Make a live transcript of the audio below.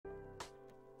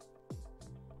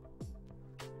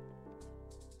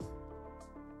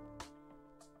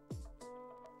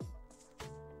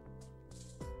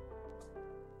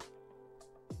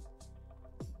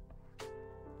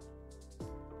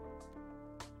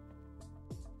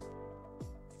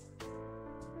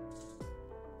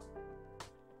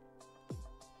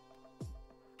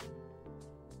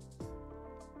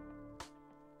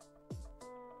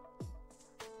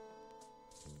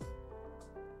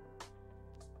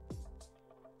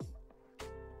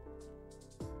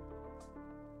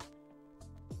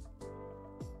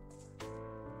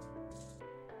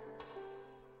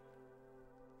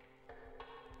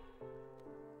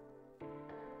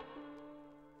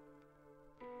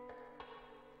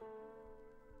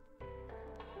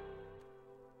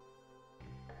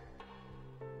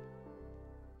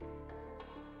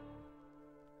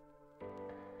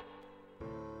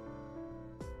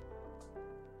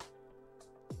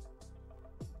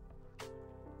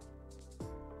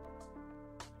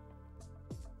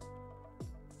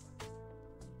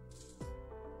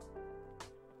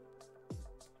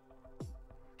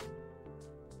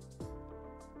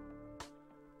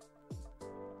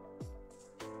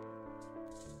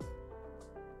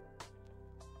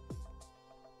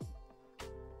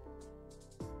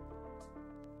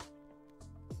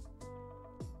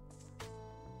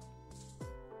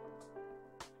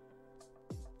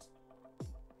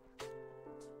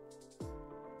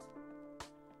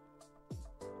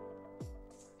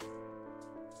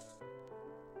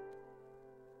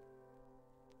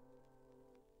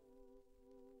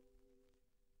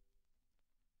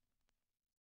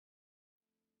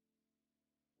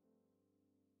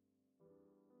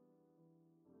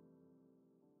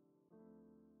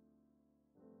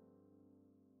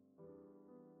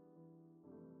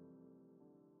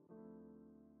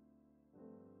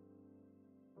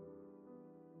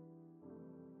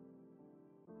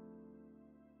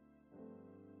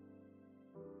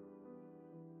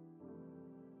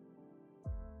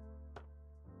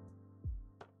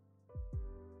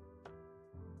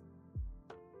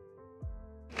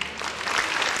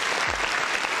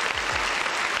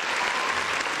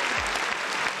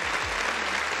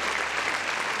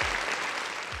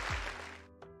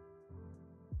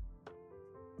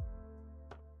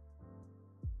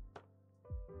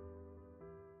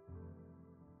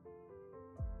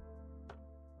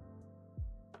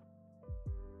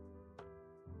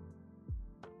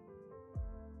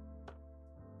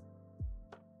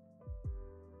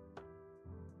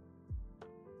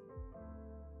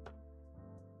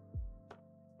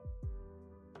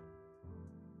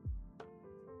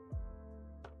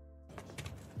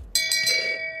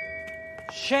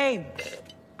Shame.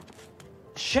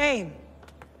 Shame.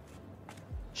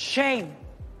 Shame.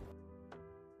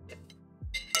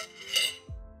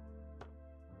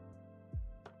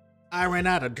 I ran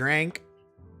out of drink,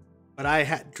 but I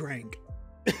had drink.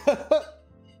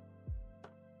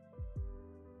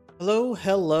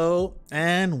 Hello,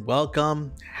 and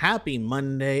welcome. Happy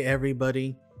Monday,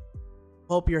 everybody.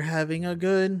 Hope you're having a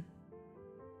good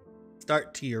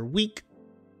start to your week.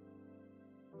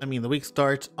 I mean, the week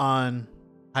starts on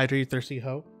Hydrate, Thirsty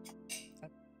Ho.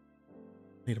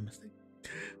 Made a mistake.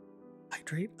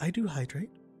 Hydrate. I do hydrate.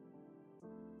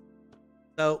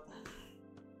 So,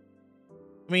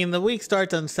 I mean, the week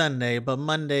starts on Sunday, but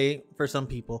Monday for some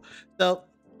people. So,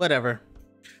 whatever.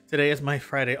 Today is my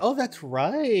Friday. Oh, that's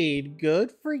right.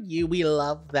 Good for you. We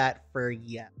love that for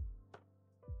you.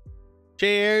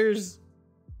 Cheers.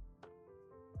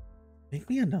 Make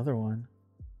me another one.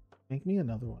 Make me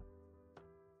another one.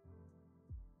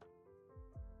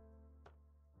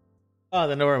 Oh,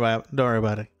 then don't worry about it. Don't worry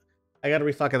about it. I gotta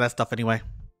restock that stuff anyway.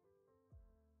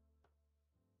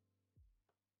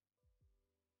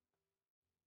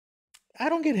 I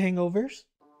don't get hangovers.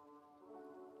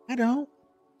 I don't.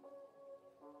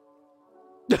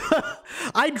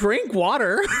 I drink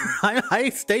water.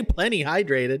 I stay plenty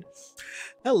hydrated.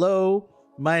 Hello,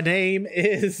 my name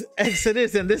is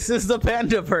Exodus, and this is the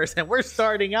Pandaverse, and we're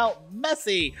starting out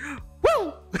messy.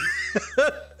 Woo!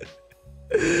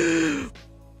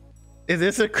 Is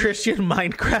this a Christian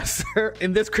Minecraft server?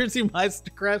 In this Christian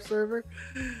Minecraft server?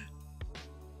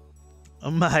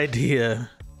 Oh, my dear.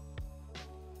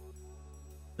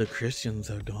 The Christians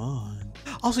are gone.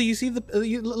 Also, you see the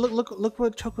look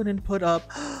what Choconin put up.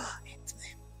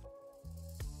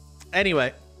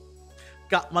 Anyway,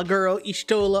 got my girl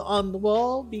Ishtola on the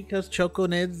wall because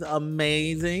Choconid's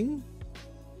amazing.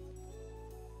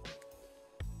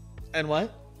 And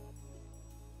what?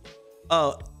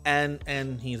 Oh,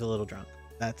 and he's a little drunk.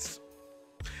 That's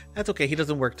okay. He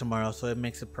doesn't work tomorrow, so it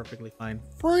makes it perfectly fine.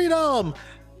 Freedom.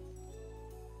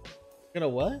 You know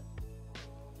what?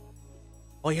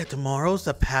 Oh yeah, tomorrow's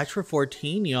the patch for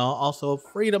 14, y'all. Also,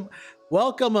 freedom.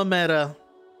 Welcome, Ameta.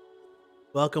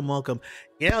 Welcome.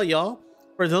 Yeah, y'all.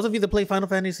 For those of you that play Final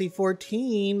Fantasy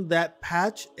 14, that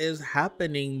patch is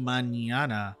happening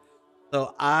mañana.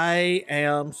 So I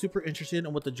am super interested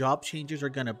in what the job changes are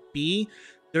gonna be.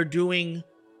 They're doing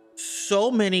so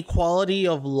many quality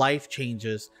of life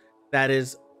changes that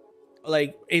is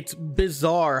like, it's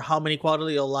bizarre how many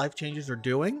quality of life changes they're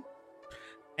doing.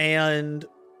 And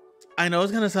I know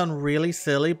it's gonna sound really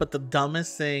silly, but the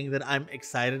dumbest thing that I'm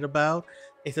excited about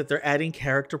is that they're adding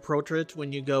character portraits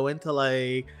when you go into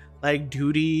like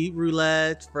duty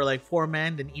roulette for like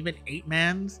 4-man and even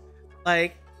 8-mans.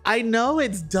 Like, I know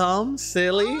it's dumb,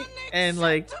 silly, and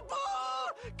like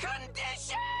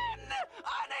Condition!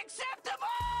 Unacceptable!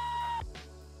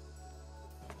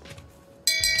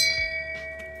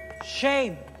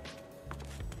 Shame.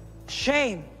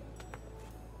 Shame.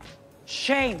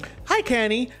 Shame. Hi,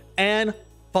 Canny. And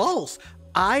false.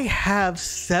 I have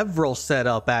several set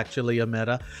up, actually,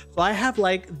 Ameta. So I have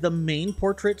like the main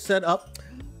portrait set up.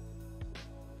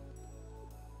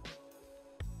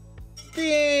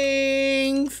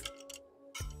 Thanks.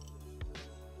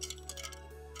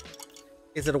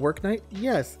 Is it a work night?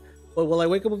 Yes. But will I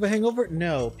wake up with a hangover?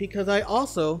 No, because I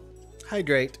also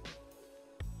hydrate.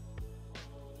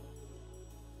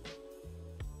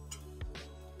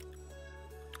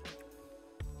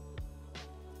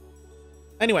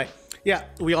 Anyway, yeah,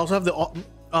 we also have the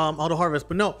auto harvest,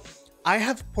 but no, I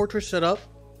have portraits set up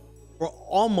for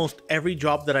almost every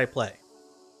job that I play.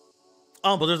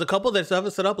 But there's a couple that have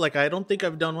it set up. Like, I don't think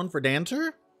I've done one for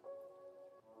dancer.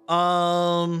 Which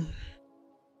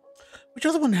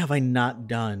other one have I not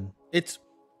done? It's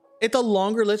a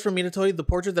longer list for me to tell you the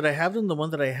portraits that I have and the ones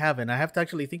that I haven't. I have to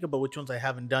actually think about which ones I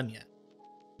haven't done yet.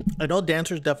 I know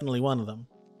dancer is definitely one of them.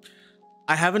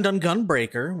 I haven't done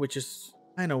gunbreaker, which is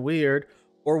kind of weird.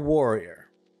 Or warrior.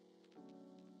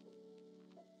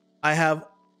 And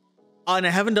I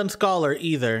haven't done scholar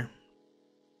either.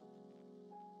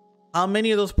 How many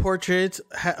of those portraits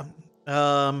have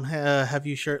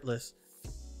you shirtless?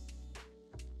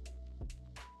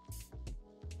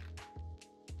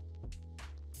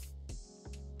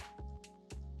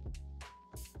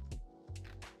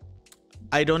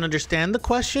 I don't understand the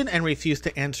question and refuse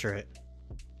to answer it.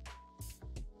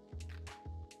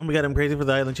 Oh my god, I'm crazy for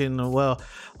the island chain. Well,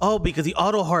 oh, because the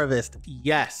auto harvest.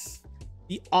 Yes,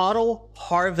 the auto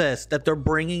harvest that they're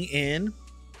bringing in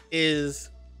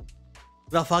is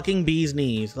the fucking bee's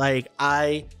knees. Like,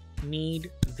 I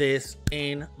need this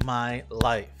in my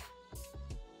life.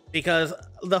 Because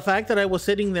the fact that I was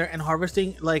sitting there and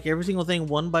harvesting like every single thing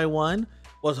one by one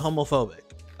was homophobic.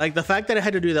 Like the fact that it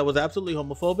had to do that was absolutely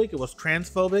homophobic. It was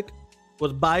transphobic,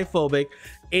 was biphobic.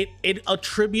 It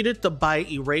attributed to bi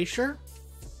erasure.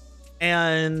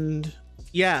 And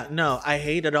yeah, no, I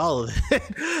hated all of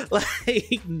it.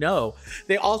 Like, no.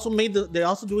 They're also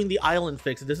doing the island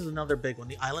fix. This is another big one.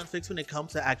 The island fix when it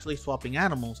comes to actually swapping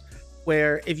animals,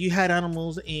 where if you had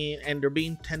animals and they're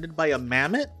being tended by a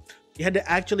mammoth, you had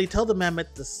to actually tell the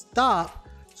mammoth to stop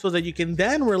so that you can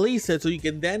then release it, so you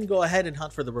can then go ahead and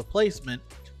hunt for the replacement.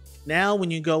 Now, when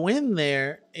you go in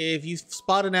there, if you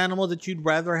spot an animal that you'd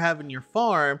rather have in your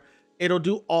farm, it'll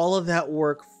do all of that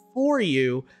work for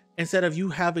you instead of you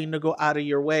having to go out of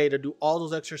your way to do all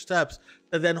those extra steps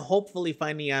to then hopefully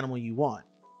find the animal you want.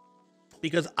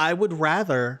 Because I would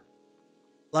rather,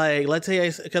 like, let's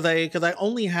say because I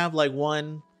only have like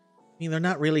one. I mean, they're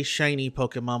not really shiny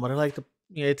Pokemon, but I like to.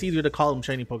 Yeah, it's easier to call them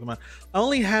shiny Pokemon. I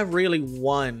only have really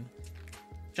one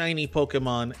shiny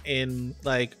Pokemon in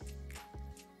like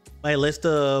my list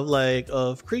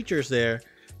of creatures there,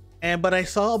 but I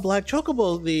saw a black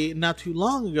Chocobo not too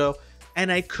long ago,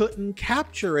 and I couldn't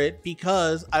capture it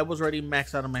because I was already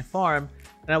maxed out on my farm,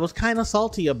 and I was kind of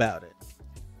salty about it.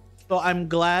 So I'm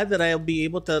glad that I'll be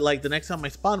able to, like, the next time I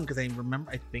spot him, because I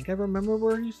think I remember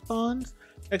where he spawns.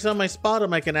 Next time I spot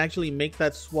him, I can actually make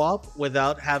that swap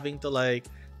without having to like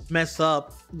mess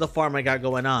up the farm I got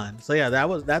going on. So yeah,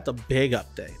 that's a big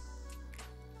update.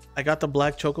 I got the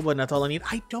black Chocobo and that's all I need.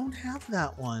 I don't have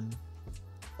that one.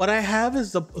 What I have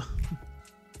is the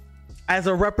as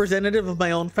a representative of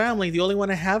my own family, the only one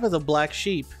I have is a black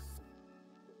sheep.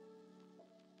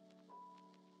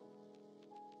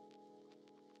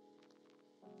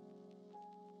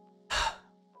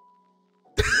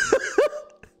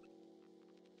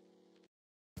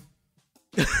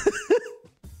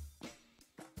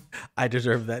 I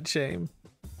deserve that shame.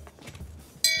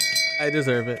 I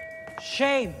deserve it.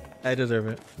 Shame. I deserve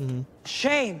it. Mm-hmm.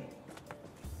 Shame.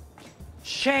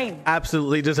 Shame.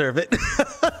 Absolutely deserve it.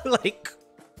 Like,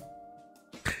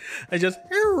 I just.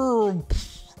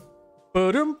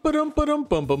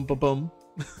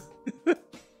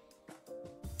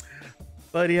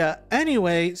 But yeah,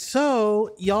 anyway,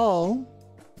 so y'all,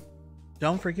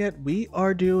 don't forget we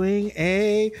are doing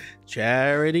a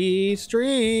charity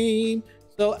stream.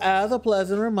 So as a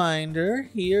pleasant reminder,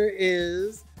 here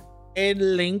is a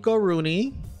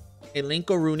Linkorunio.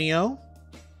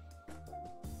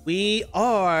 We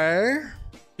are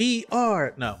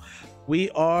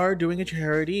doing a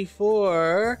charity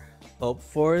for Hope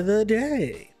for the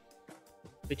Day,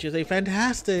 which is a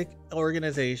fantastic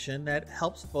organization that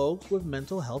helps folks with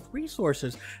mental health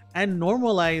resources and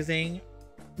normalizing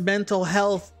mental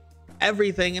health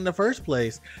everything in the first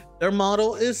place. Their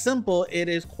motto is simple. It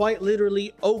is quite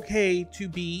literally okay to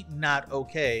be not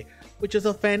okay, which is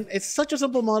it's such a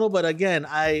simple motto, but again,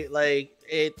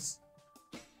 it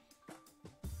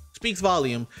speaks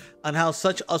volume on how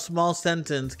such a small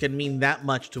sentence can mean that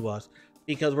much to us,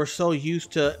 because we're so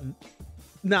used to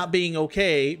not being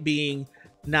okay being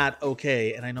not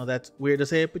okay. And I know that's weird to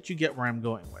say it, but you get where I'm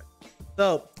going with.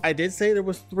 So I did say there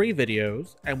was 3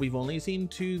 videos and we've only seen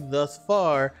 2 thus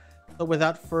far. So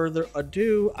without further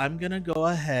ado, I'm gonna go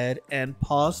ahead and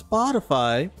pause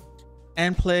Spotify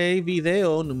and play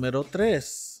video número 3.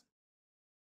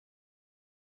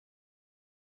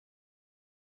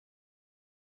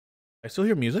 I still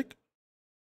hear music?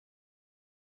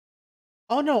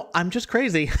 Oh no, I'm just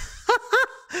crazy.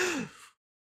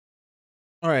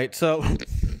 All right, so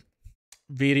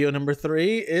video number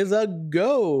 3 is a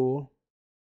go.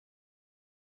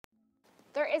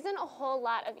 There isn't a whole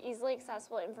lot of easily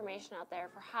accessible information out there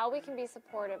for how we can be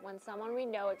supportive when someone we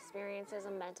know experiences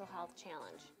a mental health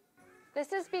challenge.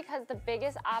 This is because the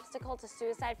biggest obstacle to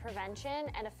suicide prevention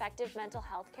and effective mental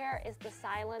health care is the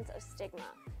silence of stigma.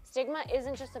 Stigma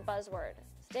isn't just a buzzword.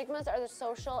 Stigmas are the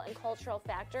social and cultural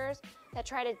factors that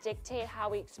try to dictate how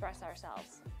we express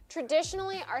ourselves.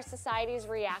 Traditionally, our society is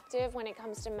reactive when it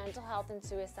comes to mental health and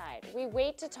suicide. We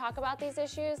wait to talk about these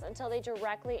issues until they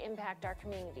directly impact our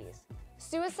communities.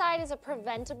 Suicide is a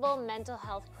preventable mental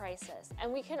health crisis,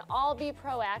 and we can all be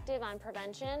proactive on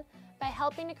prevention by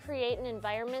helping to create an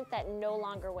environment that no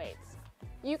longer waits.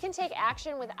 You can take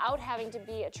action without having to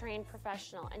be a trained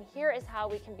professional, and here is how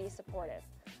we can be supportive.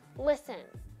 Listen.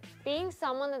 Being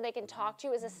someone that they can talk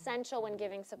to is essential when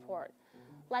giving support.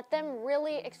 Let them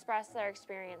really express their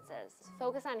experiences.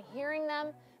 Focus on hearing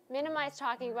them, minimize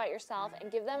talking about yourself,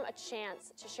 and give them a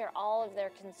chance to share all of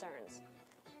their concerns.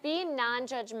 Be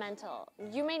non-judgmental.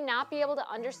 You may not be able to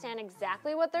understand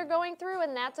exactly what they're going through,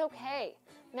 and that's okay.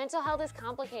 Mental health is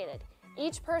complicated.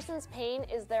 Each person's pain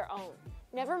is their own.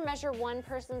 Never measure one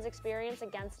person's experience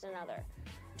against another.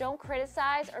 Don't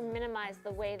criticize or minimize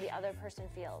the way the other person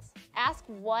feels. Ask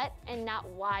what and not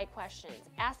why questions.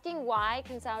 Asking why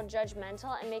can sound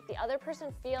judgmental and make the other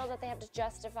person feel that they have to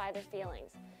justify their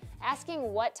feelings.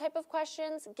 Asking what type of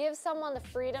questions gives someone the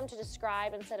freedom to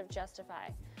describe instead of justify.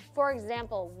 For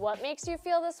example, what makes you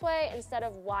feel this way instead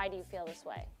of why do you feel this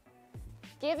way?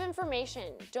 Give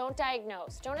information, don't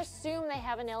diagnose. Don't assume they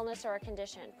have an illness or a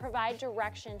condition. Provide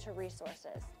direction to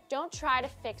resources. Don't try to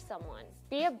fix someone.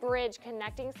 Be a bridge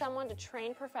connecting someone to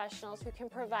trained professionals who can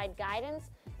provide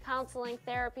guidance, counseling,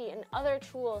 therapy, and other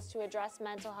tools to address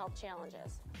mental health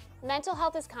challenges. Mental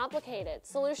health is complicated.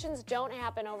 Solutions don't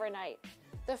happen overnight.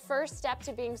 The first step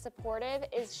to being supportive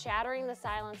is shattering the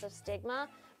silence of stigma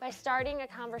by starting a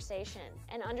conversation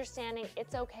and understanding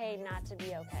it's okay not to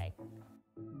be okay.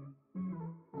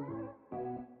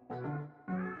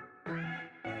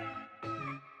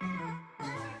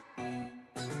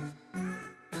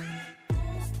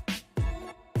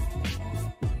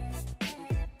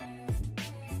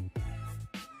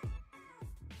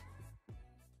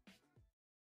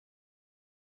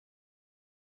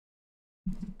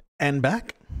 And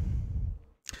back.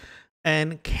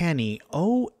 And Kenny,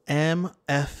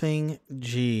 OMFing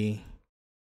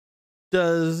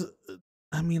does,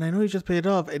 I mean, I know you just paid it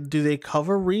off. Do they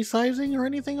cover resizing or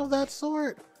anything of that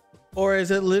sort? Or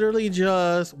is it literally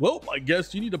just, well, I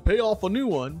guess you need to pay off a new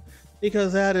one?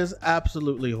 Because that is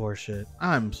absolutely horseshit.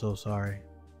 I'm so sorry.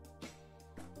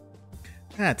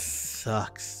 That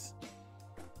sucks.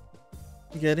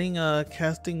 Getting a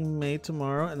casting made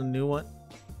tomorrow and a new one.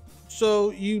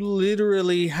 So you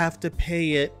literally have to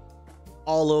pay it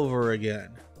all over again.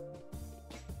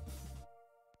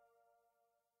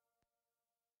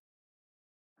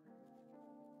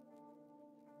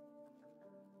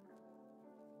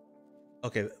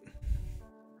 Okay.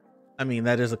 I mean,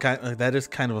 that is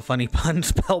kind of a funny pun,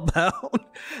 Spellbound.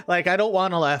 Like, I don't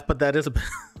want to laugh, but that is a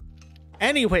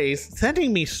anyways,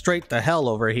 sending me straight the hell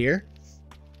over here.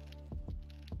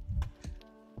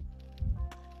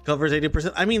 Covers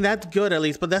 80%. I mean, that's good at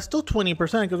least, but that's still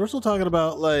 20% because we're still talking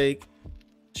about like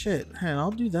shit. Hang on, I'll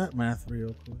do that math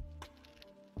real quick.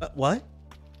 What?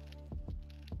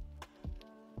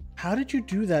 How did you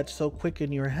do that so quick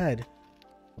in your head?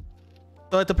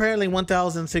 So it's apparently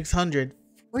 1,600.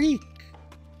 Freak.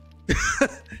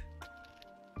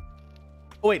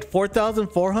 Oh wait,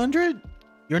 4,400?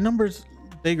 Your number's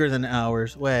bigger than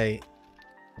ours. Wait.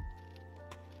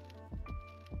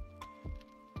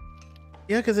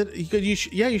 Yeah, because you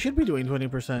should be doing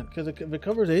 20% because if it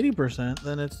covers 80%,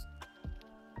 then it's.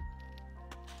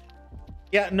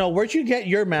 Yeah, no, where'd you get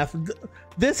your math?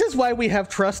 This is why we have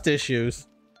trust issues.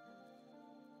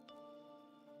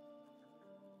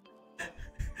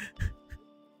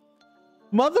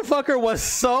 Motherfucker was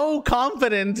so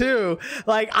confident too.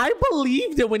 Like, I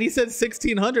believed it when he said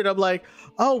 1,600. I'm like,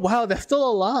 oh wow, that's still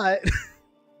a lot.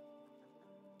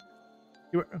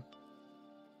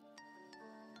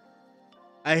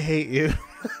 I hate you.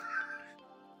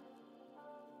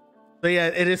 But yeah,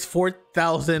 it is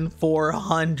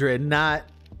 4,400, not.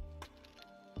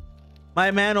 My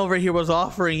man over here was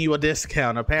offering you a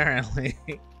discount, apparently.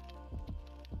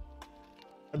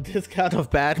 A discount of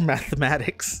bad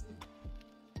mathematics.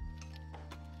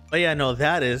 But yeah, no,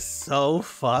 that is so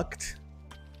fucked.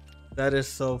 That is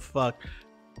so fucked.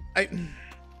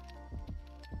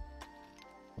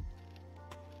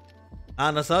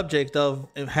 On the subject of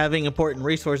having important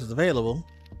resources available.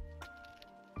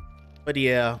 But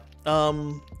yeah,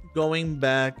 going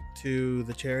back to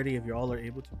the charity, if you all are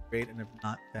able to, great, and if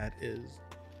not, that is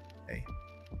okay.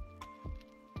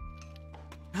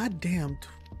 God damn.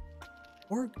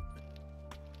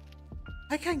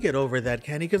 I can't get over that,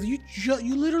 Kenny, because you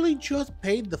literally just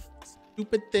paid the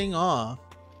stupid thing off.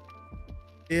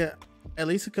 Yeah, at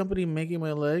least a company making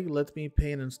my leg lets me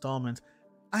pay in installments.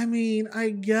 I mean, I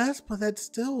guess, but that's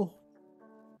still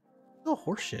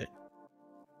horseshit.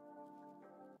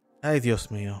 Ay, Dios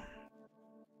mío.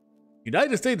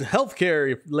 United States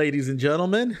healthcare, ladies and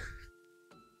gentlemen.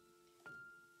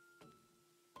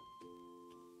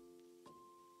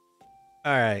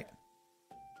 All right.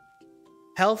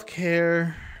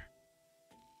 Healthcare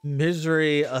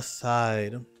misery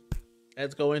aside,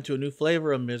 let's go into a new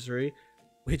flavor of misery,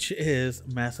 which is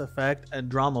Mass Effect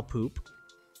Andromeda poop.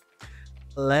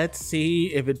 Let's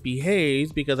see if it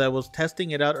behaves, because I was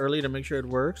testing it out early to make sure it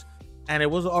works, and it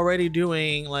was already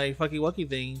doing like fucky wucky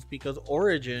things because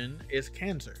Origin is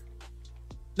cancer.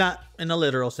 Not in a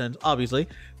literal sense, obviously,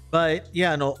 but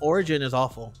yeah, no, Origin is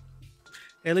awful.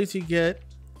 At least you get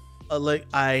a, like,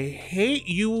 I hate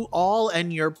you all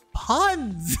and your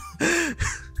puns.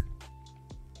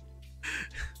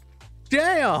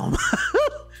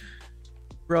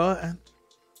 bro.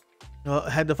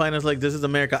 Had to find us like this is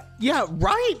America. Yeah,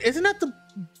 right. Isn't that the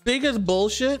biggest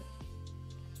bullshit?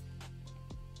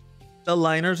 The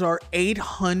liners are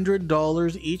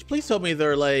 $800 each. Please tell me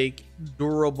they're like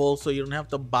durable so you don't have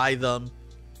to buy them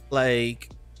like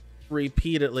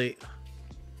repeatedly.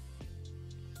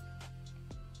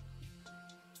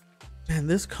 Man,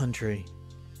 this country.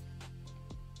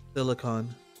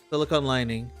 Silicone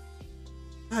lining.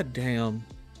 God damn.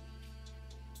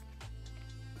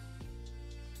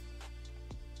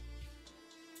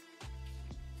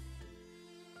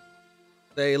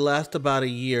 They last about a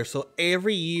year, so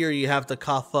every year you have to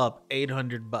cough up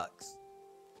 $800.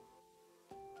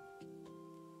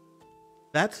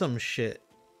 That's some shit.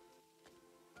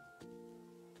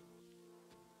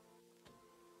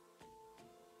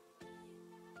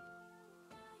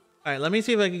 All right, let me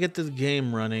see if I can get this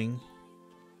game running.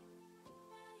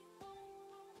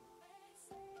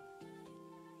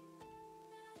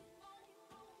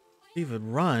 See if it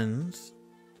runs,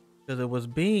 because it was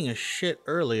being a shit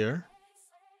earlier.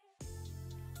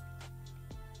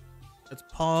 Let's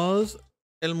pause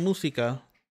el música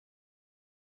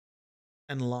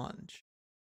and launch.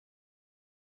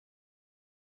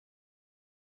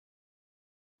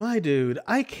 My dude,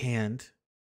 I can't.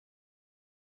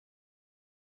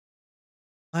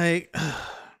 Like,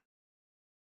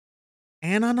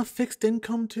 and on a fixed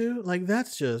income too? Like,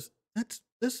 that's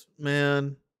this,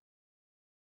 man.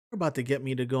 You're about to get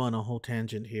me to go on a whole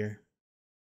tangent here.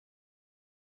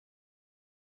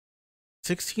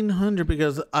 1,600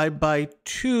 because I buy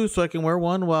two so I can wear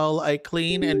one while I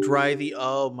clean and dry the.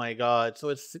 Oh my god! So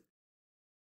it's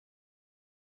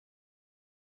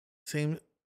same.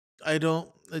 I don't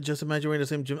just imagine wearing the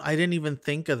same gym. I didn't even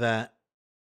think of that.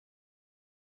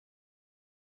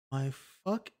 My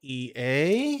fuck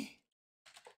EA.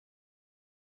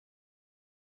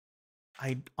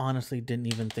 I honestly didn't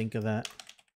even think of that.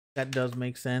 That does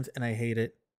make sense, and I hate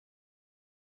it.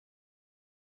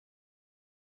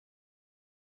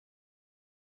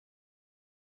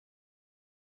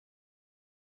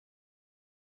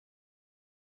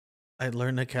 I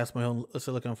learned to cast my own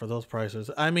silicone for those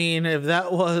prices. I mean, if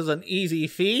that was an easy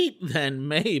feat, then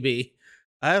maybe.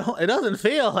 It doesn't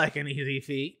feel like an easy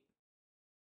feat.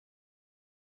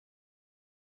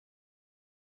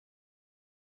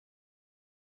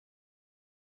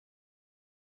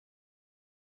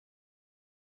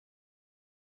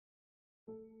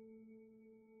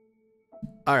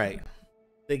 All right.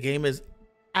 The game is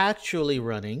actually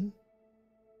running.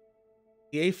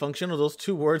 The A function of those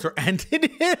two words are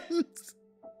antonyms.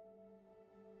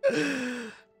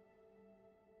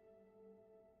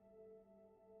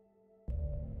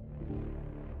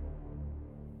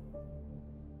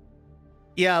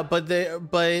 Yeah, but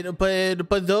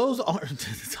those aren't.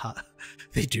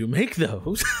 They do make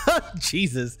those.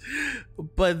 Jesus,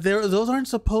 but those aren't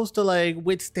supposed to like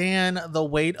withstand the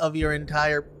weight of your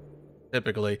entire.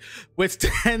 Typically,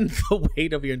 withstand the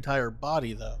weight of your entire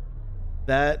body, though.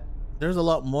 That there's a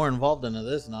lot more involved into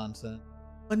this nonsense,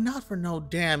 but not for no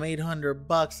damn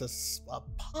 $800 a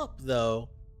pop, though.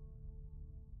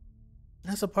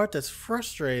 That's the part that's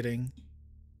frustrating.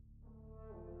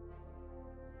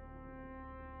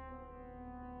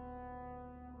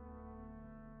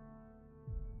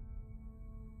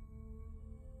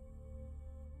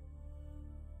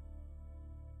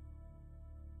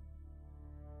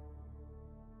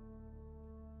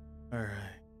 All right.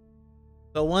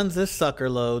 So once this sucker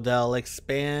loads, I'll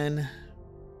expand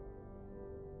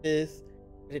this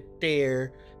right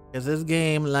there, because this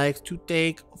game likes to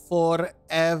take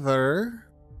forever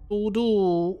to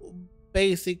do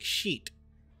basic shit.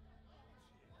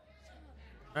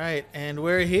 All right, and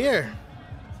we're here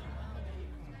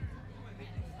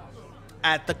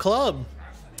at the club,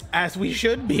 as we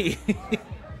should be.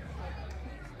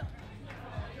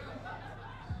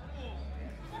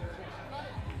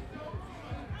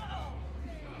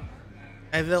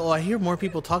 I hear more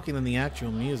people talking than the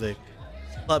actual music.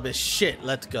 Club is shit.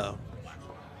 Let's go.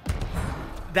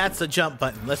 That's the jump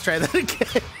button. Let's try that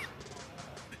again.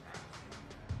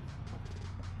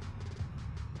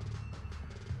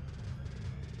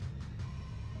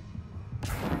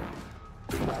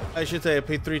 I should say I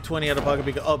paid $320 out of pocket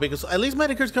because at least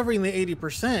Medicare's covering the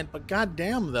 80%. But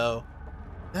goddamn though,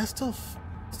 that's still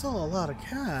a lot of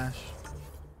cash.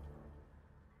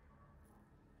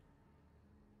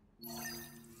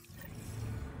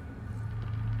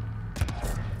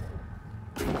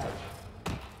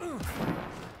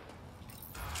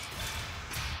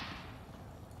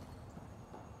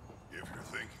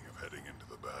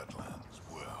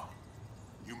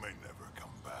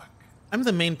 I'm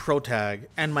the main pro tag,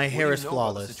 and my hair is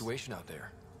flawless. Situation out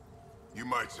there. You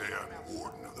might say I'm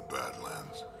warden of the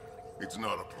Badlands. It's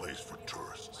not a place for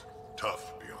tourists.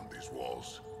 Tough beyond these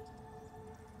walls.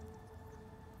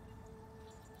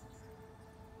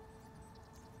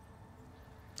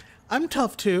 I'm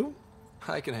tough too.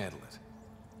 I can handle it.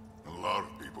 A lot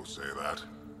of people say that,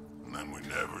 and then we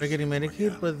never We're getting see them Medicaid,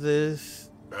 again. but this.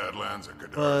 Badlands and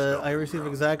Qadar's But dumping I receive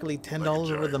ground. exactly $10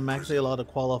 over the giant max they prison. allow to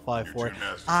qualify Your for it.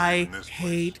 gymnastics I in this place,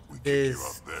 hate we kick you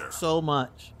this out there. so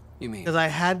much. You mean Because I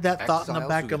had that thought in the exiles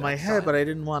back who of get my head, exiled? but I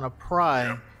didn't want to pry.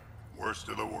 Yep. Worst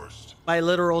of the worst. By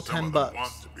literal Some 10 of them bucks.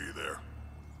 want to be there.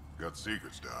 Got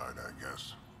secrets to hide, I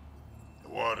guess. The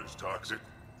water's toxic.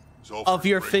 Of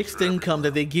your fixed income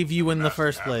that they give you in the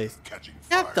first place.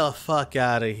 Get the fuck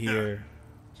out of here.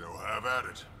 So have at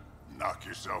it. Knock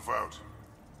yourself out.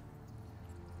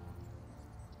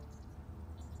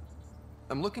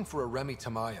 I'm looking for a Remy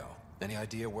Tamayo. Any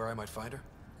idea where I might find her?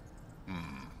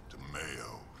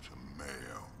 Tamayo.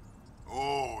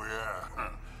 Oh, yeah.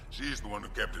 She's the one who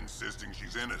kept insisting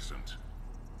she's innocent.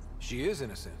 She is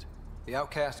innocent. The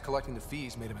outcast collecting the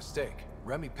fees made a mistake.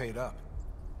 Remy paid up.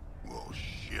 Well,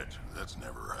 shit. That's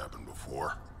never happened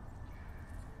before.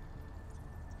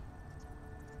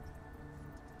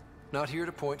 Not here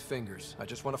to point fingers. I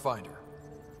just want to find her.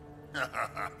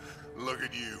 Look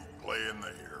at you, playing the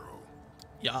hero.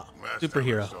 Yeah, Last time I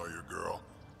superhero. saw your girl,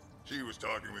 she was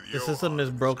talking with The Johan system is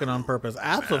and his broken on crew. purpose.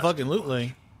 Nasty Absolutely.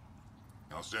 bunch.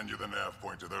 I'll send you the nav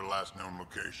point to their last known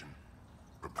location.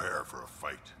 Prepare for a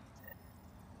fight.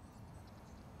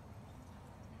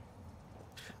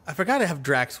 I forgot to have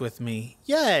Drax with me.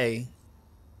 Yay.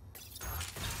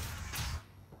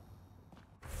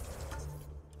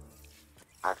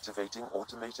 Activating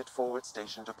automated forward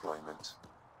station deployment.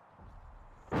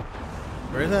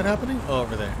 Where is that happening? Oh,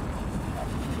 over there.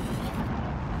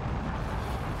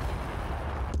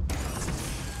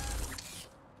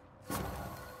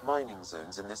 Mining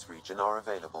zones in this region are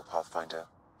available, Pathfinder.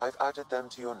 I've added them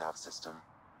to your nav system.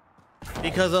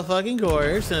 Because of fucking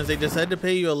course, since they decided to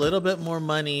pay you a little bit more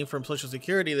money from Social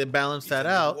Security, they balance that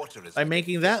out by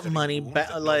making that money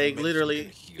like literally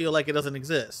feel like it doesn't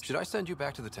exist. Should I send you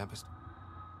back to the Tempest?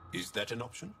 Is that an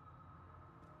option?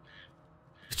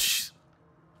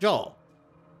 Joel,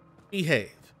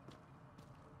 behave.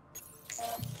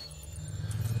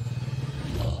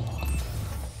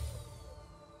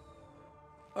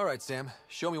 All right, Sam.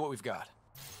 Show me what we've got.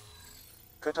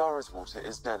 Qadara's water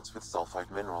is dense with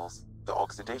sulfide minerals, the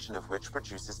oxidation of which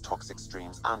produces toxic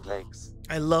streams and lakes.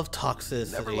 I love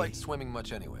Never liked toxicity. swimming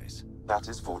much anyways. That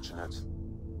is fortunate.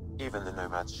 Even the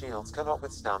Nomad's shields cannot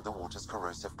withstand the water's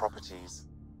corrosive properties.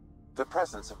 The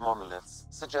presence of monoliths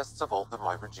suggests a vault that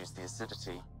might reduce the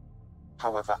acidity.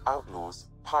 However, outlaws,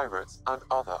 pirates, and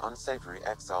other unsavory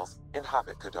exiles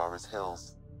inhabit Qadara's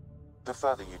hills. The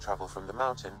further you travel from the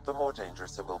mountain, the more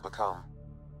dangerous it will become.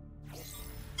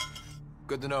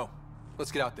 Good to know.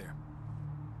 Let's get out there.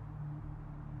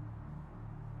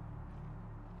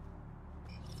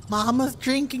 Mama's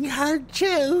drinking her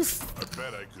juice. I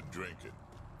bet I could drink it.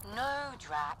 No,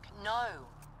 Drac, no.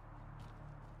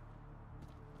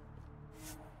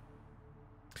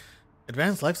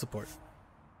 Advanced life support.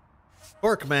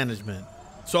 Work management.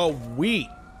 Sweet.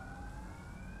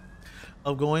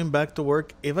 Of going back to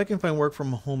work if I can find work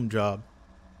from a home job.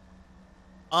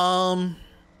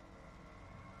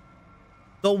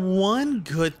 The one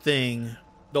good thing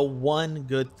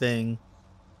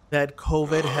that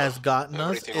COVID has gotten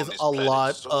us Everything is on this a planet lot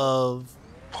is so of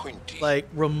pointy. like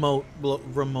remote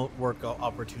work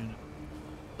opportunity.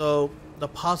 So the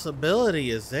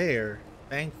possibility is there.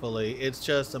 Thankfully, it's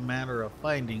just a matter of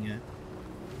finding it.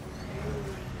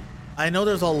 I know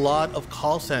there's a lot of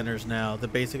call centers now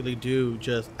that basically do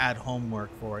just at-home work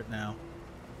for it now.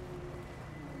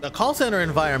 The call center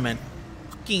environment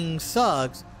fucking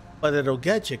sucks, but it'll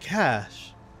get you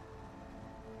cash.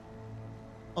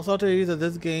 Also, I'll tell you that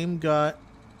this game got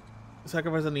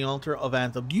sacrificed on the altar of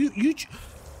Anthem.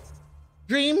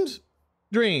 Dreams.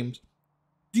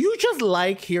 Do you just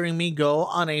like hearing me go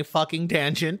on a fucking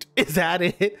tangent? Is that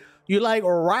it? You like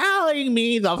rallying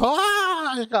me the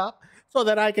fuck up so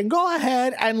that I can go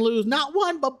ahead and lose not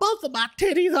one but both of my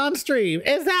titties on stream.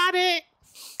 Is that it?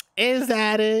 Is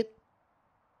that it?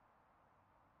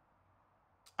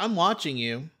 I'm watching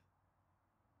you.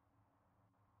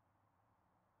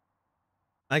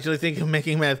 I actually think of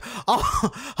making meth.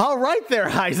 Oh, all right there,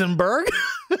 Heisenberg.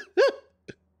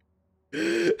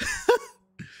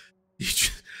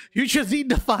 You just need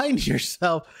to find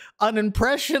yourself an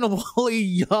impressionably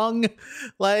young,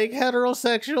 like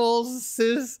heterosexual,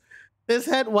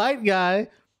 cishet white guy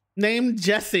named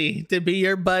Jesse to be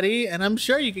your buddy, and I'm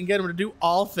sure you can get him to do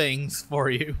all things for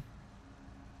you.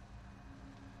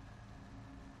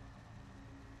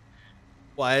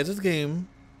 Why is this game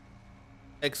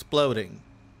exploding?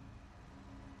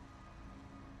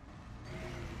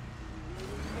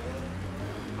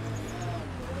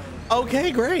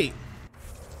 Okay, great.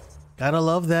 Gotta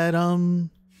love that, oh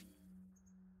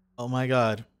my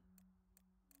god.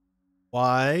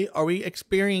 Why are we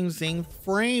experiencing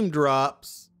frame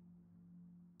drops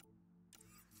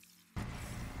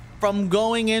from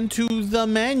going into the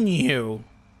menu?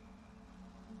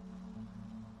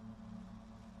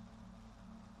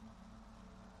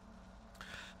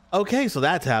 Okay, so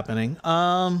that's happening.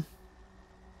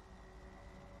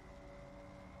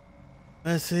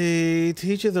 Let's see.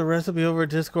 Teach you the recipe over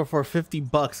Discord for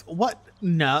 $50. What?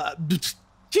 No.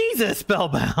 Jesus,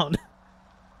 Spellbound.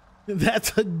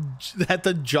 That's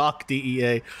a jock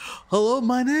DEA. Hello,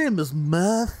 my name is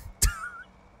Meth.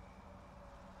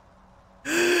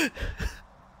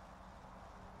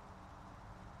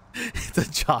 It's a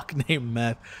jock named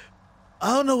Meth.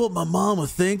 I don't know what my mom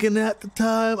was thinking at the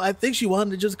time. I think she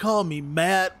wanted to just call me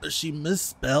Matt, but she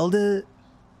misspelled it.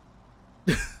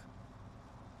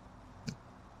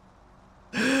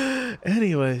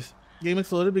 Anyways, game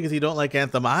exploded because you don't like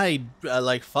Anthem. I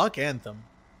like fuck Anthem.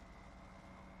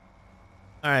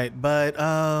 All right, but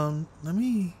let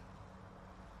me.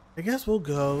 I guess we'll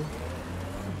go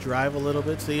drive a little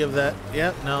bit, see if that.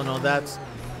 Yep, no, that's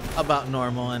about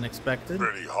normal and expected.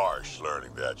 Pretty harsh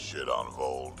learning that shit on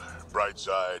Vold. Bright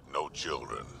side, no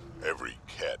children. Every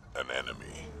cat an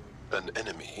enemy. An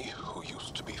enemy who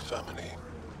used to be family.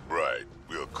 Right,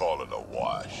 we'll call it a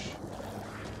wash.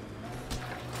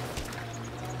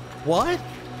 What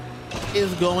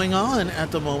is going on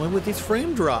at the moment with these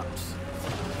frame drops?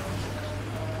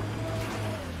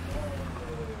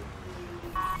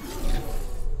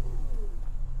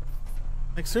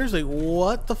 Like, seriously,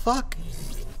 what the fuck?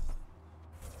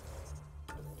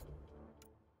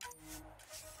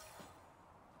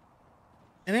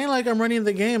 It ain't like I'm running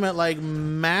the game at like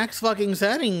max fucking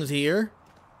settings here.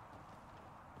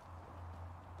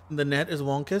 The net is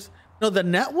wonkus. No, the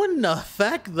net wouldn't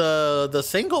affect the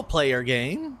single player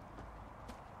game.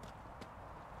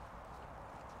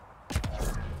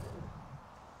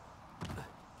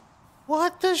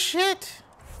 What the shit?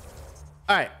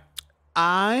 All right,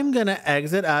 I'm gonna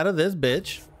exit out of this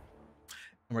bitch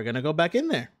and we're gonna go back in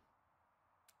there.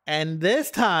 And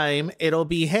this time it'll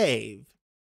behave.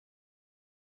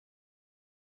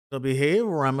 It'll behave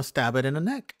or I'm gonna stab it in the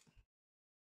neck.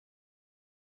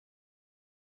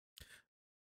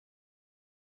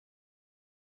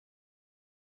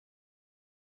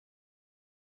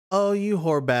 Oh, you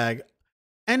whore bag.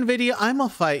 NVIDIA, I'ma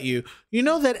fight you. You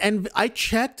know that I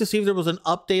checked to see if there was an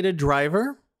updated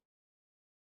driver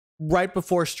right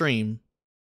before stream.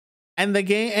 And the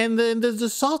game and then the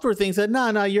software thing said,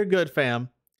 no, you're good, fam.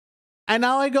 And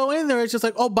now I go in there, it's just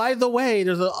like, oh, by the way,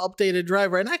 there's an updated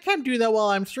driver. And I can't do that while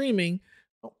I'm streaming.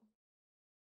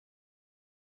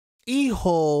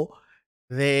 Hijo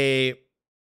de...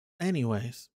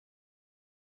 Anyways,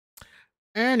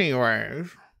 I'm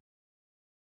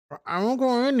gonna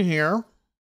go in here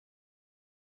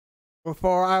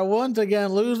before I once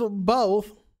again lose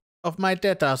both of my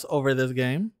tetas over this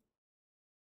game.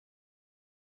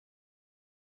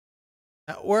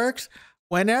 That works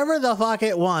whenever the fuck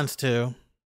it wants to.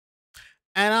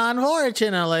 And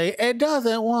unfortunately, it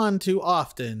doesn't want to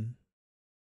often.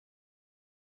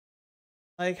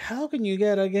 Like, how can you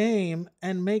get a game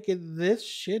and make it this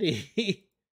shitty?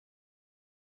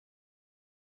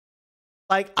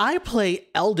 Like, I play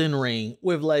Elden Ring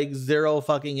with like 0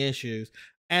 fucking issues,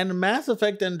 and Mass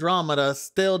Effect Andromeda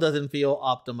still doesn't feel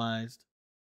optimized.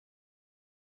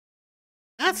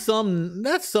 That's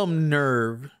some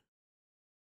nerve.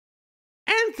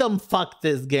 Anthem, fuck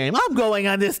this game. I'm going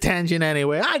on this tangent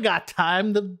anyway. I got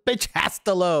time. The bitch has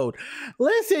to load.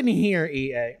 Listen here,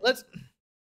 EA.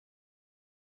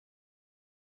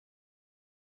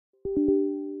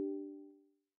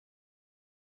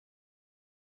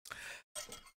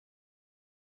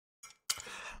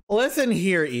 Listen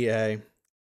here, EA.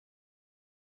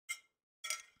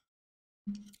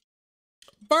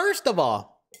 First of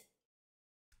all,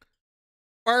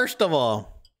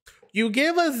 you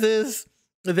give us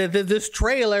this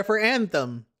trailer for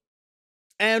Anthem.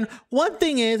 And one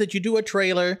thing is that you do a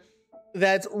trailer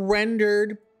that's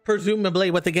rendered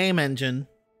presumably with the game engine.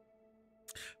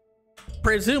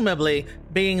 Presumably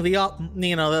being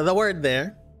the word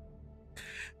there.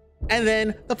 And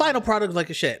then the final product is like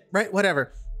a shit, right?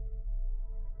 Whatever.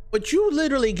 But you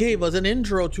literally gave us an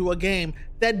intro to a game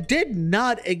that did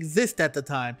not exist at the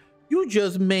time. You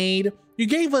made an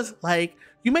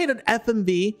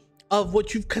FMV of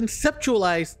what you've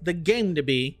conceptualized the game to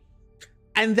be.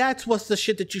 And that's what's the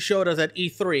shit that you showed us at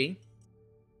E3.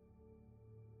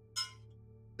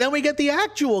 Then we get the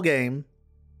actual game.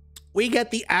 We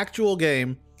get the actual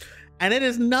game, and it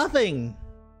is nothing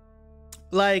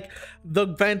like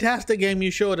the fantastic game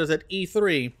you showed us at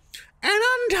E3. And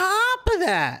on top of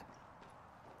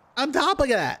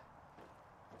that,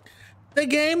 the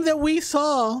game that we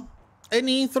saw in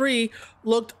E3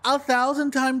 looked 1,000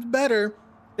 times better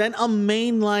than a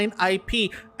mainline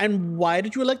IP. And why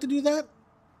did you elect to do that?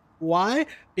 Why?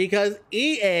 Because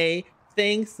EA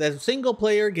thinks that single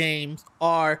player games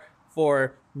are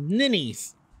for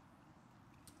ninnies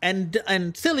and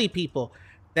silly people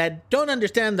that don't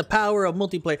understand the power of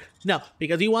multiplayer. No,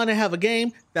 because you want to have a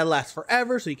game that lasts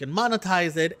forever so you can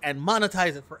monetize it and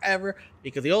monetize it forever,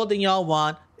 because the only thing y'all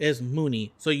want is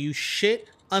Mooney. So you shit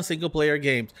on single player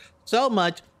games so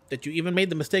much that you even made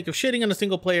the mistake of shitting on a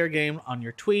single player game on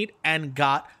your tweet and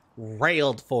got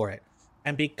railed for it.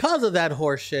 And because of that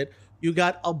horse shit, you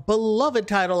got a beloved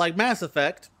title like Mass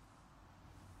Effect.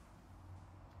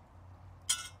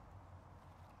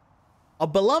 A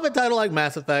beloved title like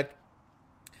Mass Effect,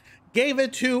 gave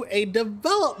it to a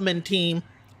development team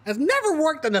has never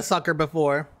worked on a sucker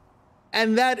before,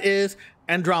 and that is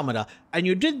Andromeda. And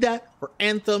you did that for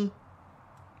Anthem,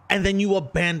 and then you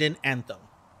abandoned Anthem.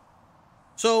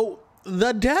 So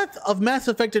the death of Mass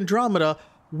Effect Andromeda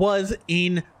was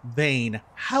in vain.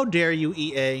 How dare you,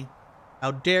 EA? How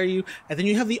dare you? And then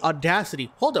you have the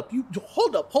audacity. Hold up.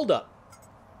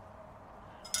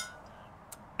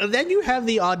 And then you have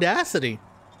the audacity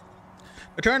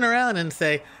to turn around and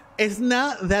say, it's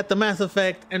not that the Mass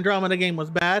Effect Andromeda game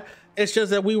was bad. It's just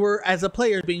that we were, as a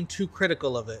player, being too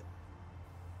critical of it.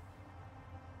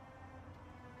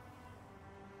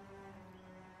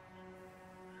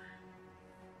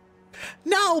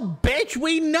 No, bitch,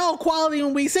 we know quality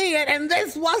when we see it, and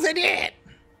this wasn't it.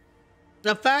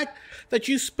 The fact that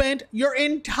you spent your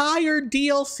entire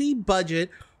DLC budget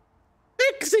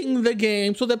fixing the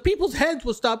game so that people's heads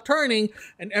would stop turning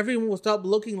and everyone would stop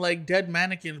looking like dead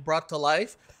mannequins brought to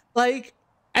life. Like,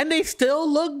 and they still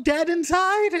look dead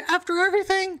inside after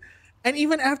everything. And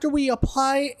even after we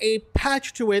apply a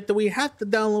patch to it that we have to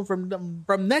download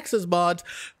from Nexus mods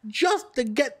just to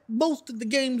get most of the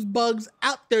game's bugs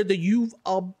out there that you've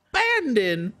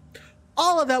abandoned,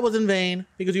 all of that was in vain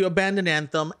because you abandoned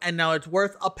Anthem, and now it's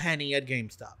worth a penny at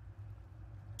GameStop.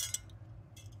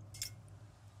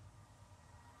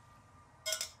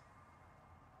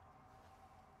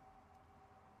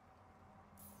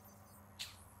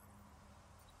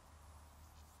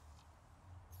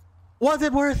 Was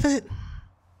it worth it?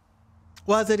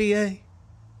 Was it, EA?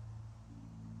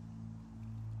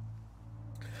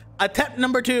 Attempt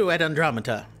number 2 at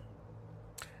Andromeda.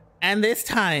 And this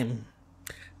time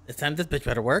this bitch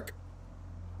better work.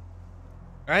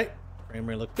 All right, frame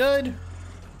rate look good.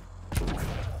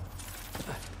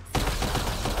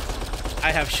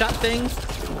 I have shot things.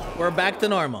 We're back to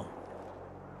normal.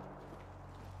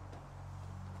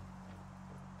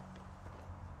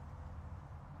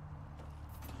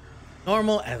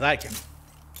 Normal as I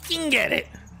can get it.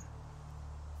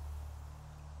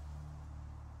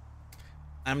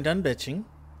 I'm done bitching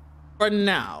for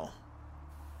now,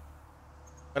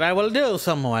 but I will do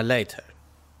some more later.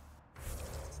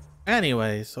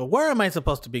 Anyway, so where am I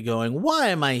supposed to be going? Why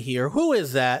am I here? Who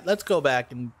is that? Let's go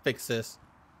back and fix this.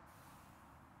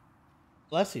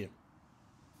 Bless you.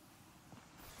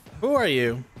 Who are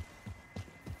you?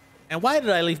 And why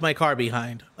did I leave my car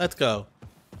behind? Let's go.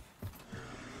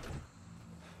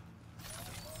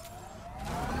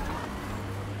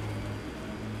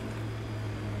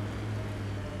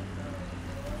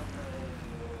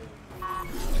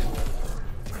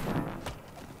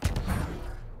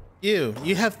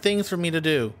 You have things for me to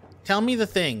do. Tell me the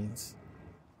things.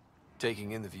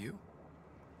 Taking in the view?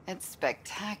 It's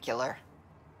spectacular.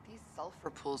 These sulfur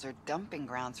pools are dumping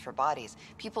grounds for bodies.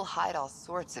 People hide all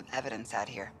sorts of evidence out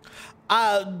here.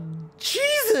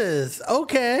 Jesus!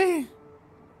 Okay.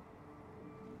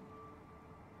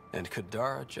 And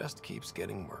Kadara just keeps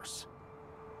getting worse.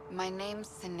 My name's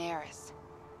Cineris.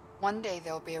 One day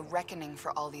there'll be a reckoning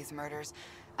for all these murders.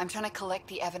 I'm trying to collect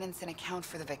the evidence and account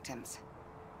for the victims.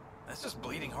 That's just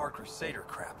bleeding heart crusader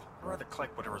crap. I'd rather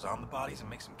collect whatever's on the bodies and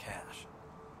make some cash.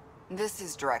 This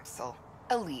is Drexel,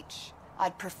 a leech.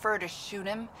 I'd prefer to shoot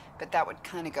him, but that would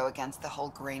kind of go against the whole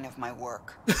grain of my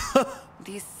work.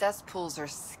 These cesspools are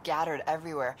scattered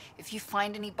everywhere. If you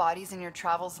find any bodies in your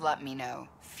travels, let me know.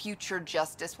 Future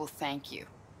justice will thank you.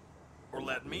 Or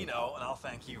let me know, and I'll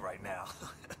thank you right now.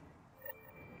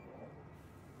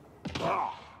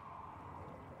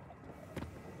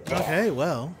 Okay,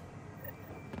 well.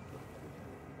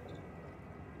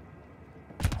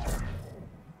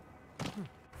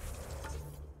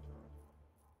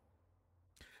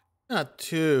 Not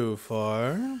too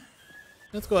far.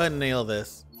 Let's go ahead and nail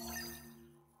this.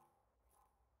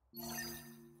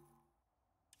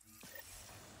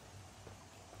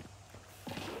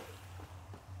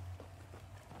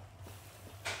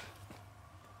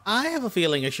 I have a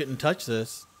feeling I shouldn't touch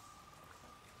this.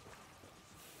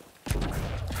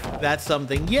 That's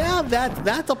something. Yeah,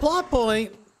 that's a plot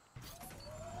point.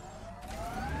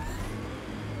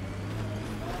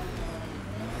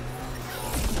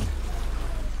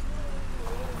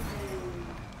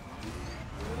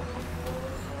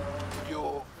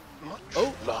 You're much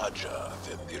larger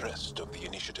than the rest of the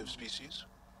initiative species.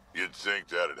 You'd think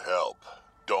that'd help.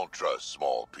 Don't trust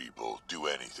small people. Do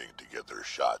anything to get their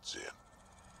shots in.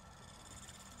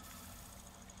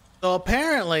 So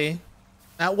apparently,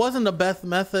 that wasn't the best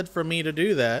method for me to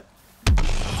do that.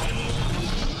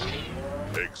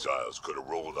 Exiles could have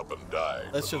rolled up and died.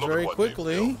 Let's but just look at very what they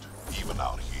quickly. built, even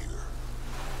out here.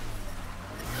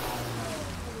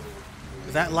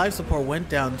 That life support went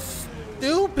down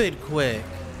stupid quick.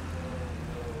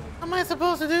 How am I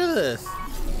supposed to do this?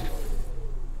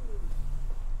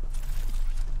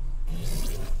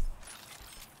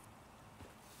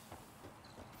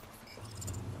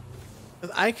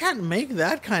 I can't make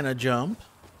that kind of jump.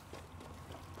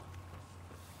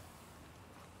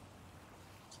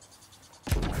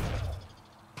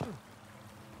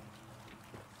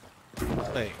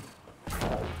 Wait.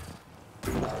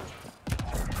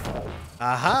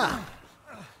 Aha!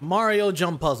 Mario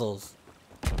jump puzzles.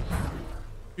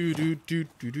 Do do do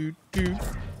do do do.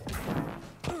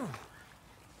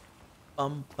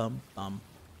 Bum bum bum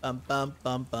bum bum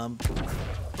bum bum.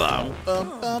 Bum,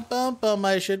 bum, bum, bum, bum.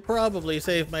 I should probably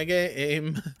save my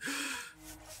game.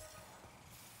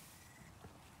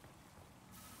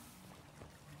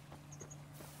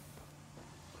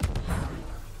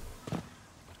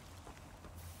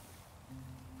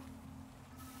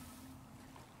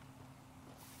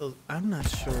 So, I'm not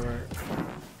sure.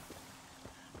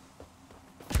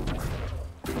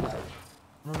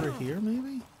 Over here,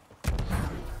 maybe?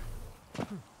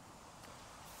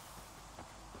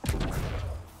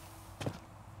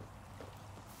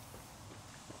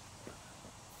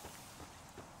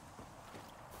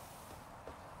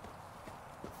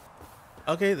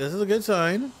 Okay, this is a good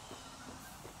sign.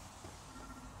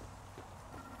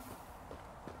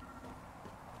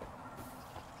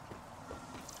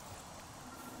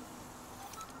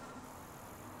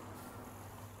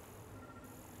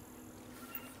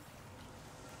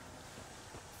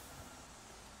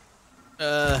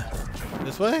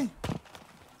 This way?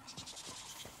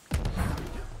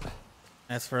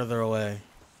 That's further away.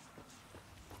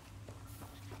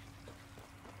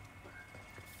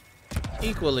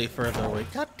 Equally further away.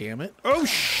 God damn it. Oh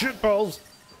shit balls.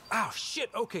 Ow, shit.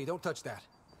 Okay, don't touch that.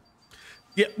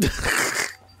 Yep.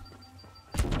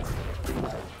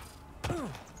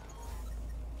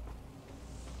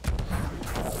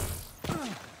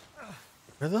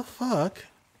 Where the fuck?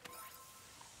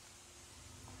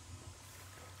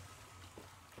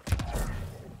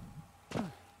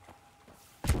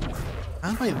 How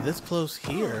am I this close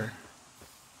here?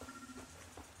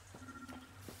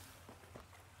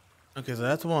 Okay, so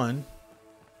that's one.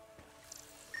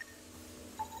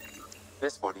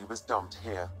 This body was dumped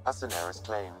here, as Daenerys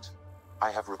claimed.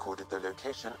 I have recorded the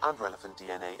location and relevant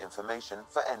DNA information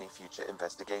for any future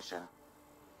investigation.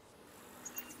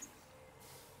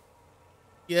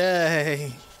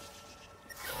 Yay.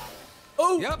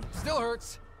 Oh! Yep, still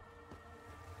hurts.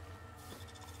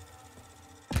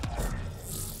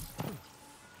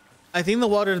 I think the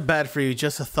water is bad for you,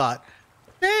 just a thought.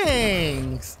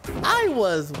 Thanks! I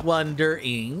was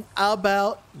wondering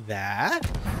about that.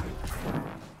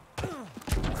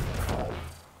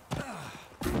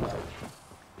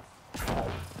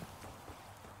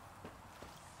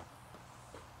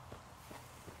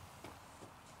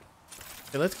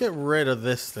 Okay, let's get rid of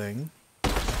this thing.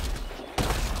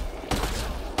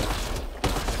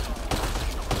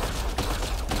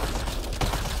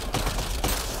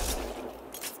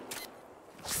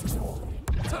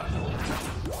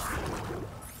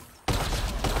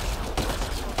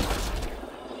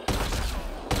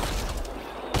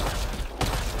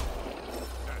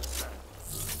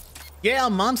 Yeah,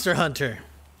 Monster Hunter.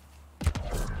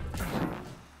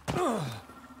 No.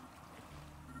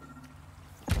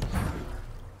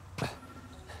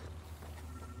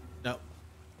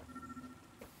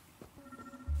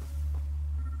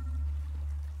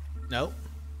 No.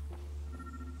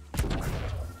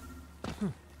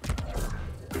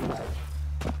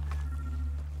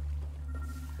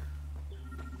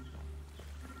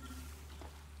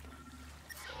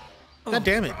 God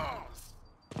damn it.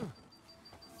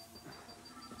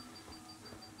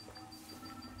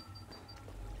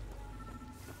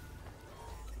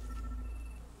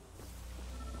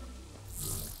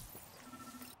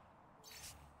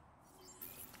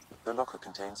 The locker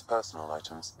contains personal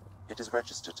items. It is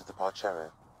registered to the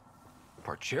Parchero.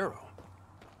 Parchero?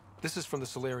 This is from the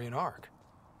Solarian Ark.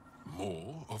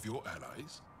 More of your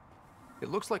allies? It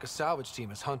looks like a salvage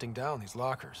team is hunting down these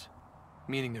lockers,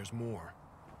 meaning there's more.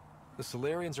 The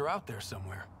Solarians are out there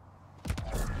somewhere.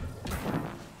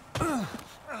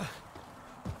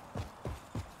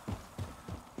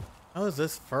 How is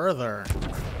this further?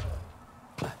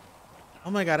 Oh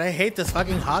my god, I hate this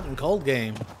fucking hot and cold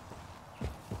game.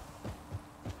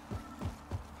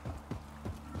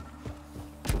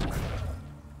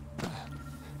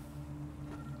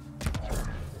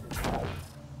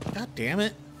 God damn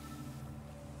it.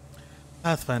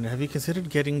 Pathfinder, have you considered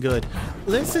getting good?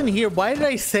 Listen here, why did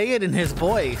I say it in his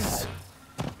voice?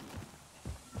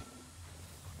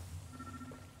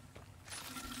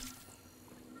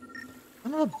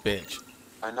 Son of a bitch.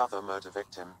 Another murder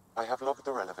victim. I have logged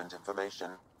the relevant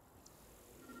information.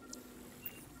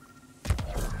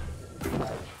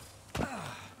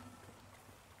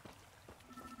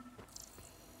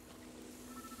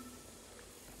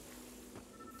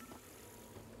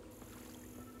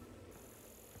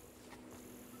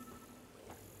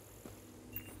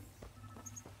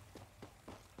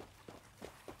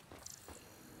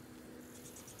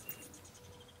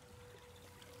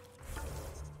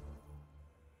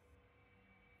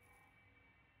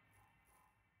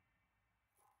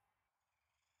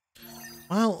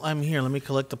 Well, I'm here. Let me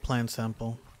collect the plant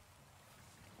sample.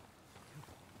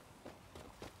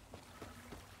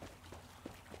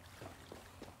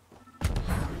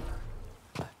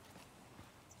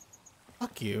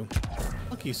 Fuck you.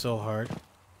 Fuck you so hard.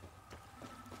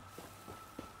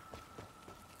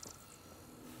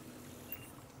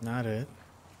 Not it.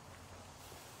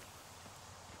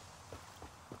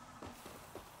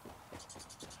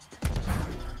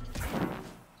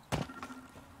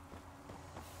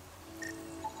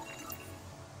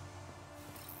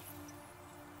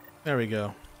 There we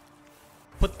go.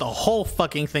 Put the whole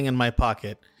fucking thing in my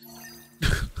pocket.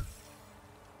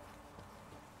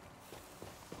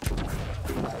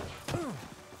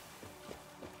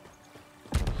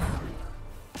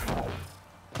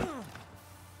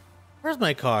 Where's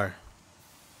my car?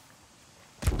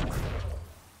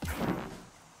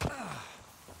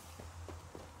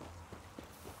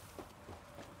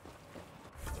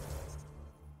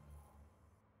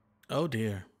 Oh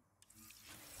dear.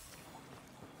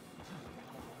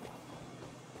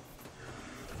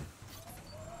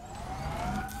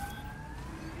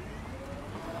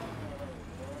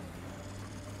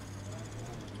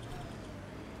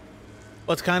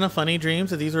 What's kind of funny,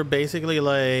 Dreams, that these are basically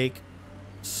like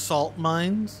salt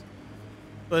mines.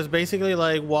 So it's basically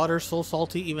like water so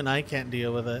salty even I can't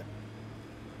deal with it.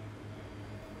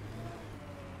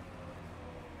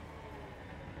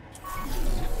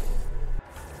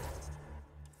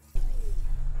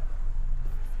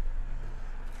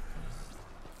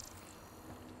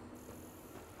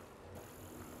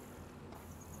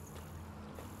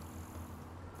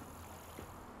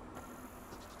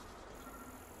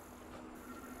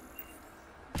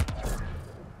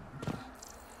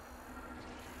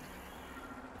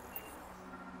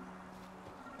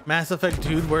 Mass Effect,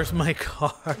 dude, where's my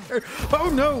car? Oh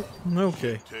no!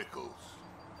 Okay. Tickles.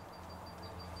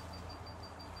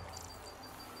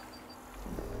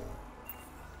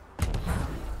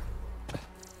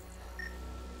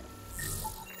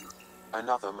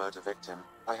 Another murder victim.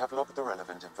 I have logged the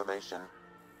relevant information.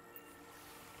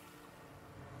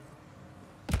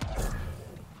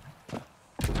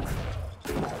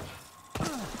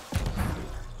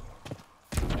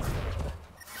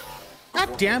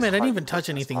 God damn it, I didn't even touch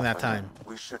anything that time.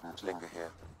 We shouldn't linger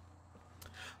here.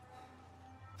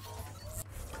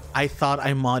 I thought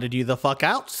I modded you the fuck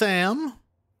out, Sam.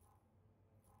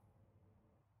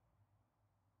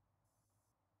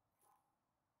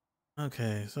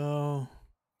 Okay, so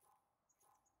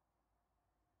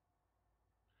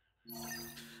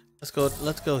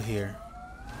let's go here.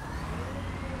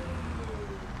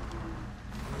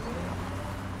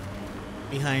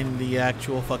 Behind the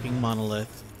actual fucking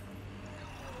monolith.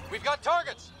 We've got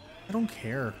targets! I don't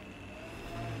care.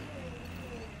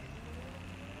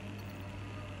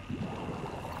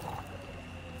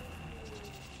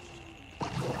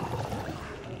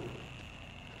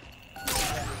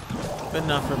 Good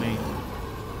enough for me.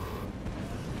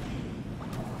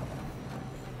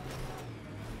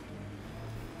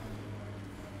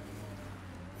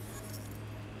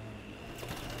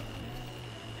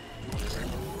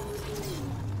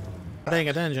 Paying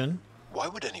attention. Why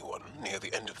would anyone near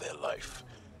the end of their life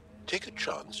take a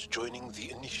chance joining the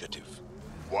initiative?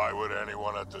 Why would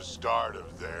anyone at the start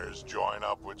of theirs join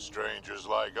up with strangers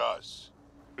like us?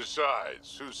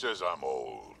 Besides, who says I'm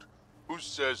old? Who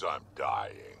says I'm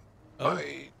dying? Oh.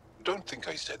 I don't think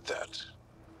I said that.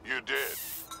 You did.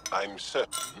 I'm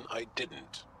certain I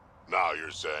didn't. Now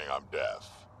you're saying I'm deaf.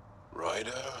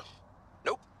 Ryder?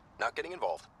 Nope, not getting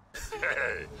involved.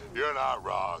 Hey, you're not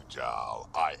wrong, Jal.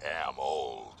 I am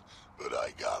old, but I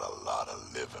got a lot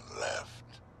of living left.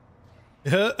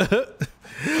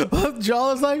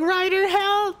 Jaw is like, Ryder,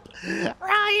 help!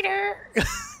 Ryder!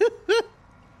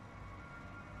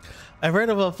 I've heard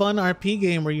of a fun RP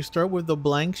game where you start with the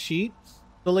blank sheet,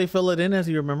 slowly fill it in as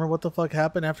you remember what the fuck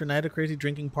happened after a night of crazy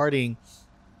drinking partying.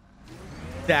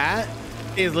 That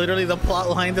is literally the plot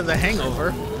line to The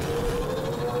Hangover.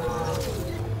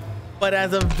 But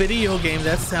as a video game,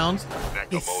 that sounds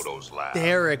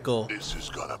hysterical. This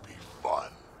is gonna be fun.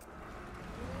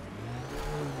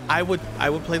 I would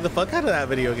play the fuck out of that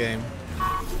video game.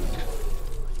 I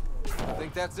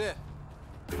think that's it.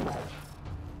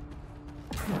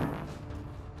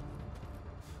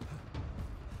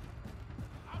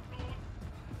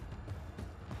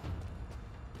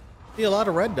 See a lot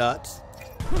of red dots.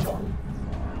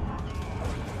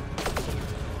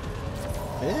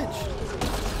 Bitch.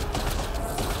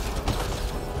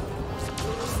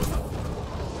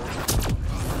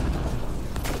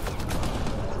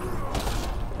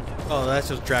 Oh, that's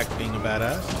just Drac being a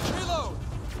badass. Reload!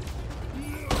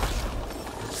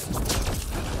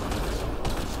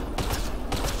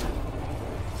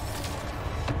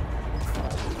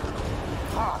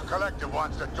 Ah, Collective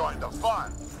wants to join the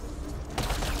fun.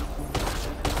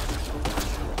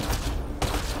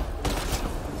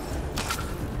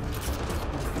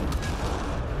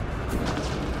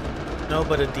 No,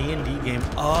 but a D&D game.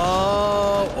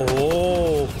 Oh,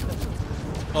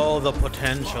 the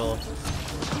potential.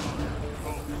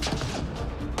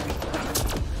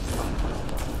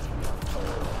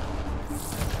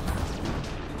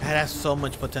 That has so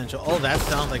much potential. Oh, that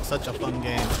sounds like such a fun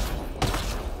game.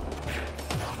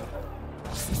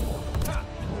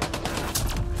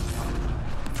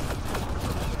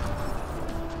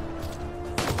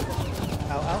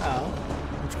 Ow, ow, ow.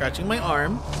 I'm scratching my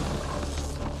arm.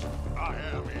 I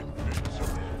am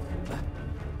invincible.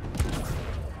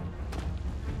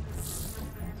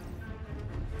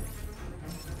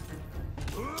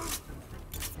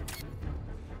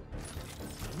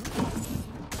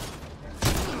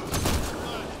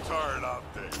 Turn up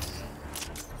this.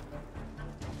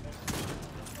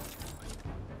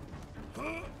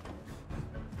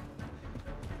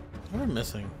 What am I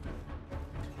missing?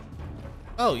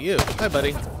 Oh, you. Hi,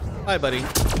 buddy. Hi, buddy.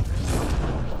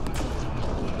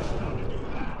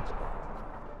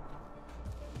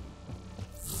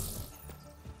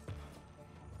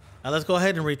 Now let's go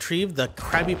ahead and retrieve the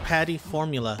Krabby Patty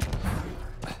formula.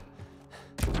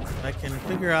 I can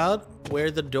figure out where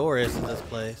the door is to this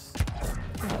place.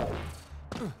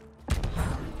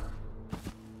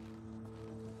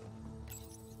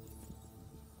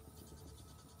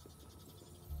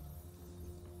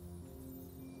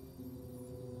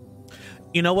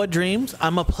 You know what, Dreams?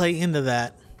 I'm gonna play into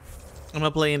that.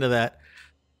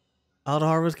 Auto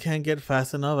harvest can't get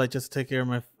fast enough. I just take care of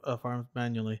my farms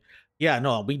manually. Yeah,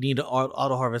 no, we need to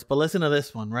auto harvest. But listen to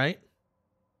this one, right?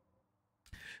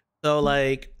 So,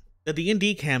 like, the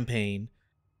D&D campaign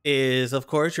is, of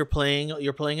course, you're playing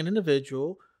an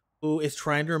individual who is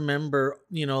trying to remember,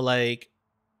 you know, like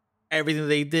everything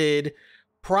they did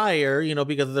prior, you know,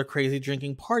 because of their crazy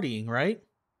drinking partying, right?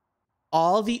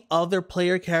 All the other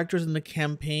player characters in the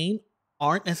campaign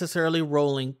aren't necessarily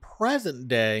rolling present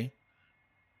day.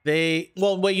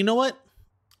 Well, wait, you know what?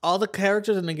 All the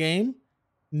characters in the game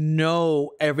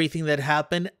know everything that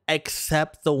happened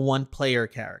except the one player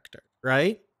character,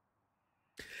 right?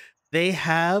 They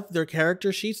have their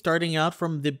character sheet starting out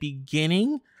from the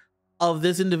beginning of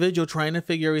this individual trying to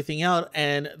figure everything out.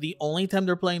 And the only time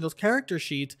they're playing those character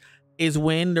sheets is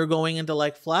when they're going into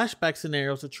like flashback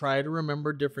scenarios to try to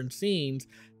remember different scenes.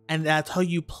 And that's how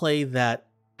you play that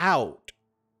out.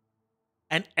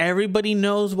 And everybody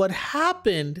knows what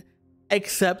happened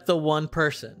except the one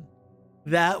person.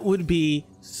 That would be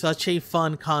such a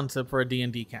fun concept for a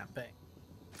D&D campaign.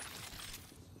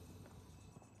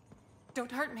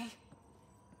 Don't hurt me.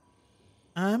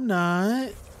 I'm not.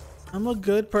 I'm a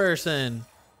good person.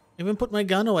 Even put my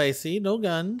gun away. See? No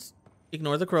guns.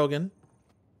 Ignore the Krogan.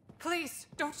 Please,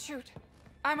 don't shoot.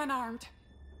 I'm unarmed.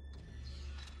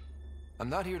 I'm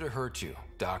not here to hurt you,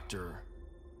 Dr.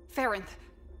 Ferenth.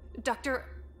 Dr.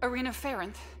 Arena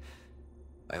Ferenth.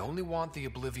 I only want the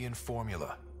Oblivion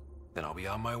formula. Then I'll be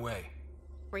on my way.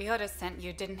 Ryota sent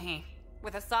you, didn't he?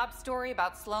 With a sob story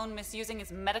about Sloan misusing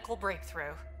his medical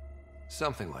breakthrough.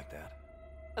 Something like that.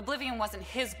 Oblivion wasn't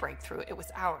his breakthrough, it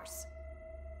was ours.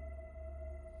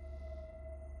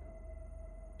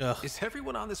 Ugh. Is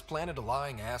everyone on this planet a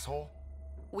lying asshole?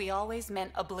 We always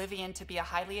meant oblivion to be a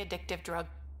highly addictive drug.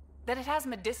 That it has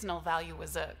medicinal value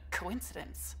was a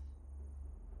coincidence.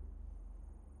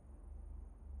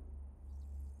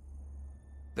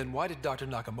 Then why did Dr.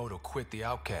 Nakamoto quit the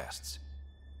Outcasts?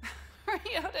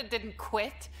 Ryota didn't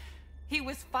quit. He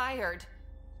was fired.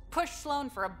 Push Sloan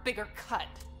for a bigger cut.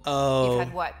 Oh. You've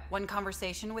had what, one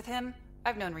conversation with him?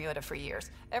 I've known Ryota for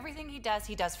years. Everything he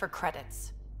does for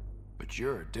credits. But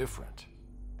you're different.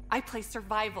 I place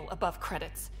survival above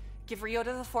credits. Give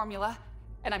Ryota the formula,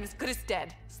 and I'm as good as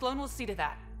dead. Sloan will see to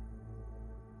that.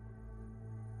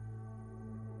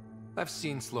 I've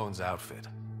seen Sloan's outfit.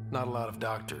 Not a lot of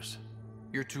doctors.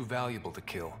 You're too valuable to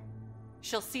kill.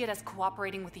 She'll see it as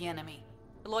cooperating with the enemy.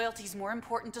 Loyalty's more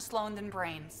important to Sloan than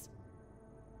brains.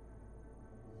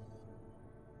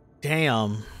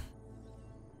 Damn.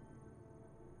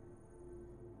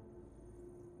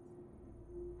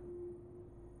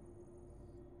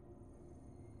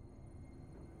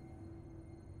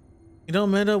 You know,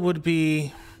 Meta would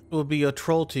be a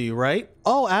troll to you, right?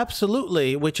 Oh,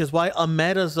 absolutely. Which is why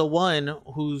Ameda's the one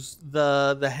who's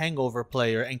the hangover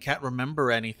player and can't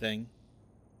remember anything.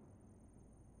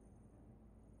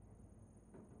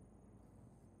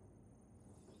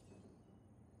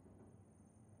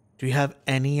 Do you have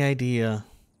any idea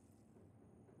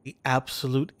the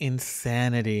absolute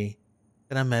insanity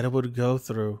that Ameda would go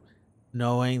through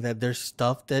knowing that there's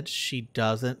stuff that she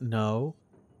doesn't know,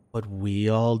 but we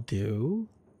all do?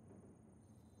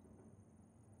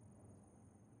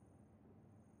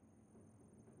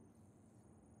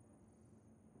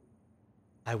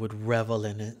 I would revel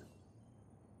in it.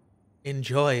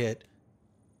 Enjoy it.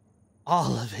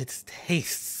 All of its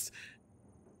tastes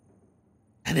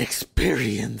and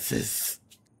experiences.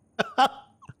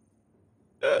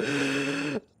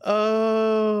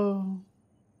 Oh.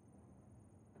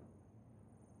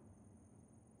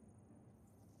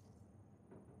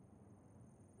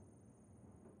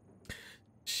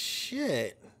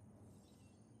 Shit.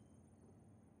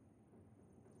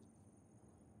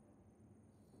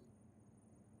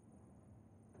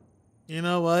 You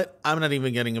know what? I'm not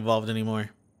even getting involved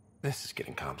anymore. This is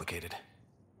getting complicated.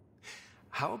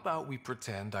 How about we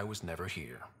pretend I was never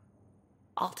here?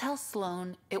 I'll tell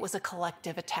Sloan it was a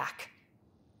collective attack.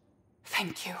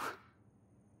 Thank you.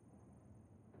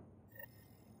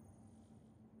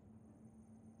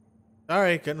 All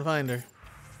right, couldn't find her.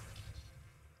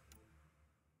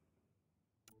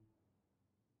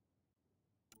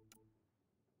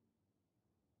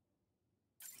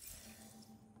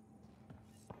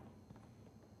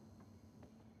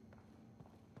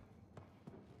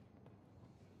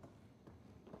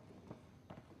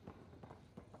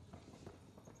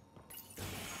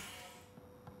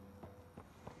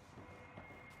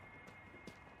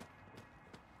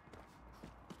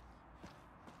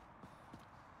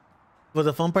 But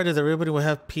the fun part is everybody would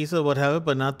have piece of what have it,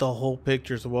 but not the whole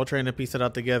picture. So we're all trying to piece it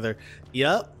out together.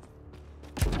 Yep.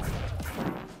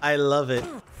 I love it.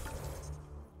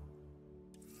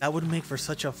 That would make for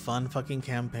such a fun fucking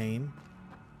campaign.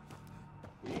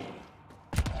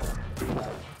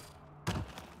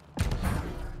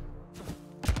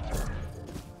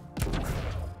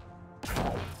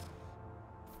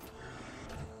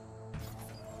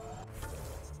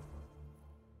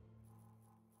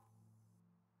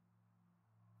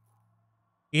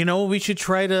 You know, we should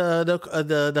try to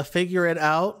the figure it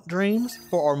out dreams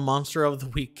for our monster of the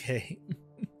week game.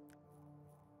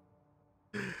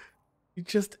 You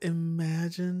just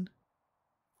imagine.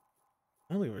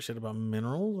 I don't give a shit about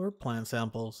minerals or plant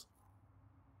samples.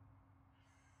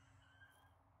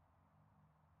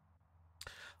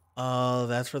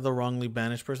 That's for the wrongly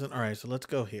banished person. All right, so let's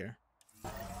go here.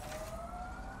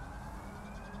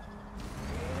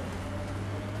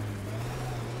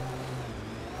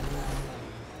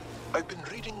 I've been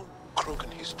reading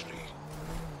Krogan history.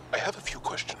 I have a few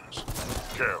questions.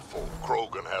 Careful,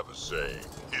 Krogan have a saying.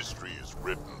 History is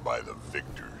written by the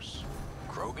victors.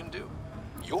 Krogan do?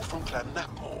 You're from Clan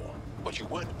Nakmor, but you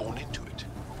weren't born into it.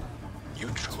 You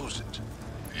chose it.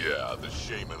 Yeah, the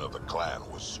shaman of the clan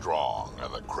was strong,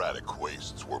 and the Kratic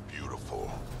wastes were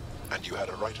beautiful. And you had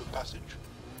a rite of passage?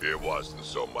 It wasn't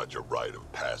so much a rite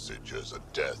of passage as a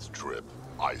death trip.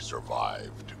 I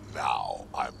survived. Now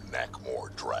I'm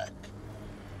Nakmor Drak.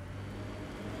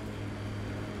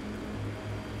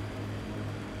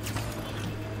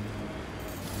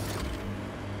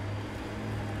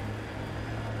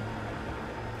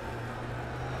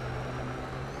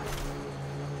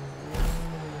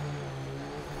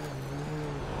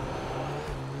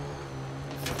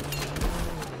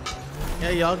 Yeah,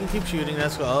 y'all can keep shooting.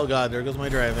 That's what. Oh god, there goes my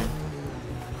driving.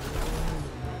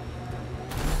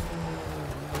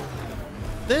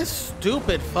 This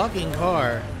stupid fucking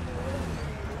car.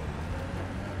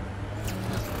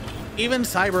 Even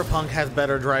Cyberpunk has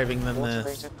better driving than this.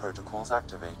 Automated protocols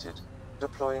activated.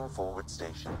 Deploying forward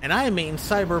station. And I mean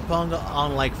Cyberpunk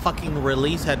on like fucking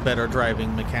release had better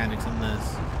driving mechanics than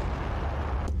this.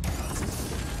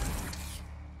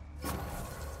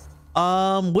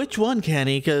 Which one,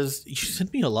 Kenny? Because you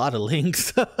sent me a lot of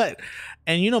links.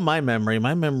 And you know my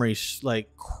memory's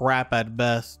like crap at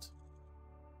best.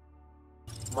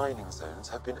 Mining zones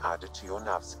have been added to your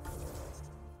navs.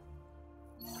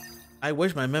 I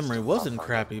wish my memory wasn't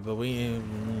crappy, but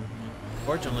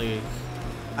fortunately,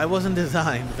 I wasn't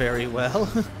designed very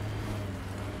well.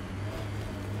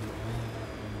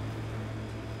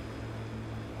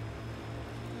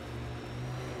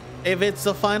 If it's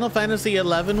a Final Fantasy XI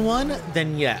one,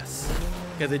 then yes,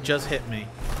 because it just hit me.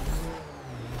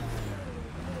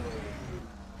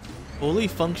 Fully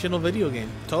functional video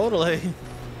game, totally.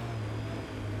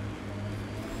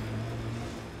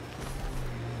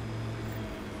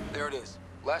 There it is.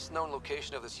 Last known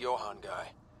location of this Johann guy.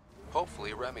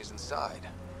 Hopefully Remy's inside.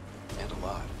 And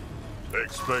alive.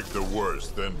 Expect the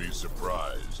worst, then be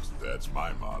surprised. That's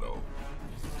my motto.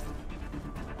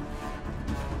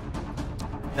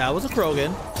 That was a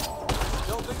Krogan.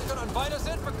 Don't think you're gonna invite us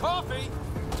in for coffee?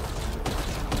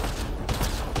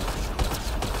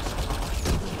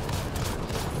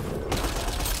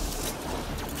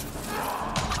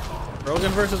 Krogan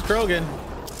versus Krogan.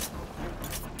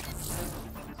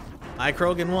 I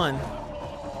Krogan won.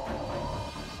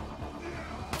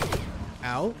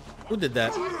 Ow. Who did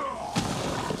that?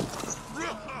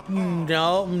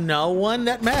 No one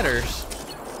that matters.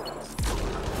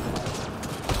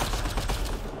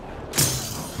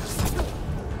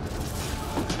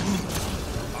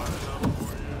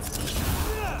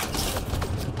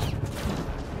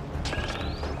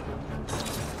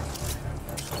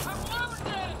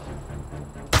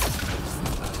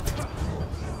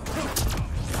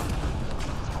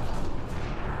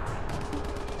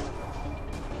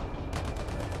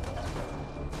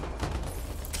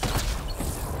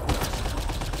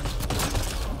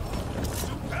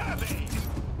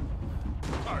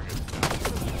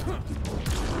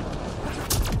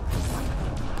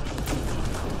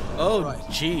 Oh,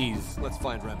 jeez. Let's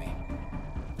find Remy.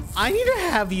 I need to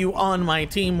have you on my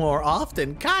team more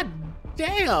often. God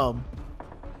damn.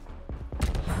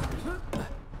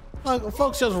 Look,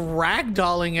 folks just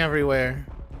ragdolling everywhere.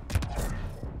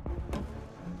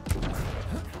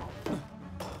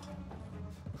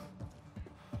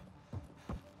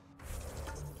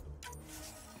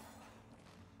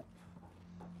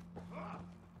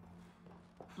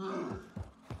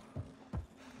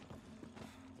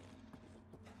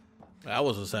 That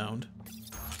was a sound.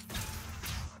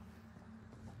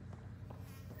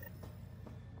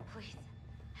 Please,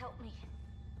 help me.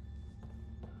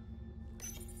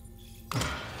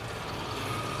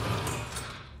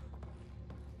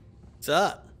 What's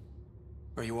up?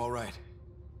 Are you all right?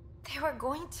 They were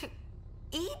going to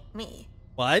eat me.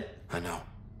 What? I know.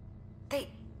 They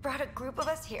brought a group of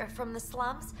us here from the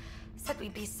slums, said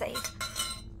we'd be safe.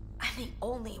 I'm the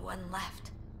only one left.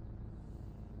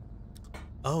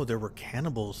 Oh, there were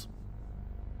cannibals.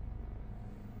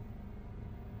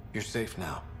 You're safe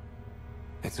now.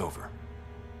 It's over.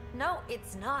 No,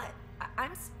 it's not.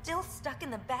 I'm still stuck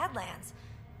in the Badlands,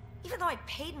 even though I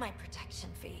paid my protection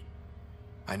fee.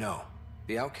 I know.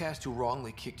 The outcast who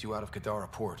wrongly kicked you out of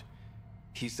Kadara Port.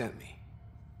 He sent me.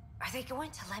 Are they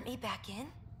going to let me back in?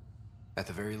 At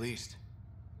the very least.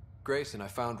 Grayson, I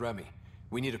found Remy.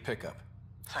 We need a pickup.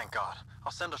 Thank God.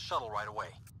 I'll send a shuttle right away.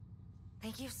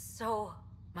 Thank you so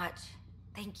much.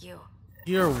 Thank you.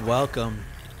 You're welcome.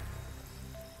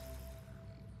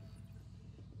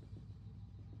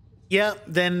 Yeah,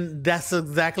 then that's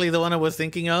exactly the one I was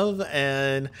thinking of.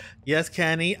 And yes,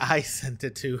 Canny, I sent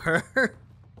it to her.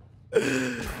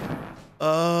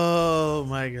 Oh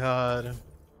my God.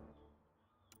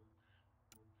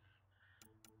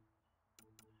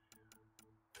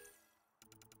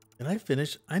 Did I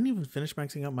finish? I didn't even finish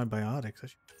maxing out my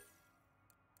biotics.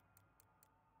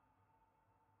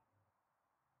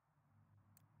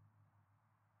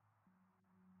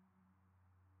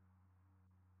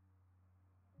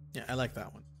 Yeah, I like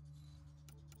that one.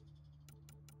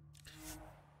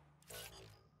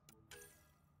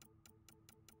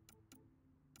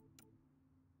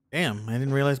 Damn, I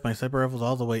didn't realize my sniper rifle's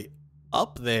all the way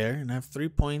up there and I have 3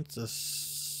 points to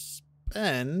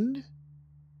spend.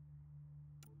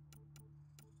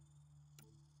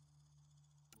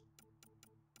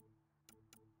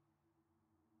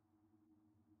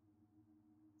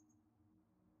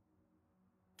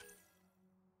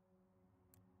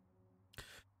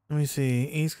 Let me see.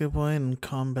 E skill point and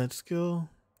combat skill.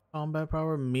 Combat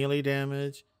power, melee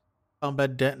damage,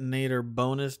 combat detonator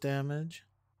bonus damage.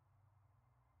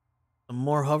 Some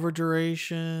more hover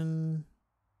duration.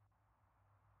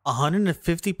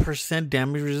 150%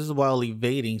 damage resist while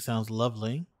evading sounds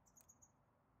lovely.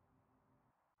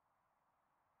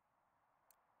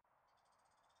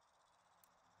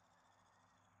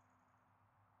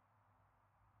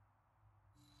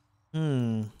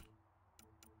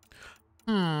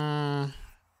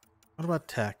 What about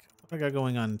tech? What I got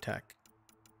going on in tech?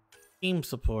 Team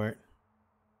support.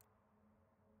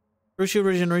 Crucial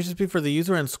regeneration speed for the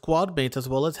user and squad mates, as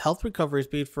well as health recovery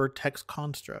speed for tech's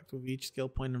construct with each skill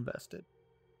point invested.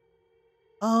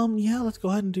 Yeah, let's go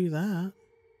ahead and do that.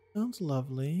 Sounds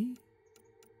lovely.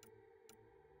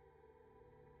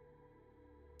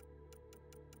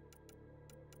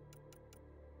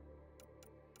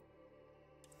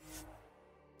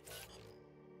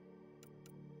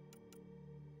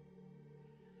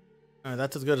 All right,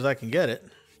 that's as good as I can get it.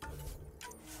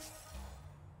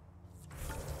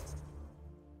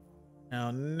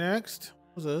 Now next,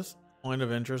 what's this? Point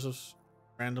of interest is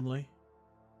randomly.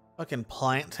 Fucking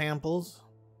plant samples.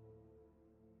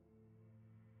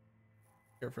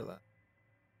 Here for that.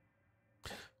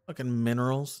 Fucking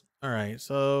minerals. All right,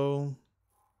 so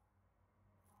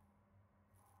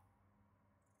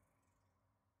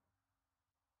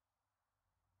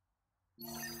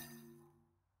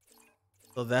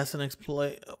that's the next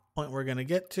point we're gonna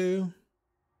get to.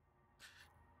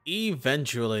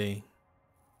 Eventually.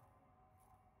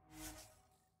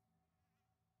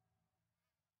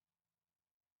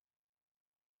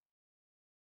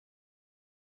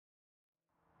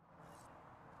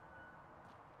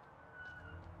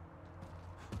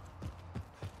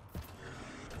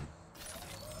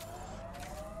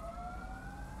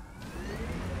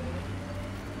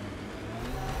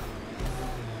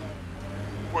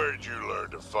 Where'd you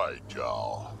learn to fight,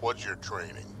 y'all? What's your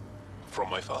training? From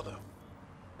my father.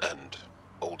 And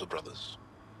older brothers.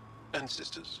 And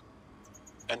sisters.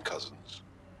 And cousins.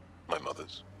 My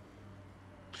mother's.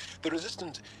 The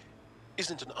Resistance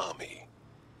isn't an army.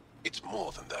 It's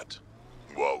more than that.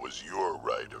 What was your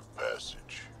rite of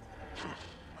passage?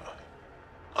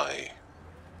 I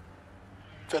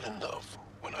fell in love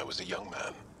when I was a young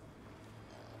man.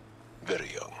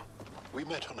 Very young. We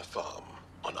met on a farm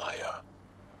on Aya.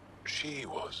 She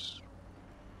was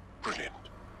brilliant.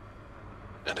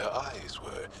 And her eyes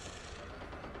were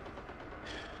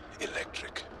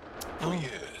electric. For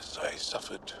years, I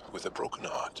suffered with a broken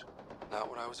heart.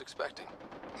 Not what I was expecting.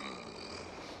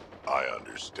 I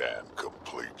understand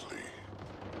completely.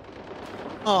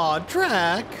 Aw,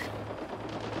 Drac.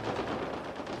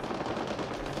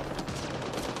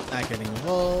 Not getting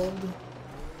involved.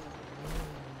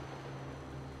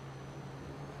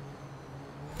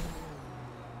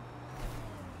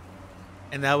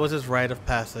 And that was his rite of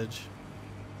passage.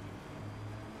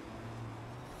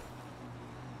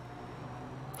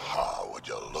 How would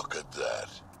you look at that?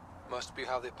 Must be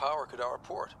how they power Kadara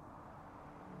Port.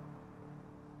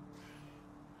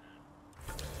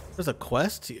 There's a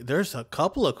quest. There's a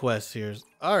couple of quests here.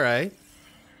 All right.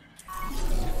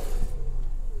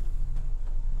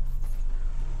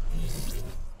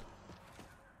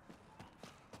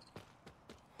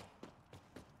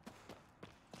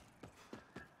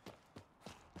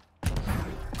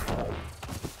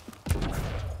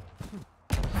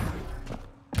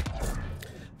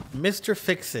 Mr.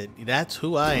 Fix-It. That's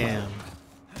who I am.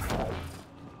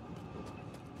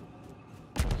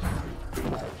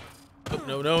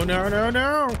 No, no, no, no,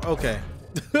 no. Okay.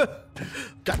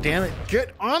 God damn it.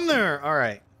 Get on there. All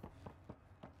right.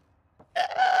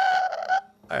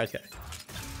 Okay.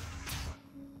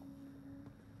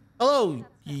 Hello,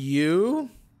 you.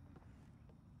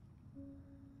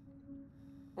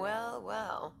 Well,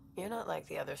 well. You're not like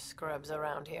the other scrubs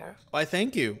around here. Why,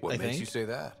 thank you. What makes you say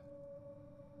that?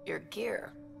 Your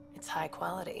gear. It's high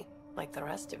quality, like the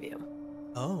rest of you.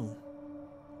 Oh.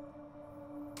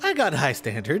 I got high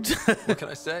standards. What can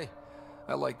I say?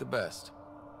 I like the best.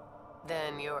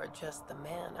 Then you're just the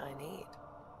man I need.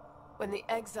 When the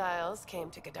exiles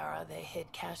came to Kadara, they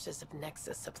hid caches of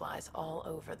Nexus supplies all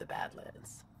over the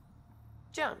Badlands.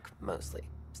 Junk, mostly.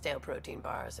 Stale protein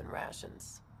bars and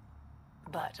rations.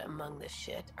 But among the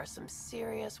shit are some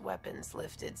serious weapons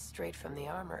lifted straight from the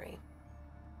armory.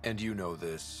 And you know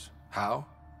this. How?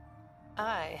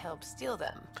 I help steal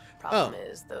them. Problem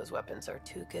is, those weapons are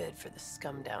too good for the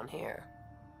scum down here.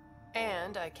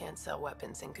 And I can't sell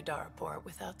weapons in Kadaraport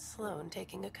without Sloan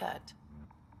taking a cut.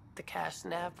 The cash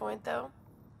nav point, though?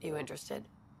 You interested?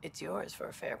 It's yours for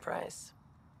a fair price.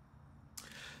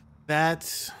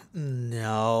 That's...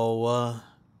 No.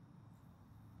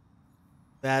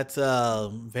 That's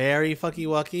very fucky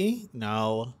wucky.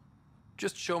 No.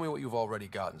 Just show me what you've already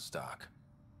got in stock.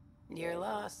 Your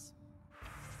loss.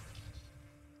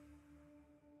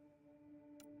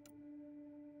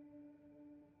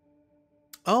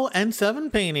 Oh,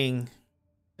 N7 painting.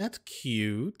 That's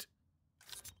cute.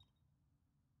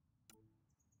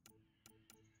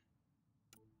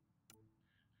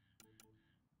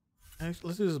 Actually,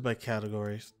 let's do this by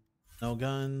categories. No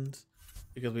guns,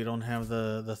 because we don't have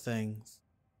the things.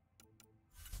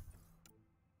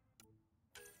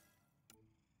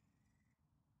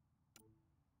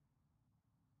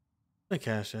 The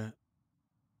cash at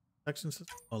sections.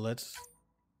 Oh, let's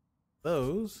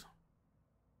those.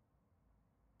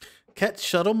 Cat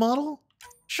shuttle model?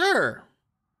 Sure.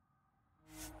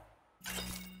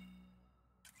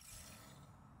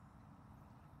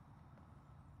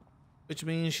 Which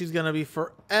means she's gonna be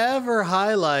forever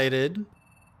highlighted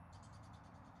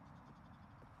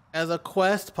as a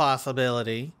quest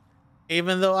possibility,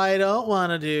 even though I don't want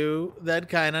to do that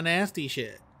kind of nasty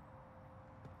shit.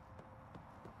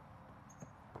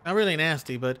 Not really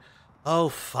nasty, but oh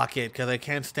fuck it, because I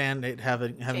can't stand it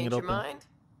having Change it your open. mind?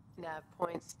 Nav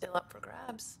point's still up for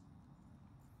grabs.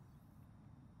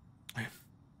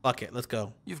 Fuck it, let's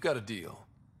go. You've got a deal.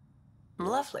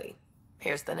 Lovely.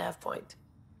 Here's the nav point.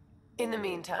 In the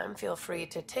meantime, feel free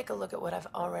to take a look at what I've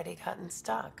already got in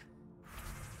stock.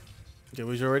 Okay,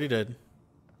 we already did.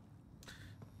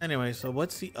 Anyway, so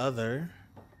what's the other?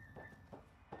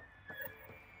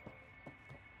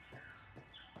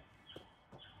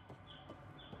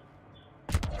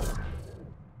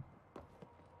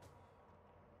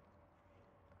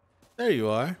 There you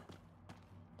are.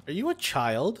 Are you a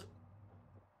child?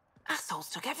 Assholes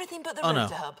took everything but the Oh, no.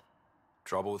 rotor hub.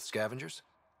 Trouble with scavengers?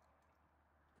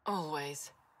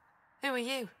 Always. Who are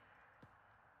you?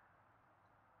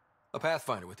 A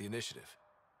Pathfinder with the initiative.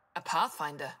 A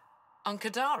Pathfinder? On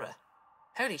Kadara?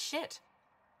 Holy shit.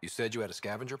 You said you had a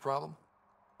scavenger problem?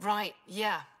 Right,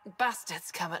 yeah.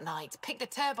 Bastards come at night, pick the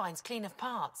turbines clean of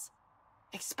parts.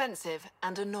 Expensive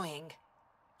and annoying.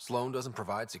 Sloan doesn't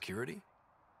provide security?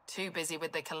 Too busy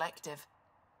with the collective.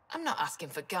 I'm not asking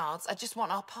for guards, I just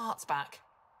want our parts back.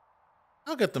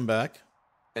 I'll get them back.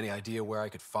 Any idea where I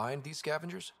could find these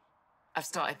scavengers? I've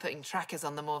started putting trackers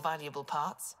on the more valuable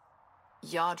parts.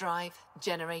 Yard drive,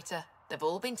 generator, they've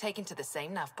all been taken to the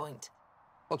same nav point.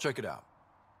 I'll check it out.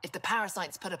 If the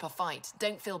parasites put up a fight,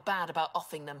 don't feel bad about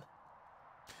offing them.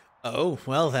 Oh,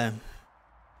 well then.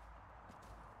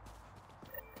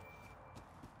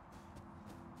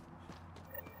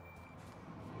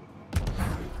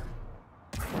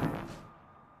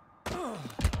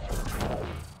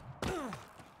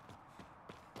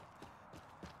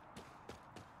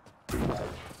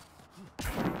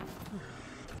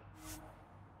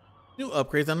 New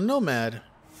upgrades on a Nomad.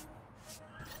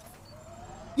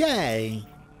 Yay!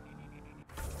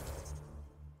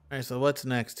 Alright, so what's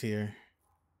next here?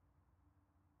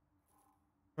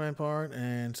 Find part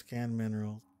and scan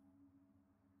minerals.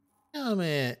 Damn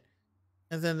it.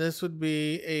 And then this would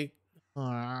be a...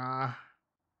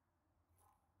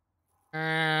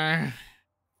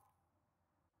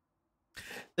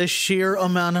 the sheer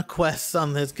amount of quests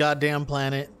on this goddamn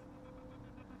planet.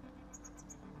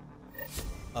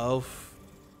 Oh.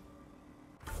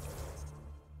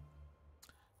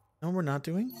 No, we're not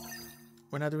doing.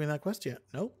 We're not doing that quest yet.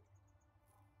 Nope.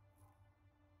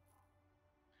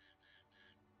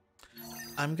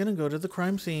 I'm gonna go to the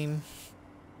crime scene.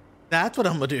 That's what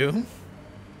I'm gonna do.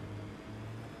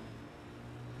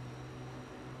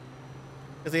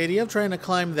 Because the idea of trying to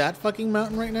climb that fucking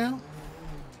mountain right now,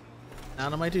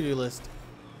 not on my to-do list.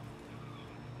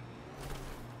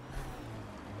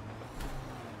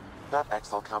 That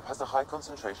Exile camp has a high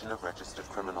concentration of registered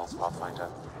criminals, Pathfinder.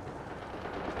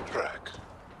 Drac,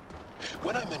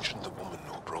 when I mentioned the woman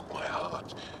who broke my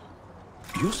heart,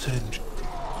 you said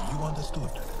you understood.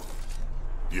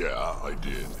 Yeah, I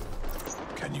did.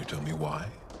 Can you tell me why?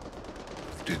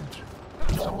 Did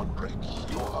someone break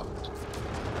your heart?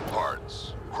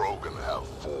 Hearts. Krogan have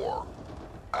 4.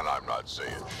 And I'm not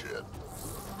saying shit.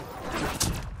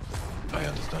 I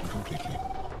understand completely.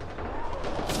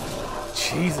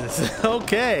 Jesus.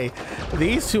 Okay.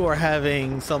 These two are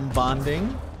having some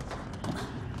bonding.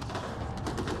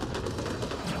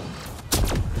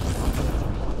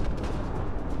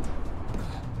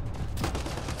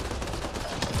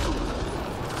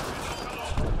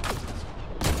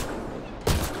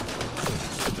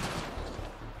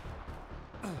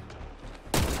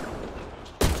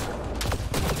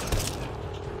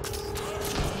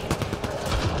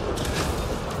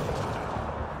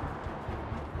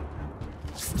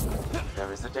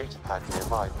 There is a data pad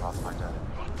nearby, Pathfinder.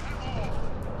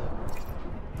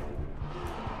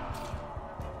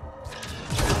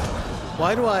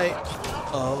 Why do I...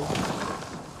 Oh.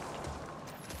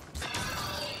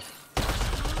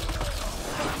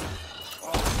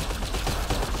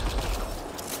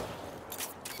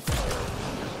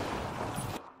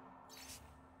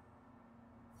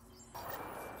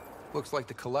 Looks like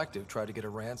the Collective tried to get a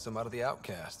ransom out of the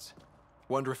outcasts.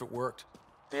 Wonder if it worked.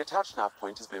 The attached nav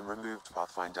point has been removed,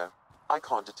 Pathfinder. I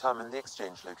can't determine the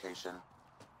exchange location.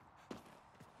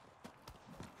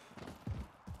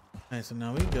 Alright, so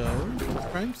now we go to the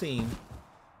crime scene.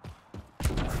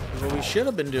 That's what we should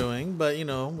have been doing, but you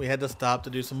know, we had to stop to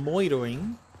do some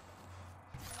loitering.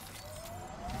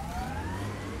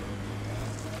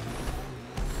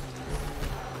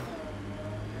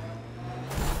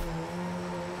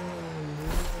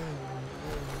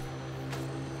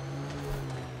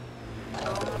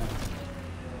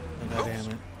 God damn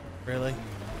it. Really?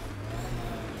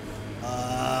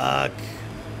 Fuck.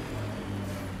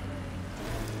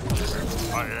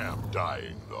 I am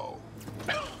dying, though.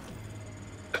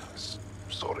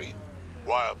 Sorry. A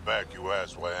while back, you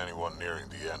asked why anyone nearing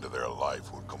the end of their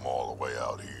life would come all the way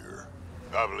out here.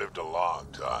 I've lived a long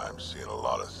time, seen a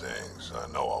lot of things. I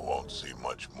know I won't see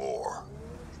much more.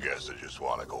 Guess I just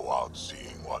want to go out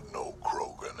seeing what no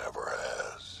Krogan ever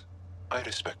has. I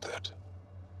respect that.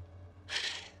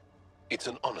 It's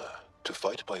an honor to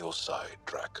fight by your side,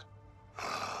 Drac.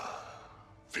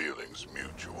 Feelings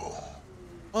mutual.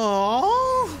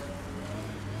 Oh,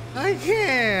 I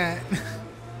can't.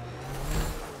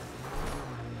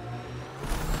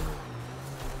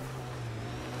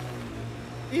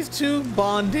 These two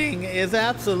bonding is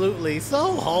absolutely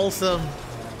so wholesome.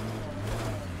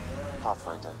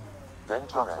 Pathfinder. Then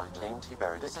Pathfinder named he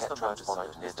buried this is the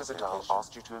transponder Mr. Vidal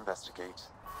asked you to investigate.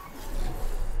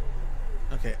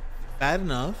 Okay, bad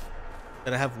enough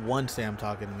that I have one Sam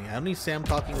talking to me. I don't need Sam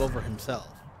talking over himself.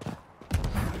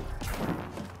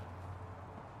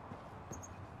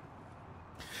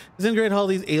 Isn't it great how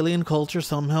these alien cultures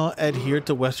somehow adhere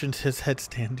to Western cishet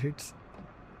standards?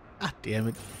 God damn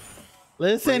it.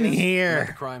 Listen Reyes, I'm at here.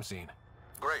 the crime scene.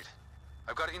 Great.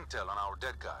 I've got intel on our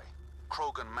dead guy.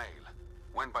 Krogan male.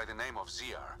 Went by the name of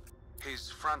ZR. His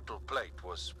frontal plate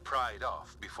was pried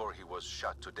off before he was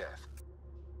shot to death.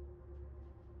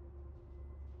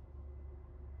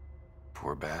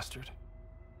 Poor bastard.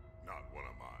 Not one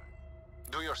of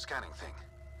mine. Do your scanning thing.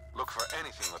 Look for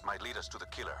anything that might lead us to the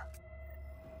killer.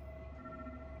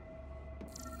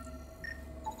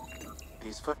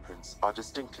 These footprints are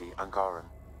distinctly Angaran.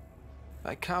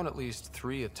 I count at least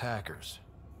 3 attackers.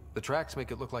 The tracks make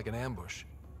it look like an ambush.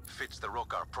 Fits the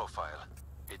Rokar profile.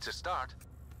 It's a start.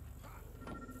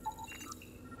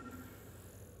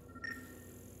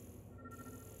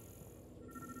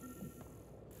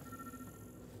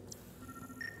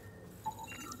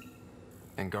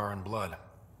 Angaran blood.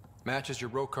 Matches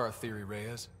your Rokar theory,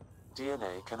 Reyes.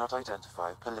 DNA cannot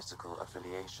identify political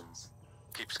affiliations.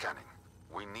 Keep scanning.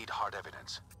 We need hard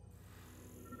evidence.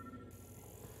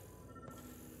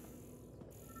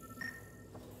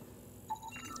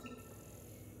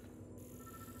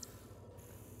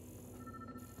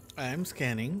 I'm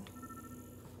scanning.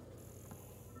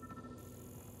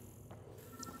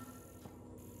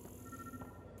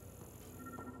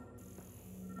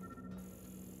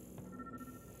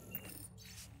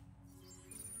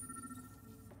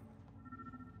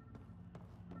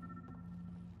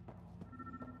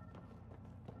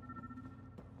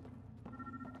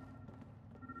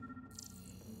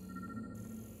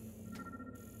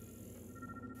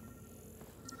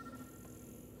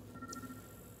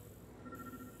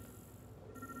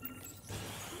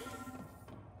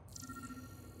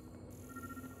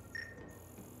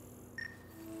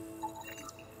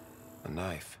 A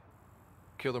knife.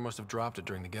 Killer must have dropped it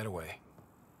during the getaway.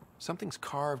 Something's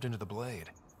carved into the blade.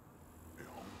 A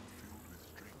home filled with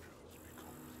strangers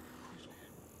becomes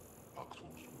a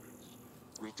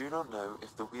prison. We do not know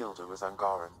if the wielder was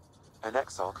Angaran. An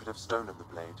exile could have stolen the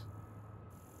blade.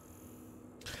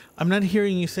 I'm not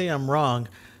hearing you say I'm wrong.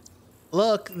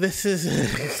 Look, this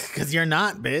is because you're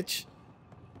not, bitch.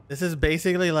 This is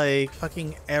basically like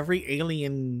fucking every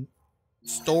alien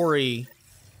story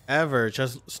ever.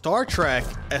 Just Star Trek,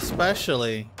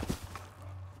 especially.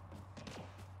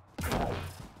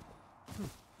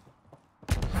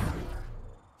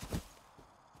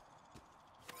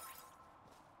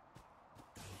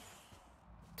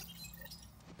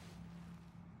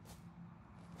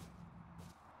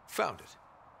 Found it.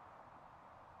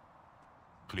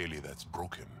 Clearly that's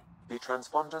broken. The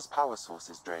transponder's power source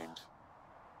is drained.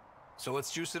 So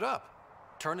let's juice it up.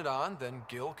 Turn it on, then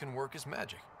Gil can work his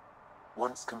magic.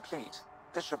 Once complete,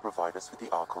 this should provide us with the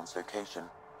Archon's location,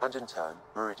 and in turn,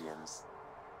 Meridian's.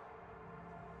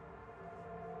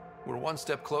 We're one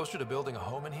step closer to building a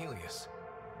home in Helios.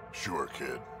 Sure,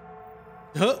 kid.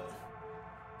 Huh.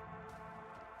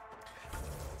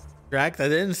 Drac, that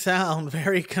didn't sound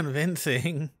very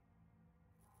convincing.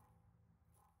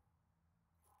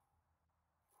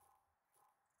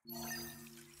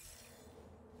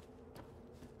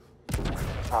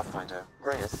 Pathfinder,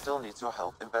 Reyes still needs your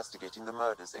help investigating the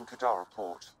murders in Kadara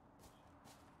Port.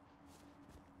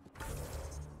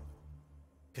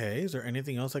 Okay, is there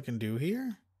anything else I can do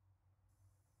here?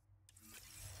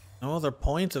 No other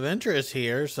points of interest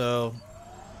here, so...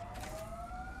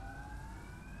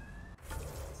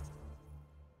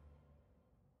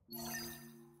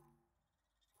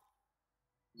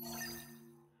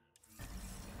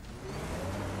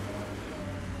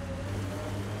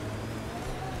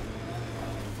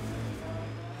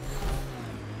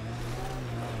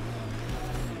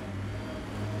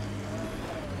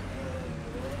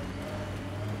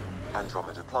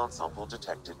 Andromeda plant sample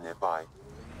detected nearby.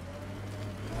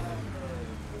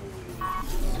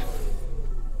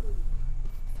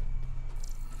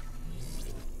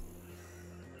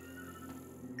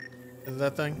 Is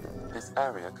that thing? This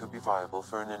area could be viable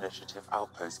for an initiative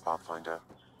outpost, Pathfinder.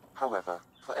 However,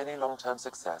 for any long-term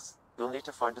success, you'll need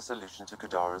to find a solution to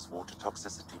Kadara's water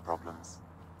toxicity problems.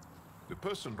 The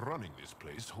person running this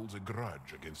place holds a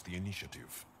grudge against the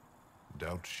initiative.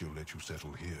 Doubt she'll let you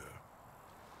settle here.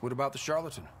 What about the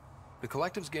charlatan? The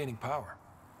collective's gaining power.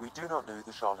 We do not know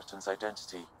the charlatan's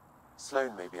identity.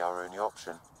 Sloan may be our only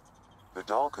option.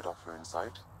 Vidal could offer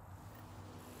insight.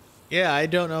 Yeah, I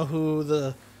don't know who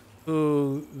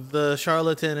the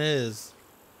charlatan is.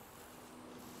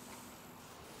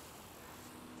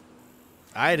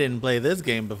 I didn't play this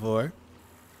game before.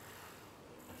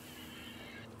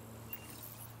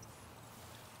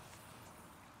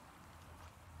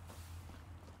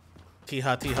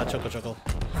 Tiha tiha choco choco.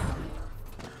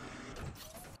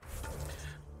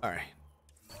 All right.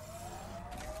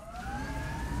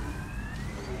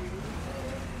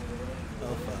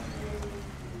 Oh fuck.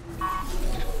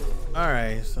 All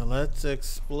right, so let's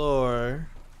explore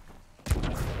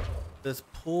this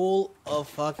pool of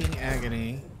fucking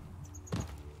agony.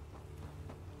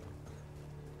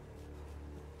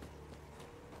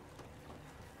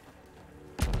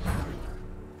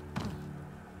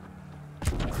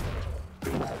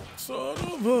 Son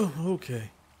of a... Okay.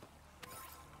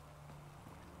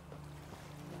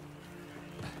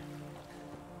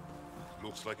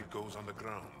 Looks like it goes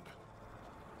underground.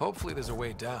 Hopefully there's a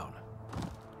way down.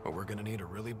 But we're gonna need a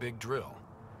really big drill.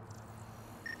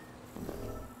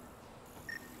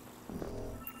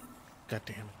 God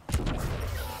damn it.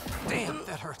 Damn,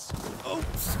 that hurts. Oh,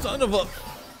 son of a...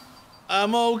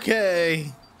 I'm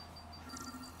okay.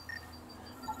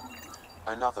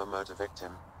 Another murder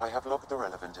victim. I have logged the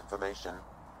relevant information.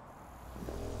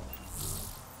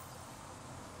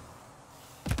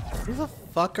 Who the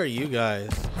fuck are you guys?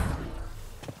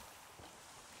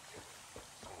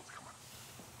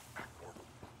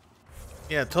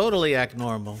 Yeah, totally act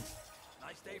normal.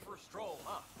 Nice day for a stroll,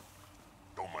 huh?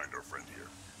 Don't mind our friend here.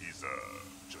 He's,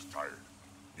 just tired.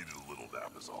 Needed a little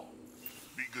nap is all.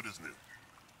 Be good as new.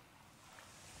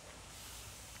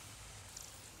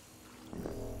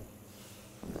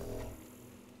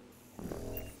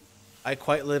 I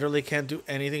quite literally can't do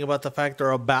anything about the fact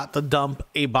they're about to dump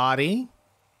a body.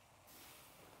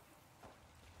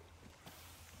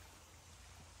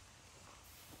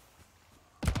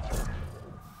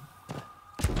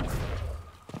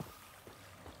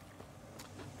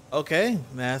 Okay,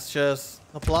 that's just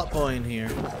a plot point here.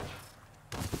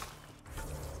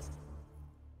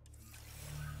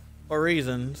 For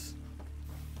reasons.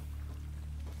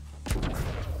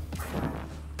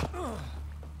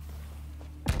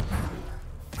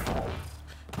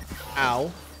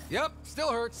 Ow. Yep,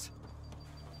 still hurts.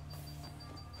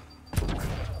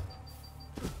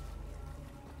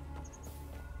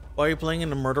 Why are you playing in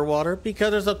the murder water?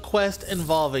 Because there's a quest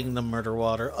involving the murder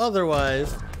water.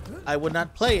 Otherwise, I would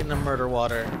not play in the murder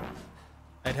water.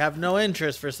 I'd have no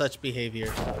interest for such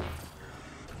behavior.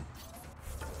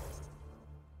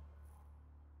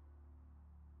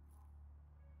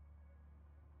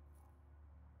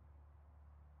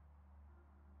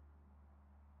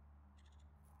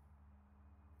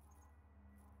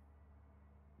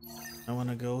 I want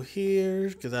to go here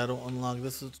because I don't unlock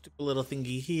this stupid little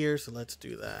thingy here, so let's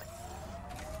do that.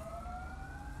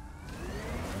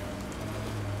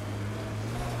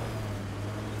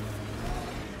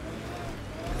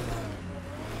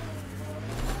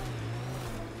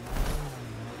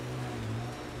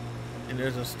 And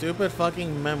there's a stupid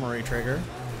fucking memory trigger.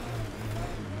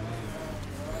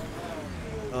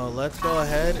 Oh, let's go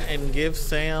ahead and give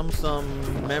Sam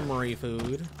some memory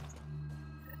food.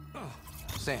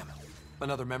 Sam,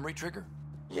 another memory trigger?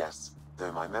 Yes,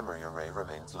 though my memory array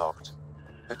remains locked.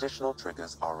 Additional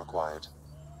triggers are required.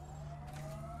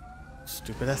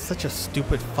 Stupid. That's such a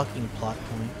stupid fucking plot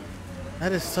point.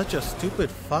 That is such a stupid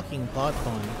fucking plot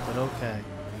point, but okay.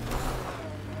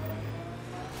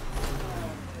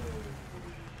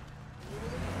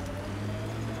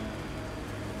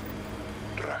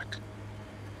 Drac,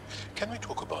 can we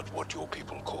talk about what your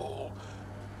people call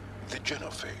the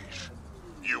genophage?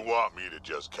 You want me to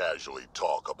just casually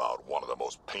talk about one of the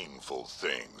most painful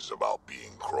things about being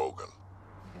Krogan?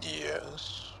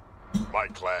 Yes. My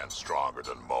clan's stronger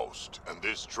than most, and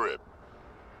this trip,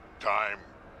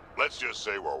 let's just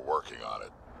say we're working on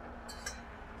it.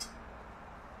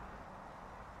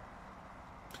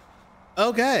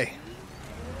 Okay.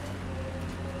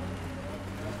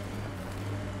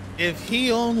 If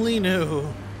he only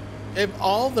knew. If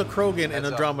all the Krogan in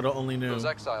Andromeda only knew. Those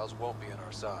exiles won't be on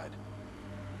our side.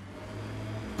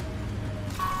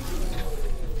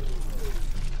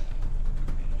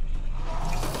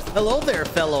 Hello there,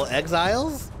 fellow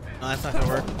exiles. No, that's not gonna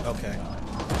work. Okay.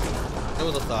 It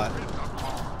was a thought.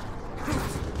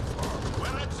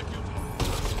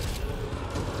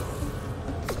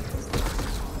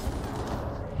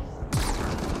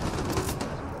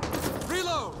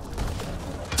 Reload!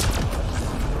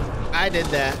 I did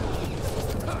that.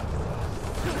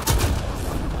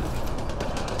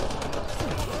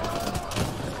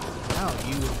 Wow,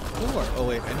 you poor. Oh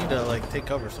wait, I need to like take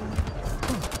cover somewhere.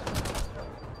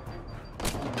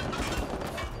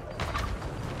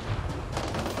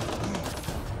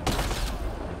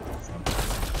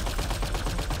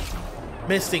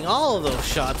 Missing all of those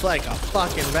shots like a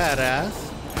fucking badass.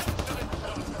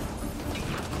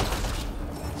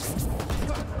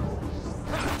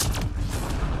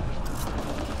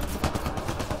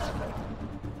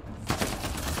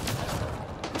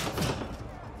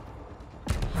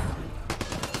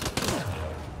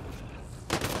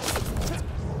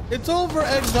 It's over,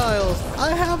 exiles. I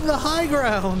have the high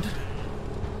ground.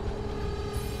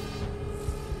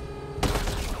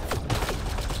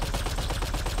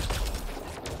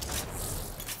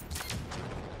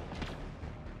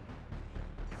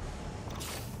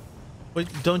 Wait,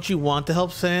 don't you want to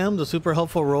help Sam, the super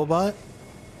helpful robot?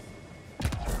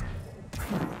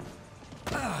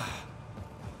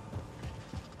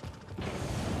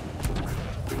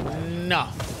 No.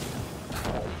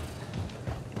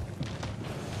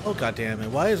 Oh god damn it!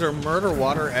 Why is there murder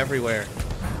water everywhere?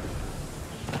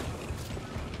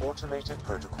 Automated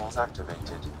protocols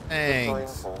activated. Thanks. Deploying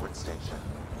forward station.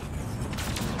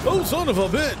 Oh son of a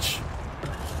bitch!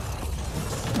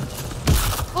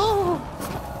 Oh.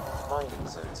 Mining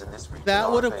zones in this region That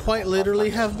are would have available quite on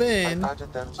literally planet. have been I've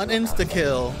added them to an your insta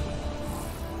kill.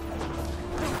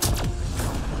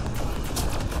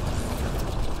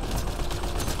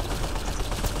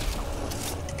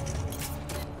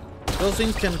 Those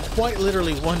things can quite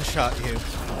literally one-shot you.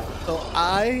 So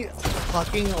I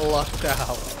fucking lucked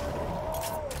out.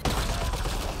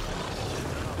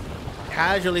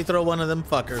 Casually throw one of them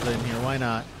fuckers in here, why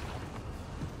not?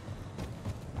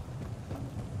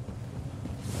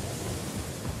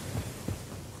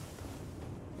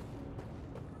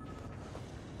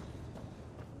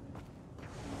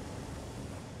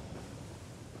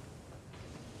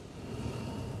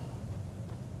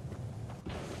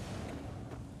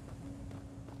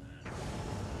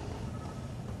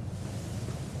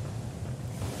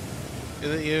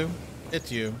 Is it you?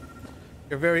 It's you.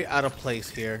 You're very out of place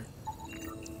here.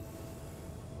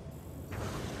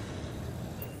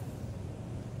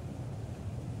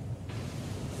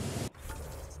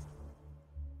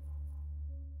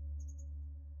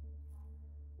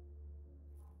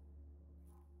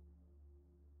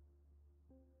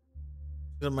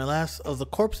 My last of the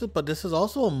corpses, but this is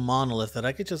also a monolith that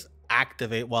I could just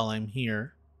activate while I'm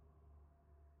here.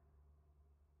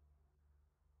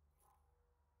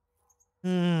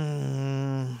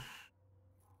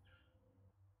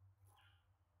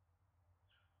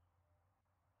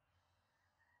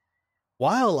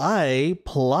 While I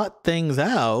plot things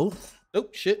out. Oh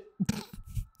shit.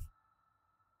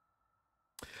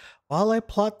 While I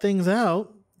plot things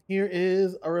out, here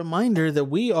is a reminder that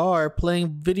we are playing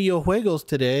video juegos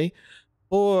today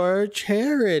for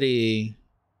charity.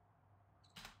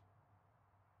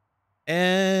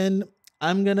 And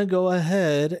I'm gonna go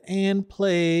ahead and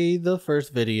play the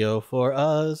first video for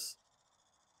us,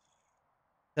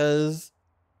 because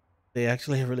they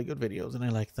actually have really good videos and I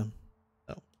like them.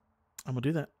 So I'm gonna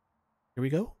do that. Here we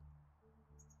go.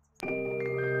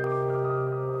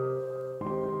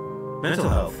 Mental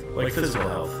health, like physical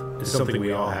health, is something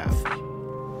we all have.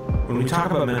 When we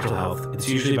talk about mental health, it's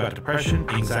usually about depression,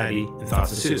 anxiety, and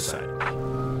thoughts of suicide.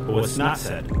 But what's not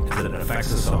said is that it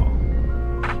affects us all.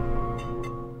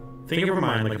 Think of our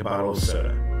mind like a bottle of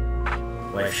soda.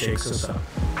 Life shakes us up.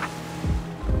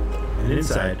 And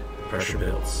inside, pressure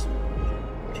builds.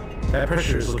 That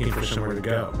pressure is looking for somewhere to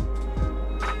go.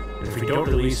 And if we don't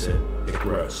release it, it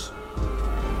grows.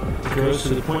 It grows to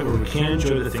the point where we can't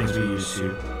enjoy the things we used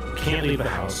to, we can't leave the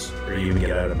house, or even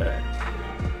get out of bed.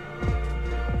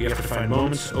 You have to find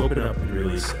moments to open up and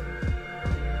release it.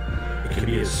 It can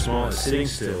be as small as sitting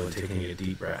still and taking a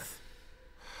deep breath.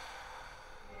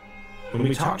 When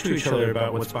we talk to each other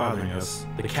about what's bothering us,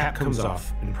 the cap comes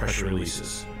off and pressure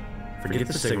releases. Forget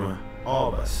the stigma,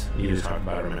 all of us need to talk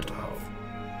about our mental health.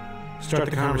 Start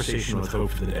the conversation with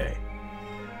hope for the day.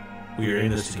 We are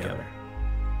in this together.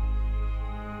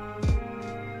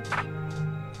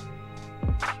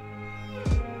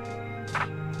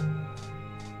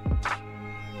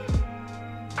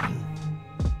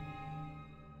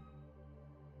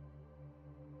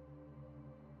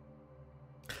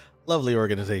 Lovely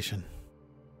organization.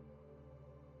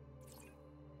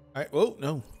 All right. Whoa,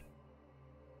 no.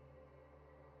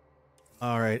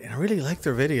 All right. And I really like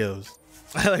their videos.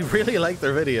 I really like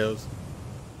their videos.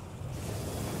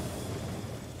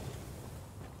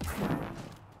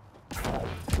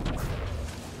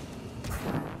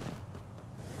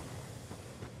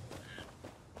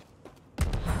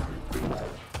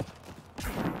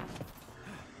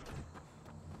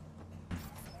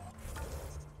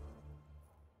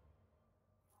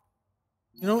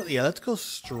 You know what? Yeah, let's go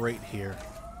straight here.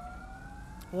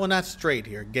 Well, not straight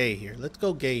here. Gay here. Let's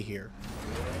go gay here.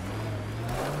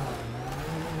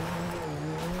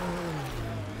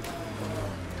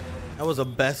 That was the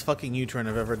best fucking U-turn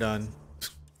I've ever done.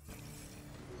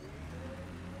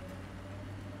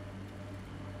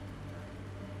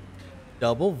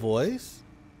 Double voice?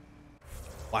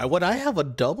 Why would I have a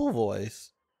double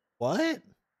voice? What?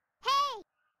 Hey!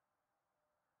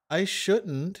 I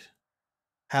shouldn't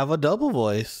have a double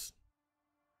voice.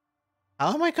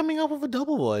 How am I coming up with a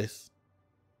double voice?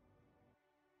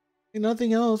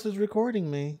 Nothing else is recording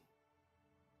me.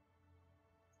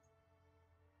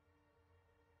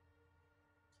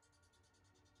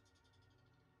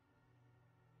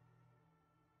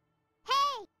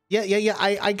 Hey! Yeah.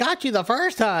 I got you the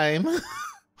first time. Hey!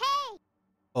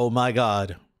 Oh my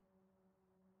God.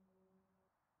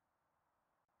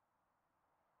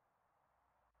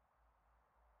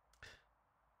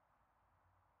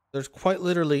 There's quite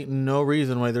literally no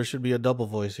reason why there should be a double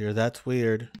voice here. That's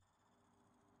weird.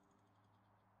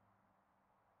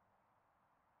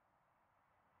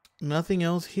 Nothing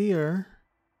else here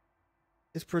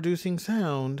is producing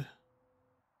sound.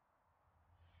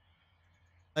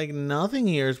 Like nothing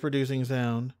here is producing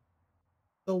sound.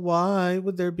 So why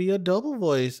would there be a double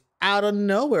voice out of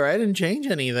nowhere? I didn't change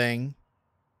anything.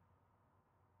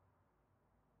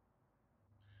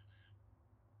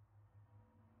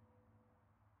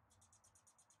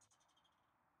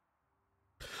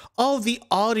 Oh, the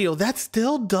audio. That's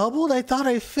still doubled? I thought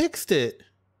I fixed it.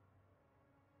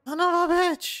 Son of a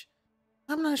bitch.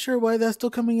 I'm not sure why that's still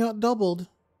coming out doubled.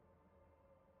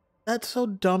 That's so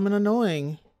dumb and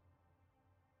annoying.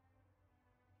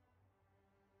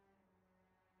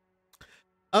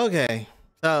 Okay,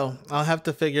 so I'll have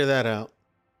to figure that out.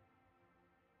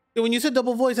 When you said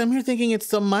double voice, I'm here thinking it's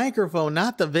the microphone,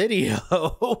 not the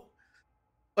video.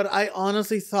 But I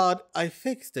honestly thought I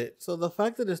fixed it. So the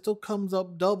fact that it still comes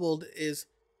up doubled is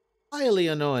highly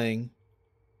annoying.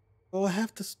 So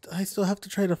I still have to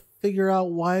try to figure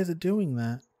out why is it doing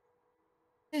that.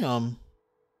 Damn.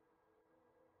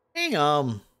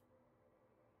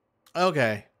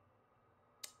 Okay.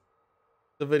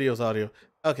 The video's audio.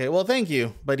 Okay, well thank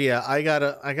you. But yeah, I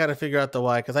gotta figure out the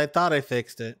why, because I thought I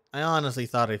fixed it. I honestly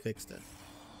thought I fixed it.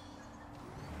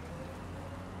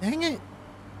 Dang it.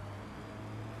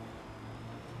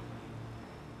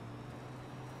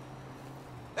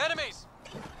 Enemies!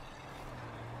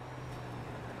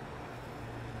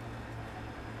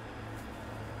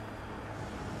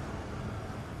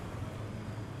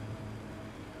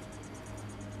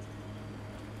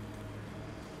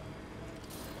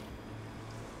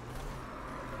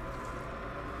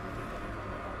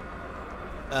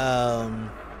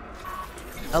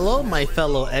 Hello, my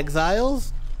fellow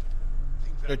exiles.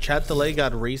 Your chat delay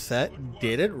got reset.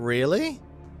 Did it really?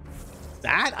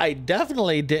 That I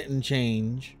definitely didn't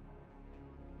change.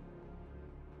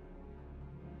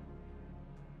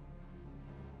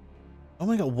 Oh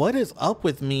my god, what is up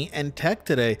with me and tech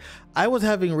today? I was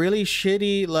having really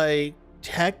shitty like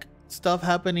tech stuff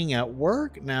happening at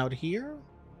work and out here.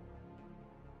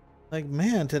 Like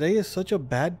man, today is such a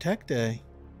bad tech day.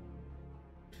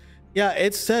 Yeah,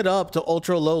 it's set up to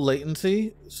ultra low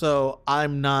latency, so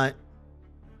I'm not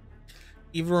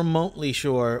even remotely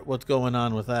sure what's going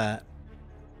on with that.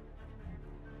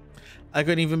 I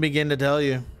couldn't even begin to tell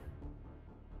you.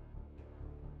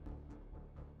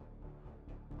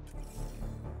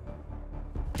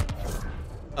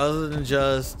 Other than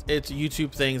just, it's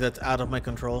YouTube things that's out of my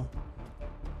control.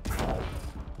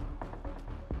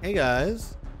 Hey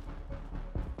guys.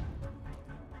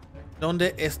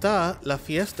 ¿Dónde está la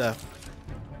fiesta?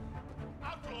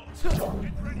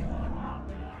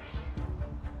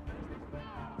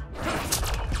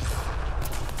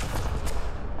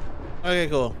 Okay,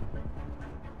 cool.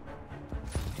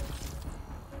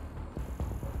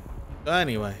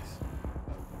 Anyways.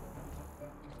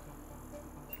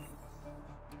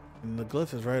 And the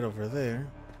glyph is right over there.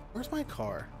 Where's my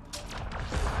car?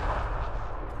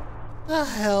 The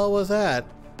hell was that?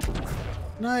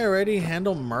 Didn't I already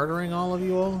handle murdering all of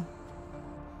you all?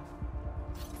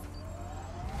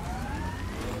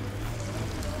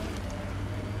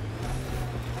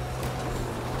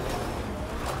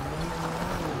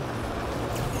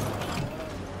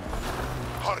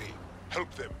 Hurry,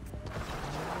 help them.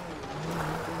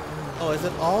 Oh, is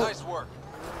it all? Nice work.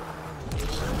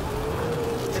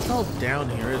 It's all down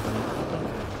here, isn't it?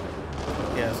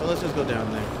 Yeah, so let's just go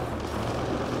down there.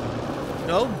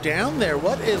 Go down there.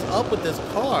 What is up with this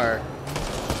car?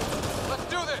 Let's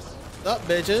do this. What's up,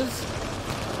 bitches?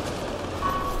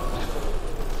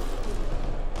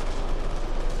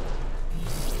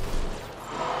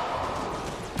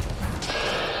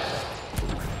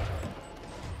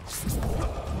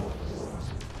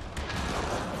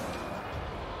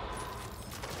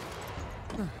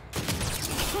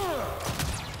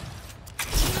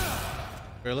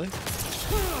 Really?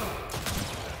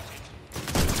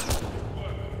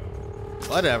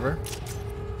 Whatever.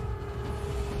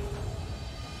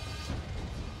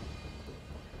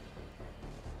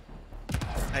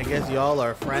 I guess y'all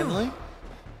are friendly.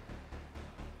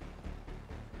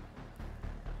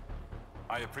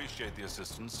 I appreciate the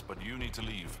assistance, but you need to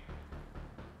leave.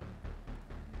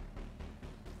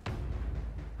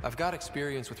 I've got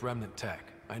experience with Remnant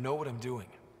tech. I know what I'm doing.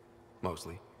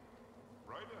 Mostly.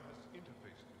 Ryder has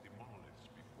interfaced with the monoliths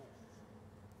before.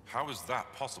 How is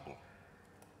that possible?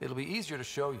 It'll be easier to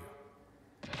show you.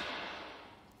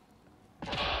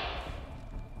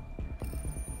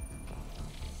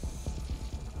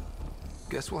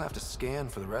 Guess we'll have to scan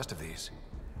for the rest of these.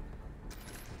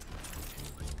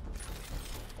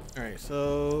 Alright,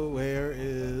 so where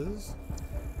is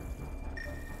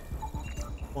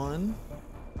one?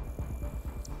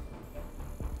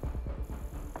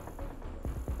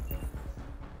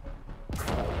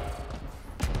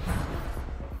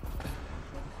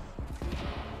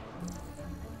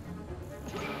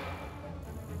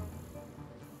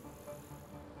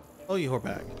 Oh, you're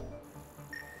back.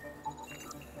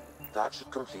 That should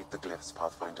complete the glyphs,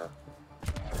 Pathfinder.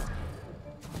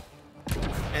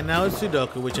 And now it's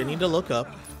Sudoku, which I need to look up.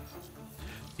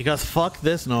 Because fuck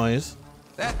this noise.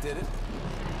 That did it.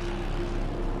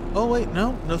 Oh wait,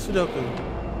 no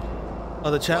Sudoku.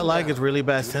 Oh, the chat lag is really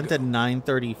bad. Sent at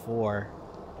 9:34.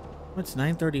 It's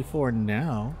 9:34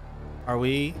 now. Are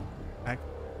we?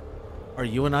 Are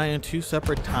you and I in two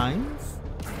separate times?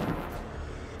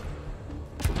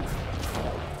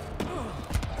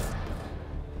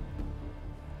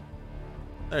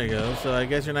 There you go. So I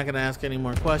guess you're not going to ask any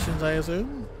more questions, I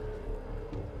assume?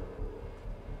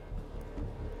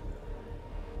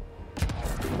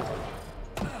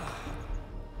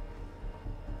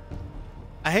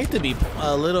 I hate to be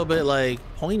a little bit like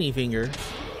pointy finger.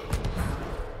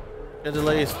 The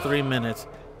delay is 3 minutes.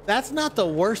 That's not the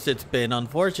worst it's been,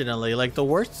 unfortunately. Like the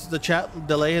worst the chat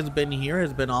delay has been here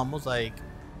has been almost like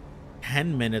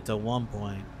 10 minutes at one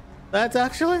point. That's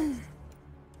actually...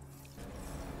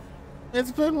 It's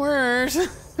been worse.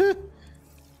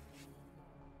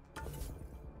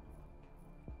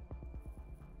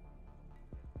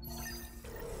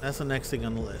 That's the next thing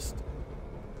on the list.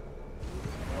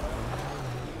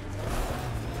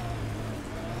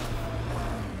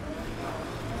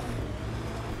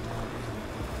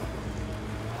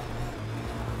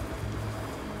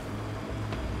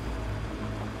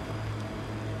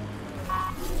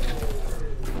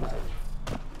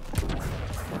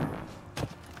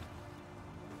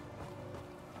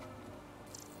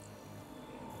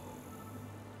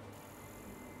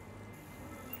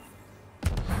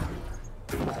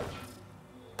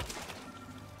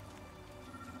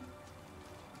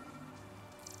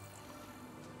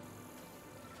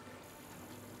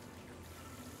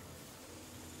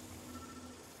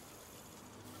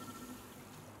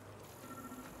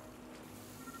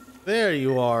 There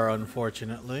you are,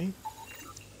 unfortunately.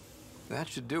 That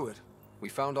should do it. We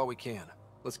found all we can.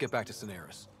 Let's get back to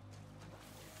Cineris.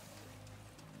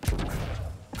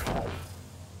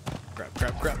 Crap.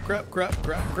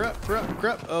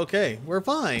 Okay, we're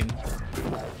fine.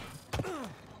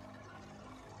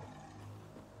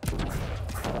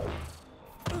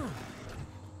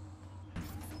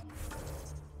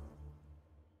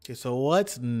 Okay, so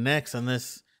what's next on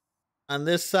this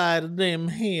side of them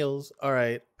hills? All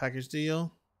right, package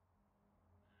deal.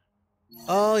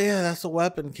 Oh yeah, that's a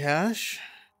weapon cache.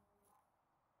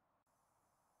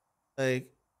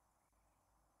 Like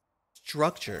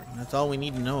structure. That's all we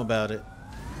need to know about it.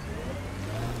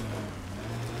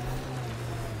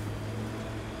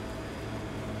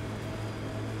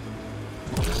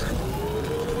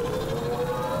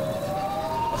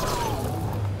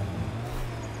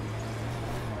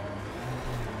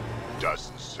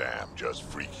 Doesn't Sam just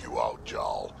freak you out,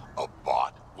 Jarl? A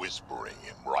bot whispering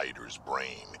in Ryder's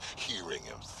brain, hearing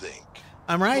him think.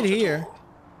 I'm right here.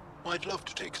 I'd love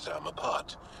to take Sam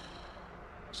apart.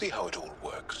 See how it all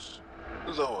works.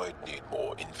 Though I'd need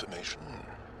more information.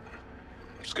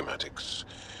 Schematics.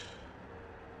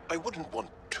 I wouldn't want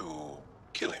to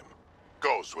kill him.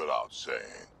 Goes without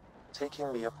saying.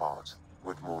 Taking me apart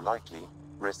would more likely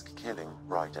risk killing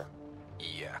Ryder.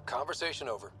 Yeah, conversation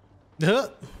over.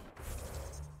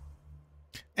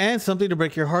 And something to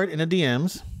break your heart in the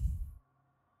DMs.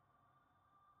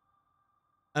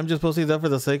 I'm just posting that for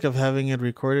the sake of having it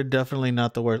recorded. Definitely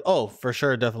not the worst. Oh, for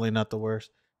sure, definitely not the worst.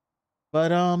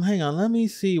 But hang on, let me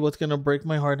see what's gonna break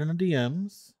my heart in the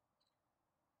DMs.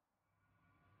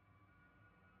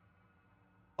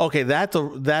 Okay,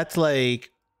 that's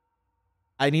like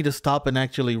I need to stop and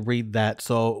actually read that.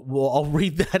 So I'll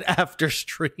read that after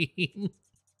stream.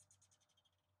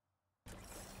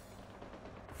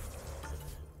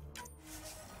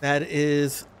 That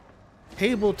is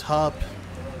tabletop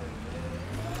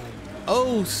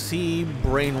OC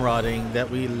brain rotting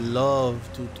that we love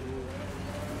to do.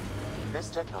 This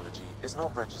technology is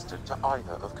not registered to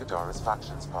either of Kadara's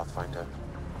factions, Pathfinder.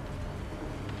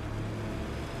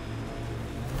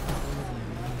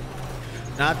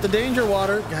 Not the danger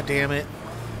water. God damn it.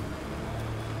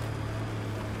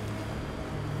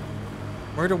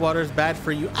 Murder water is bad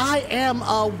for you. I am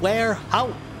aware.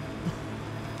 How?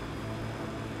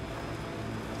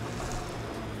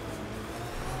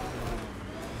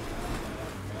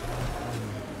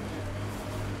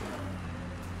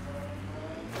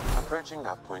 Approaching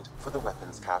that point for the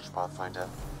weapons cache, Pathfinder.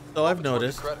 So I've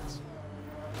noticed. The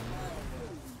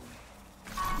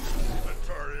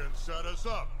Turian set us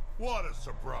up. What a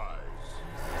surprise.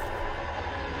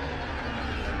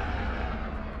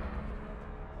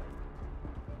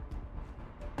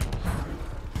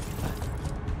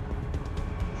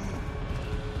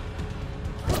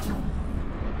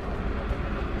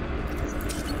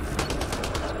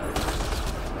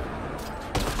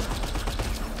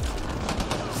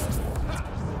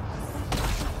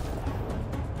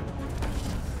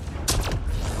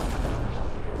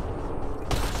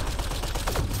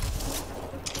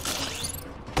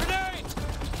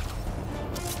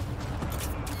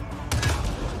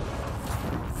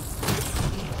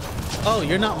 Oh,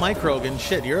 you're not Mike Rogan.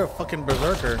 Shit, you're a fucking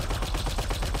berserker.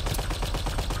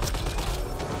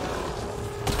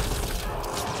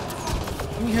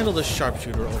 Let me handle the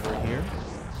sharpshooter over here.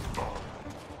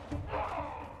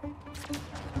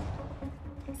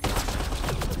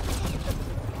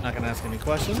 Not gonna ask any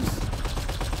questions.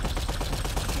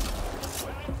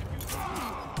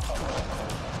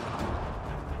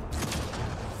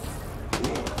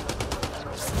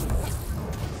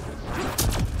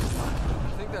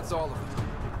 All of them.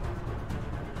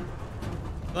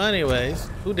 So anyways,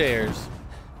 who dares?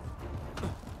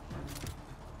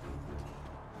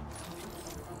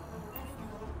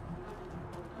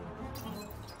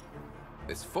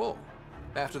 It's full.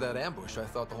 After that ambush, I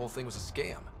thought the whole thing was a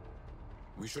scam.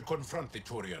 We should confront the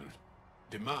Turian.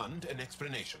 Demand an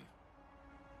explanation.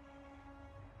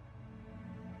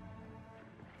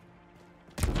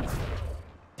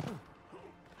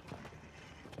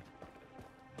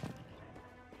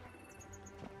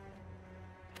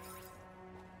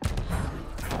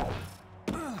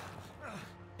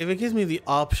 If it gives me the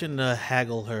option to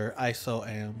haggle her, I so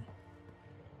am.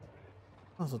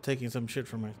 Also taking some shit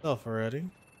for myself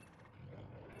already.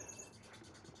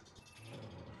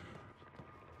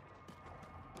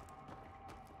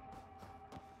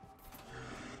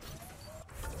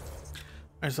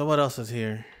 Alright, so what else is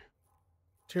here?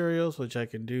 Materials, which I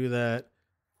can do that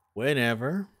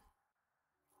whenever.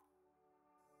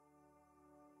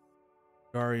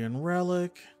 Guardian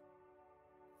Relic.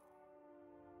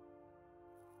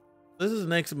 This is the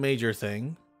next major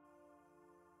thing.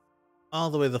 All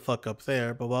the way the fuck up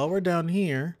there. But while we're down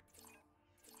here,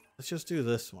 let's just do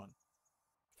this one.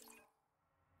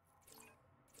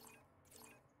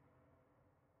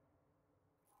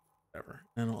 Whatever.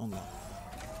 And I'll unlock.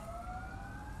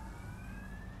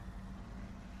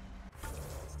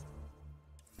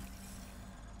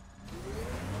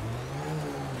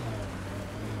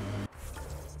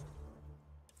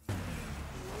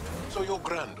 So your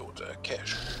granddaughter,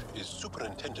 Kesh, is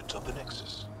superintendent of the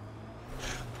Nexus.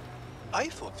 I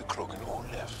thought the Krogan all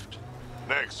left.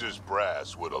 Nexus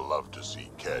brass would have loved to see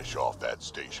Kesh off that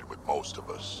station with most of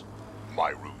us.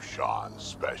 My Rushan's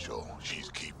special. She's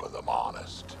keeping them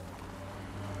honest.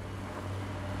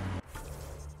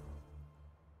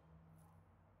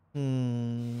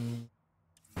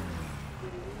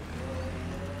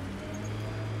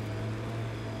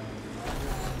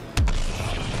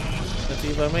 Let's see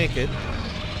if I make it.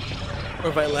 Or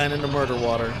if I land in the murder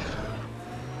water.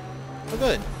 Oh,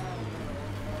 good.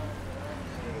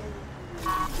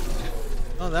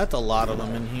 Oh, that's a lot of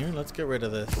them in here. Let's get rid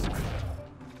of this.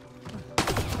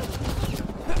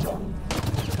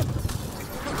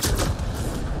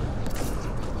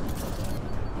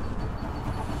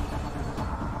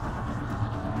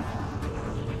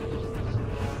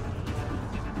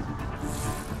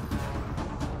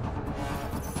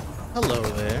 Hello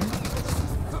there.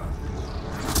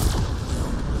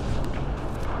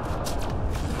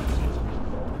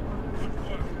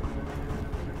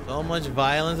 So much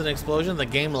violence and explosion, the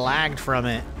game lagged from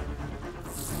it.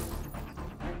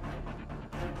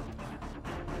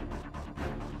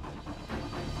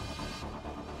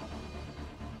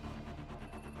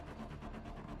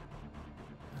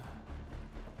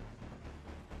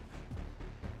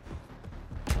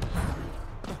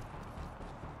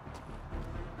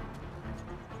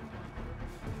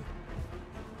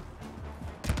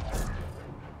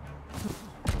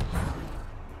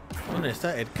 ¿Dónde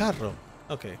está el carro?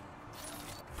 Okay.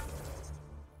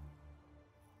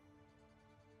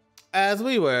 As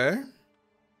we were.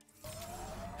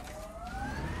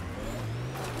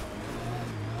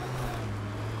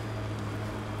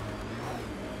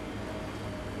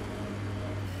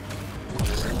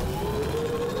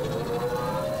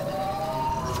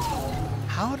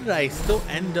 How did I still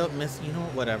end up missing? You know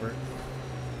what? Whatever.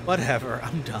 Whatever.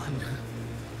 I'm done.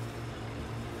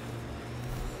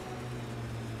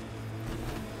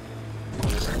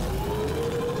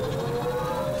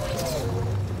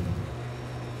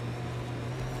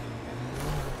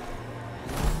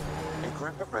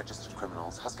 Registered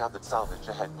criminals has gathered salvage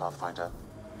ahead, Pathfinder.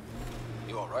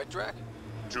 You alright, Drac?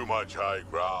 Too much high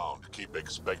ground. Keep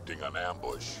expecting an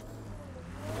ambush.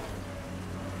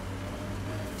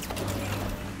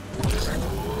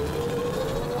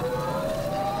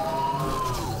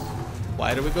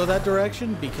 Why do we go that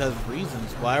direction? Because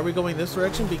reasons. Why are we going this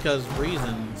direction? Because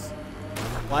reasons.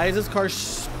 Why is this car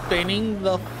spinning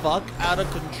the fuck out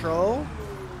of control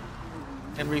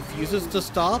and refuses to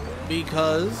stop?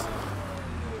 Because,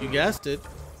 you guessed it,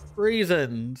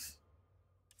 reasons.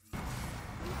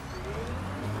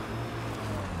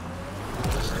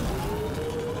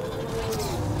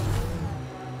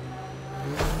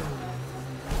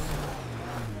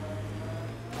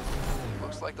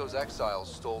 Looks like those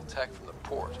exiles stole tech from the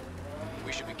port.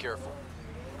 We should be careful.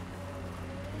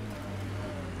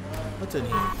 What's in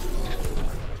here?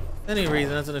 Any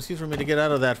reason, that's an excuse for me to get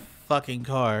out of that fucking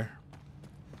car.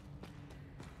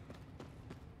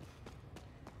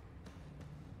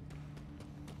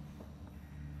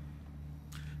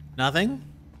 Nothing?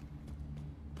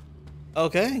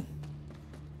 Okay.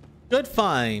 Good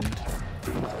find.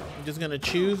 I'm just gonna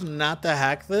choose not to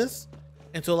hack this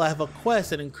until I have a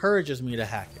quest that encourages me to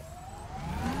hack it.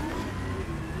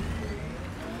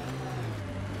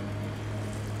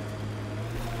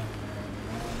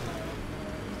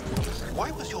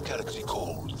 Why was your galaxy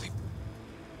called the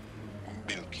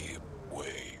Milky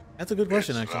Way? That's a good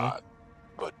question, It's actually. not,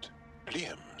 but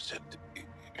Liam said...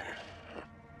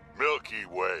 Milky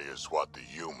Way is what the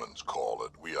humans call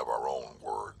it. We have our own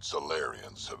word.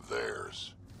 Solarians have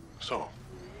theirs. So,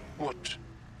 what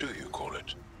do you call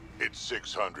it? It's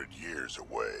 600 years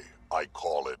away. I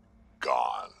call it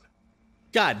gone.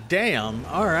 God damn.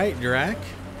 All right, Drac.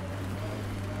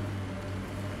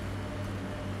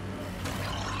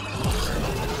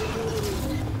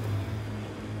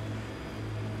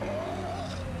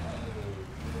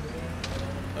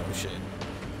 Oh shit.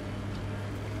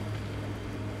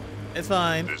 It's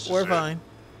fine. We're fine.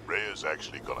 Ray is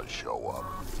actually gonna show up.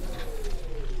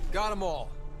 Got them all.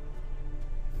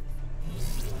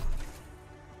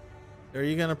 Are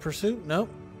you gonna pursue? Nope.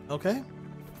 Okay.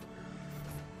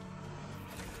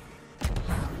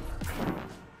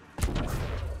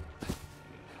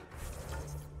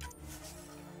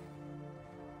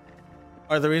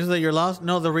 Are the reasons that you're lost?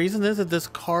 No, the reason is that this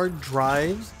car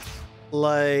drives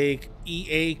like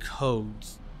EA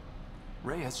codes.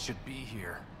 Reyes should be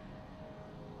here.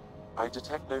 I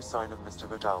detect no sign of Mr.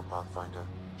 Vidal, Pathfinder.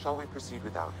 Shall we proceed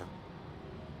without him?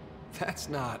 That's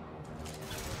not...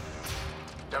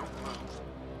 Don't move.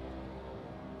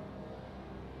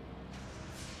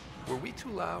 Were we too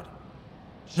loud?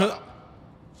 Shut up.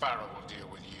 Farrell will deal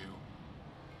with you.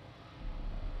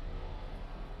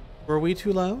 Were we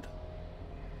too loud?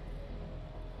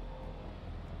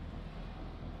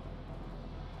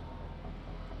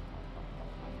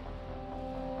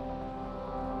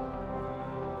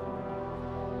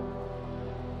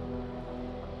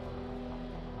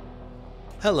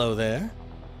 Hello there.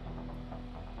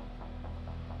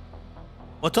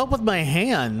 What's up with my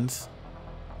hands?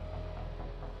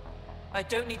 I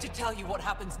don't need to tell you what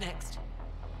happens next.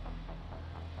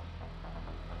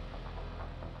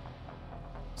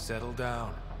 Settle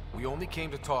down. We only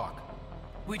came to talk.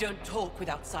 We don't talk with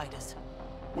outsiders.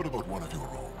 What about one of your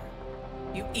own?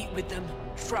 You eat with them,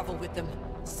 travel with them,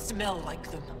 smell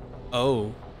like them.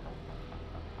 Oh.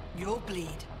 You'll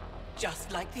bleed,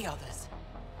 just like the others.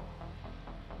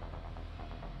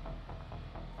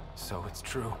 So it's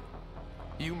true.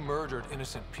 You murdered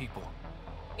innocent people.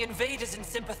 Invaders and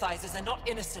sympathizers are not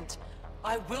innocent.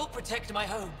 I will protect my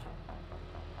home.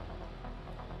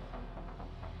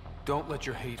 Don't let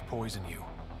your hate poison you.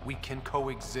 We can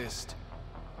coexist.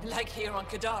 Like here on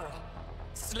Kadara.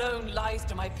 Sloane lies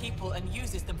to my people and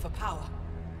uses them for power.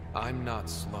 I'm not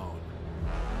Sloane.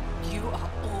 You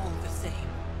are all the same.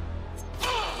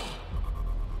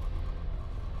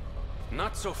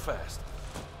 Not so fast.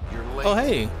 You're late. Oh,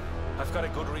 hey. I've got a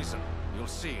good reason. You'll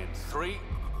see in 3...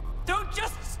 Don't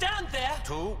just stand there!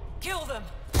 2... Kill them!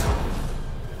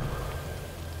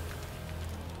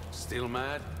 Still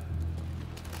mad?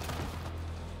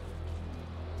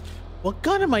 What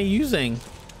gun am I using?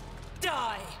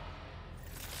 Die!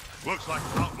 Looks like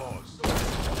outlaws.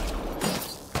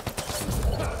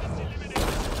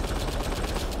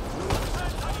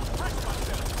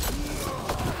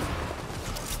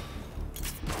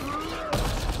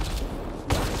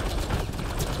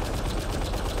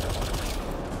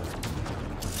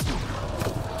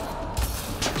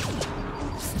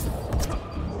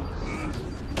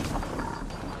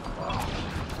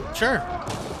 Sure.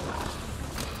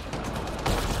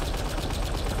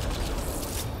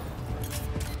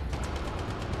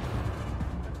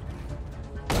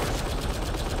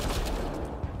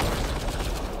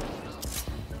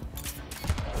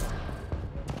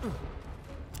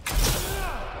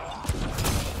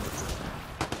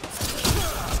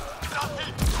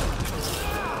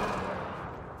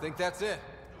 Think that's it?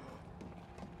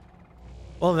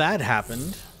 Well, that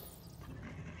happened.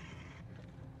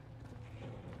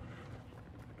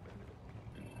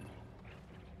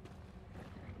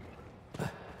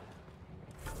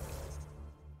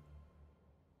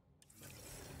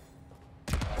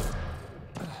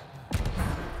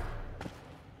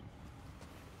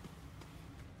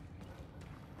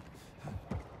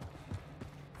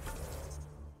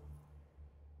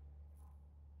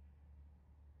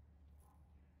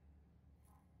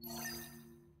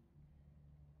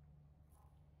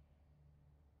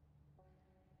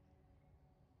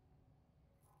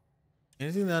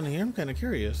 Anything down here? I'm kind of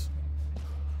curious.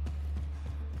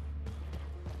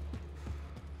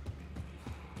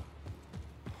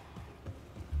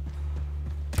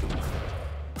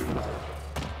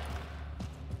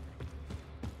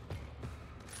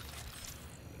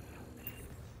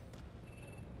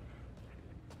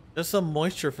 Just some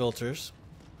moisture filters.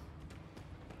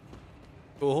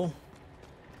 Cool.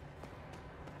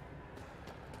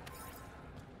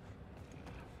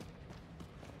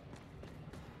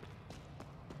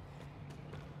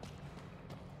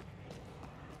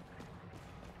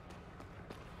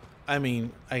 I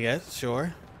mean, I guess,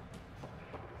 sure.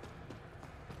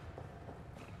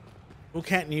 Who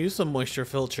can't use some moisture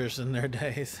filters in their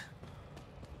days?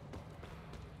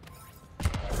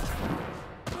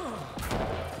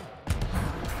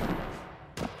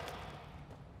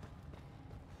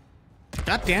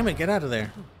 God damn it, get out of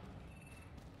there.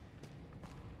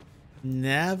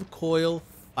 Nav coil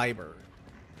fiber.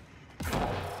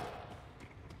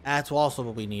 That's also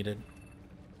what we needed.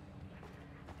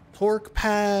 Torque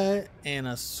pad and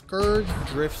a scourge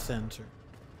drift sensor.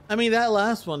 I mean, that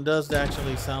last one does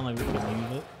actually sound like we can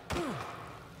use it.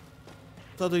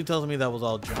 Something tells me that was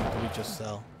all junk we just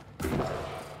sell.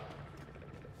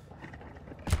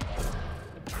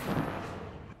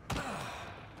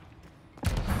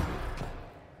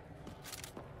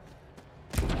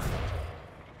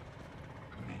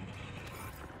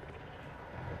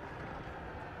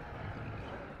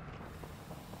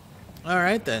 All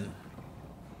right then.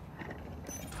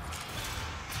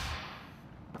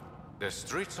 The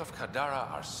streets of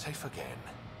Kadara are safe again.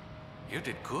 You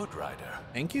did good, Ryder.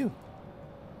 Thank you.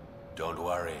 Don't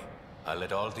worry. I'll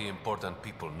let all the important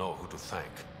people know who to thank.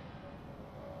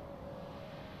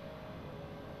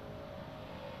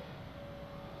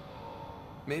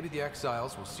 Maybe the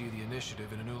exiles will see the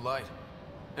initiative in a new light.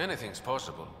 Anything's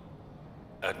possible.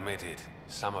 Admit it,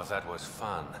 some of that was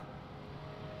fun.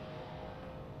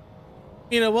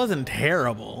 It wasn't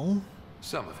terrible.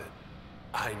 Some of it.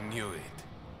 I knew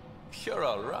it. You're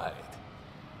all right.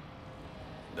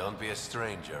 Don't be a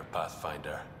stranger,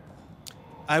 Pathfinder.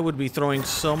 I would be throwing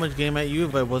so much game at you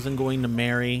if I wasn't going to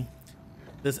marry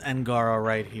this Angara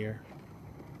right here.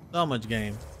 So much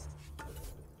game.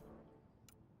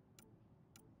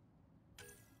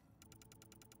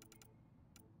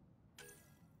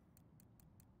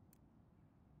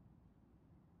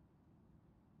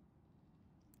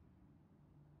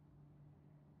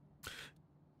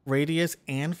 Radius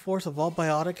and force of all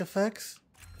biotic effects?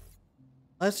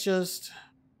 Let's just,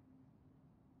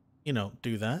 you know,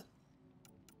 do that.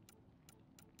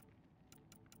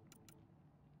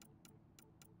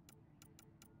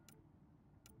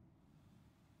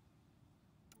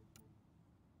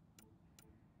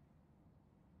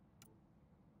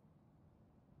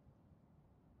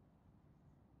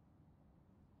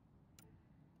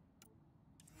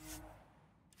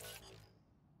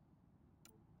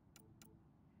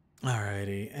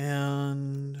 Alrighty,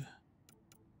 and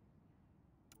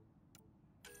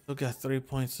we've got 3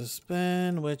 points to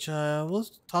spend, which we'll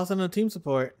toss in a team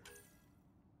support.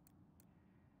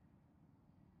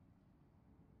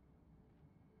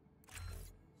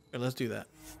 Okay, let's do that.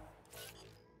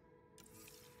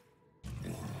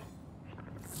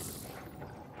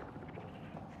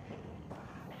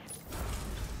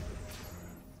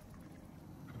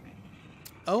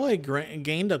 Oh, I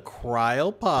gained a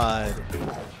cryopod.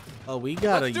 Oh, we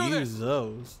gotta use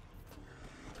those.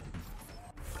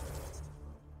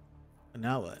 And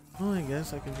now what? Oh, I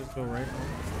guess I can just go right home.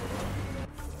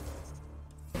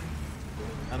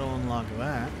 I don't unlock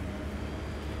that.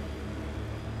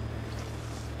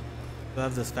 Do I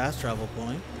have this fast travel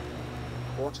point?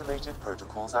 Automated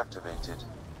protocols activated.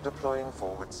 Deploying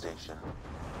forward station.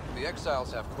 The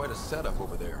exiles have quite a setup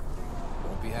over there.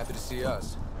 Won't be happy to see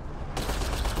us.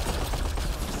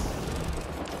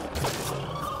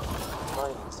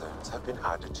 Mining zones have been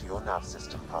added to your nav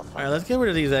system, Pathfinder. Alright, let's get rid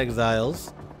of these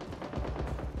exiles.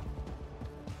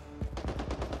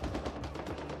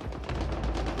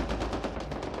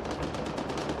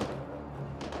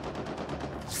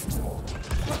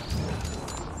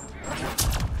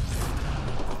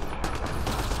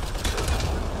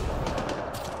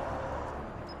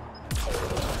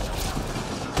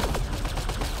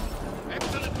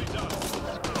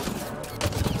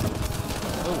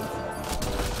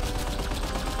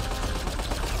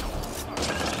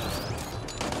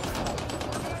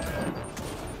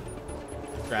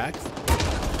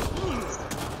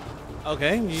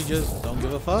 Okay, you just don't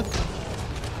give a fuck.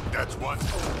 That's one.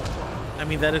 I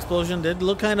mean, that explosion did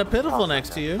look kind of pitiful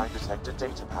next to you. I detect a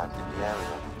data pad in the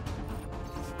area.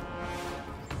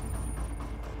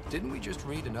 Didn't we just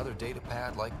read another data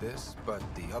pad like this, but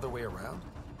the other way around?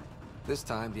 This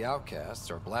time, the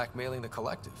outcasts are blackmailing the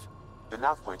collective. The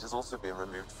nav point has also been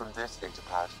removed from this data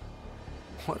pad.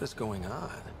 What is going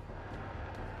on?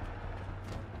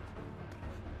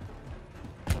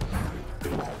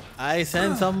 I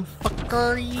sent some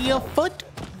fuckery afoot.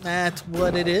 That's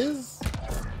what it is.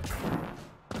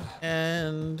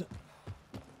 And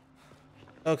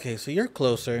okay, so you're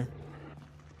closer.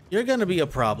 You're gonna be a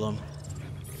problem.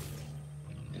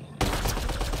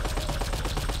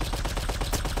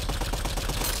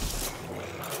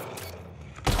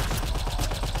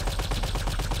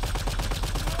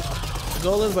 The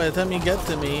goal is by the time you get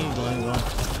to me, well,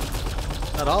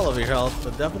 not all of your health,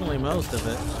 but definitely most of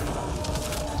it.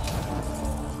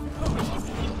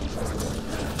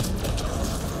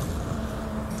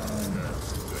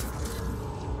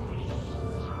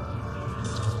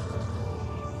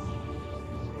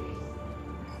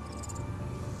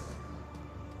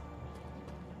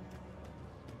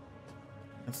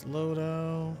 That's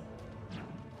Lodo.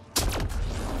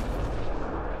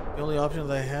 The only options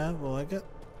I have, well, I got.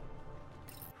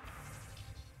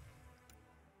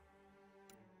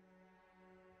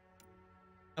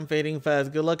 I'm fading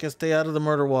fast. Good luck and stay out of the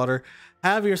murder water.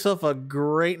 Have yourself a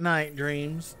great night,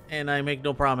 Dreams. And I make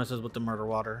no promises with the murder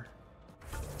water.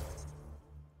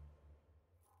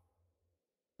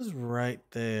 This is right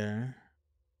there.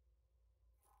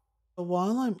 But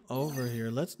while I'm over here,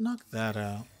 let's knock that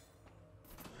out.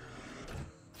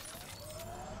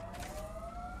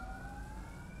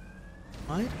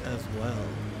 Might as well.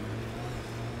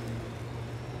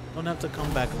 Don't have to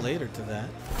come back later to that.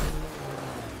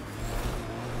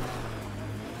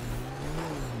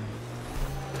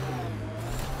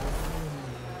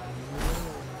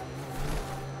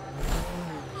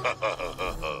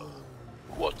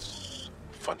 What's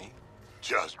funny?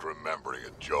 Just remembering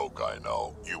a joke, I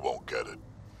know. You won't get it.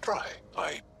 Try.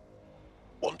 I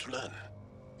want to learn.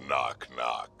 Knock,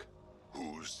 knock.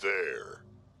 Who's there?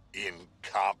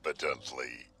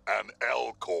 Incompetently, an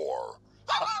L-Core.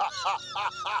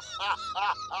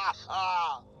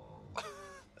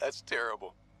 That's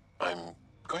terrible. I'm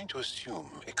going to assume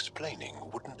explaining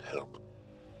wouldn't help.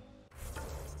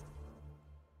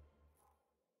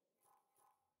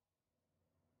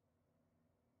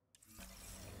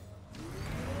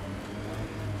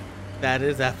 That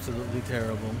is absolutely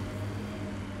terrible.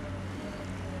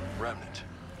 Remnant.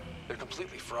 They're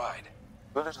completely fried.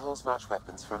 Bullet holes match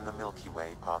weapons from the Milky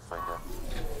Way, Pathfinder.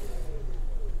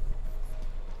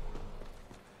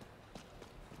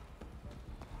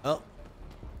 Oh,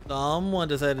 someone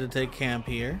decided to take camp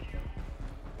here.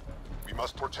 We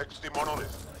must protect the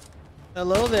monolith.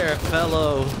 Hello there,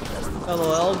 fellow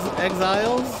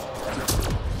exiles.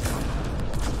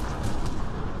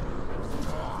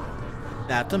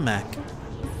 That's a mech.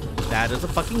 That is a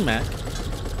fucking mech.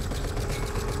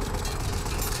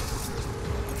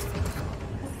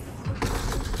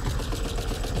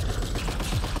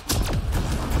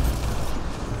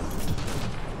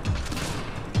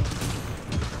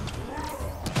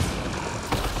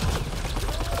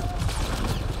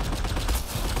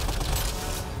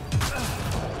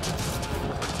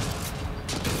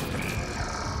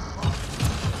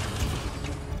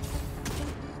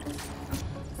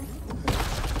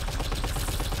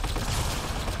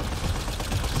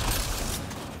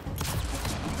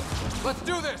 Let's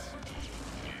do this!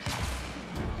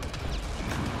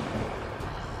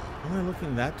 Why am I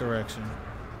looking that direction?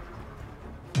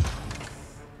 I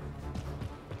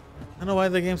don't know why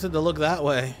the game said to look that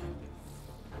way.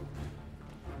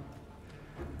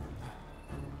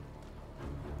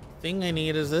 Thing I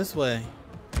need is this way.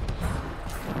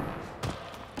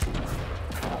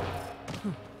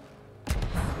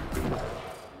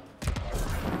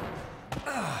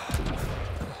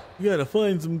 You gotta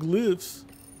find some glyphs.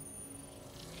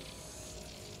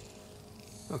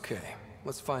 Okay,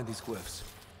 let's find these glyphs.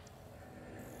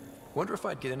 Wonder if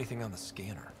I'd get anything on the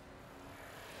scanner.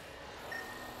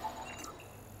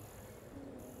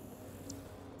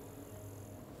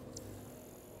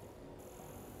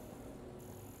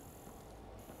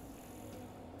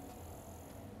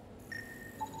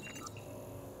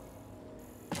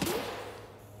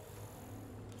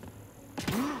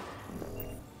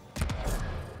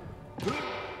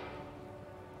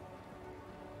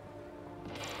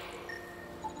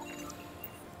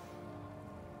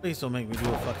 Please don't make me do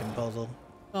a fucking puzzle.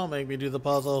 Don't make me do the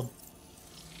puzzle.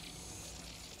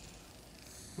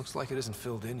 Looks like it isn't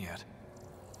filled in yet.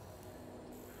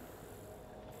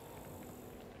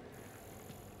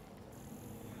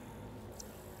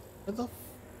 What the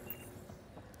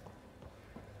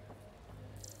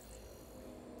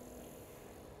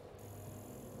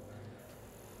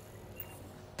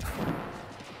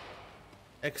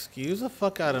excuse the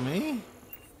fuck out of me?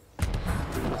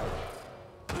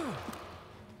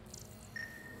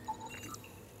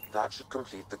 That should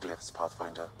complete the glyphs,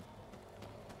 Pathfinder.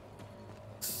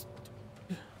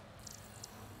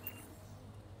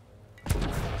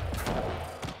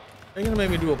 Are you gonna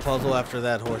make me do a puzzle after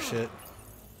that horseshit?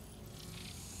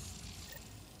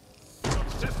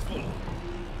 Successful.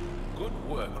 Good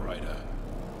work, Ryder.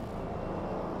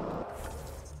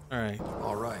 Alright.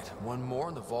 Alright, one more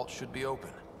and the vault should be open.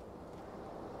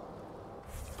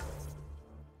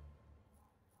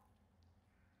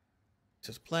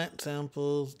 Just plant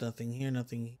samples, nothing here,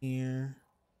 nothing here.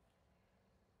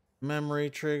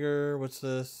 Memory trigger, what's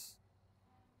this?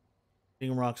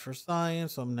 Being rocks for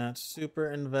science, so I'm not super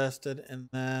invested in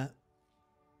that.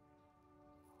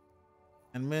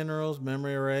 And minerals,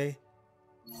 memory array.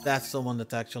 That's the one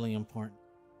that's actually important.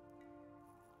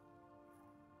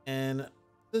 And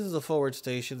this is a forward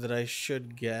station that I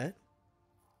should get.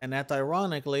 And that's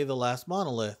ironically the last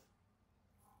monolith.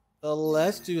 So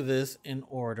let's do this in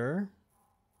order.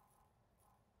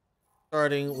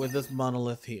 Starting with this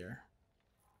monolith here.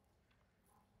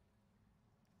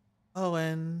 Oh,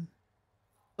 and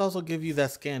it'll also give you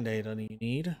that scan data you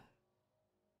need.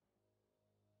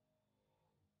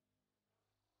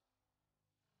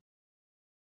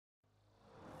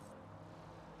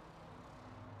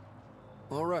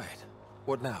 All right,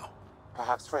 what now?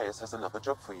 Perhaps Reyes has another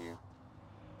job for you.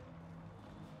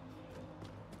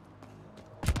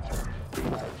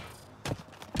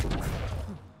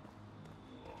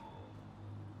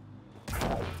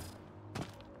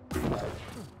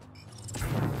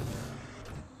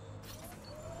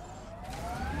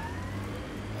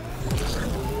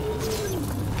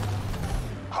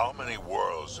 many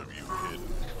worlds have you hidden?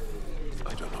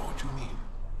 I don't know what you mean.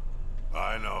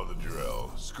 I know the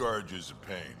drill. Scourge is a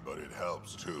pain, but it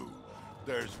helps too.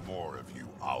 There's more of you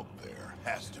out there.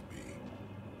 Has to be.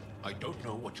 I don't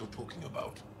know what you're talking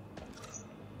about.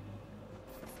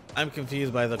 I'm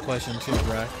confused by the question too,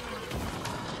 Drac.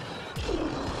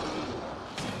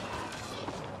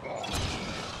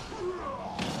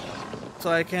 So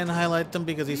I can highlight them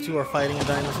because these two are fighting a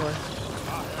dinosaur?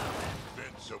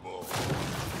 Invincible.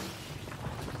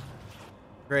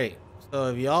 Great. So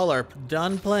if y'all are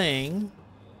done playing...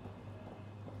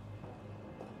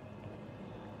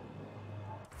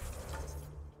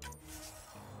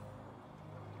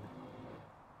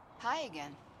 Hi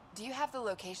again. Do you have the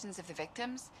locations of the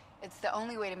victims? It's the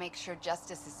only way to make sure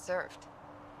justice is served.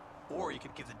 Or you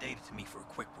could give the data to me for a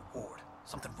quick reward.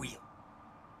 Something real.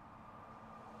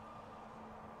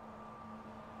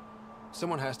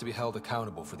 Someone has to be held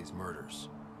accountable for these murders.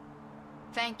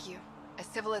 Thank you. A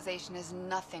civilization is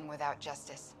nothing without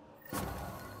justice.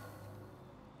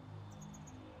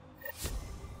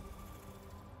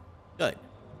 Good.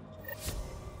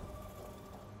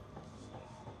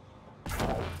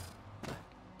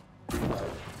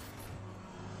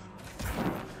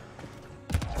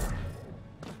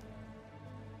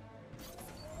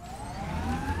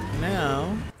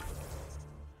 Now,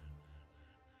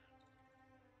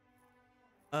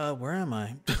 where am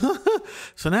I?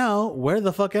 So now, where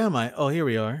the fuck am I? Oh, here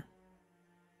we are.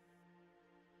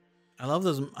 I love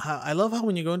this. I love how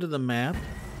when you go into the map,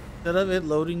 instead of it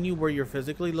loading you where you're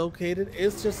physically located,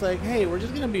 it's just like, hey, we're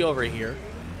just gonna be over here.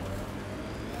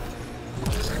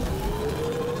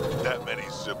 That many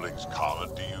siblings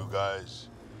common to you guys?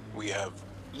 We have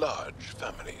large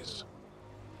families.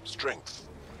 Strength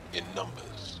in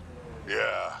numbers.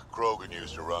 Yeah, Krogan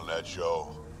used to run that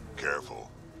show. Careful.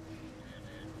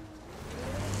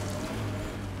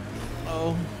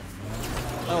 Oh.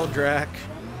 Oh, Drac.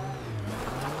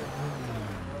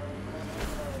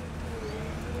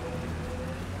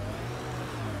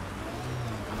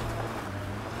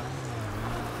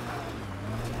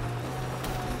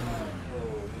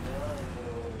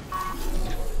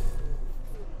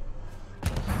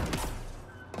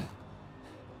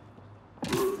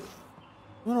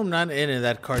 When I'm not in it,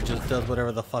 that card just does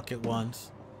whatever the fuck it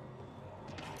wants.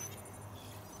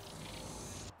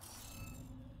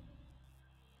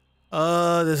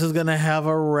 This is gonna have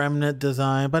a remnant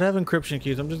design, but I have encryption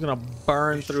keys. I'm just gonna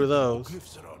burn through those.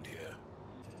 Around here.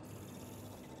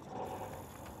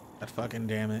 God fucking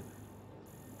damn it.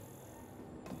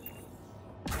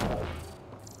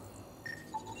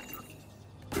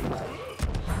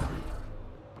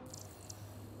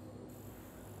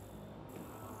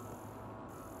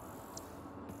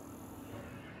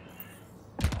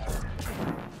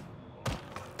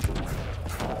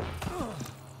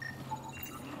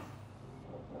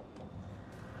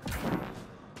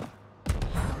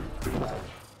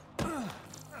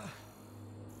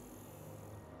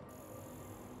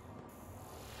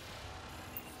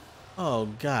 Oh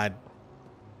god.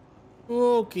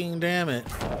 Fucking damn it.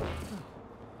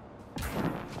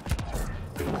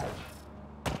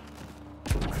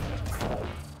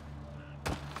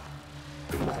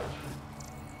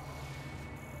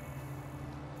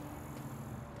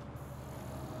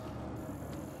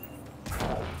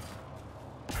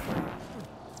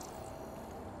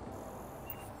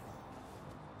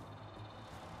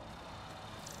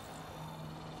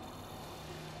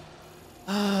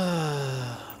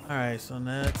 Alright, so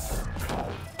next.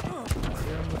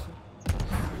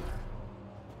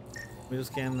 We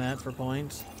just scan that for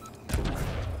points.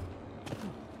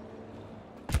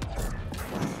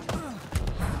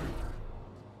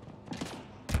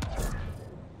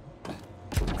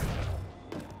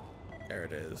 There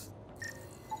it is.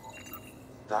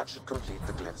 That should complete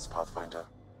the glyphs, Pathfinder.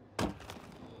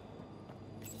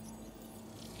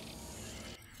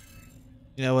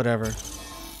 Yeah, whatever.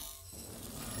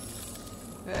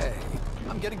 Hey,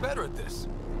 I'm getting better at this.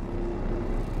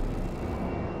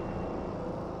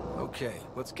 Okay,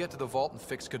 let's get to the vault and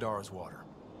fix Kadara's water.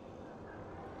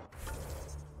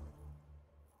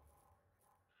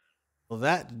 Well,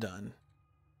 that's done.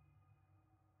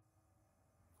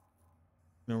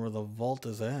 Know where the vault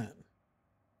is at.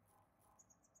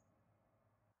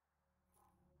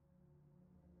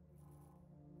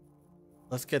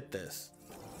 Let's get this.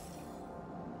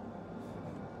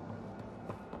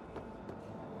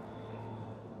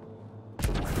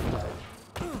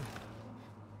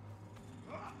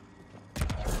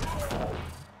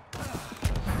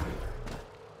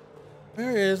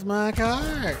 Where is my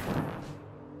card?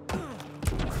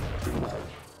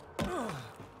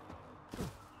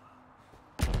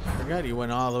 Forgot you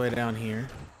went all the way down here.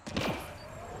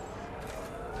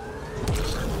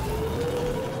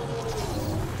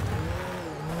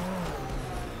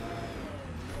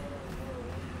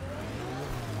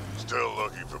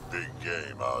 Recipe for big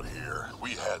game out here.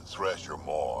 We had Thresher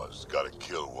Maws. Gotta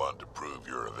kill one to prove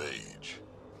you're of age.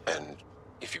 And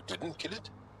if you didn't kill it?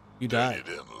 You then die. you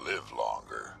didn't live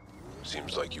longer.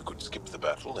 Seems like you could skip the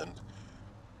battle and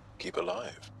keep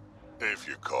alive. If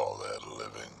you call that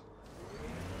living.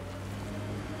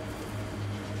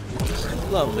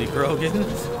 Lovely, Grogan.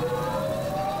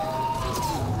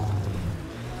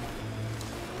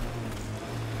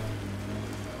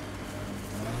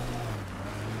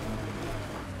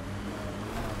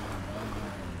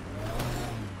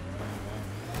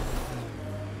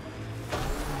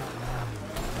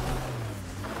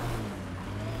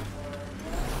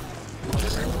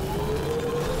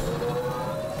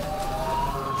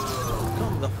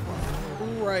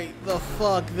 The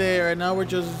fuck there, and now we're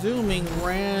just zooming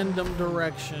random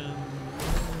direction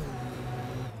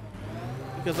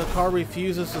because the car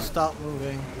refuses to stop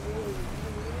moving.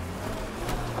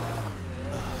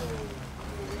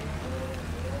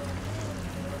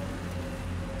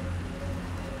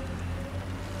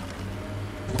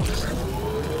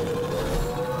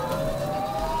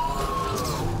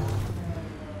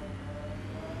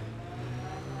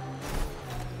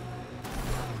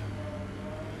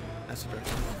 That's the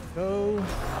direction to go.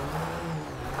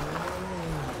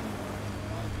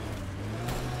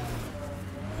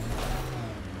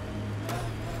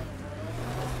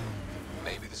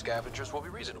 Maybe the scavengers will be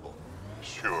reasonable.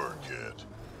 Sure, kid.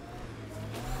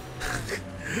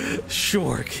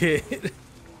 Sure, kid.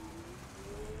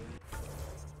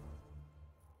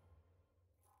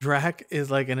 Drac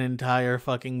is like an entire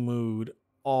fucking mood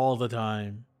all the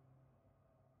time.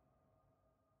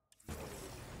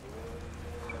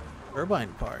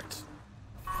 Turbine parts.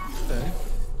 Okay.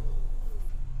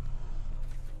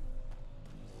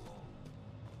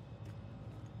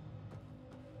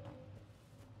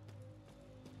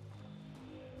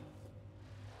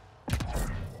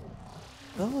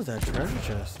 What was that treasure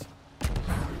chest?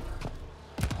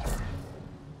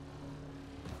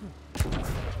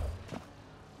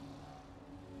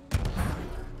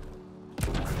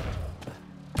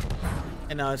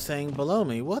 And now it's saying below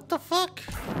me. What the fuck?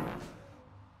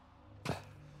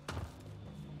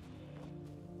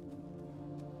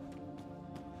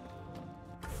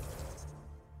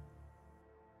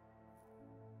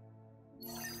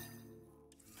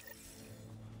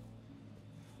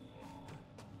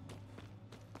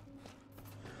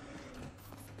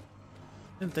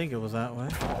 Didn't think it was that way.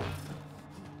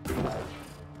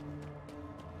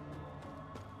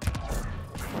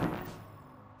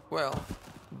 Well,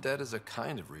 dead is a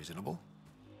kind of reasonable.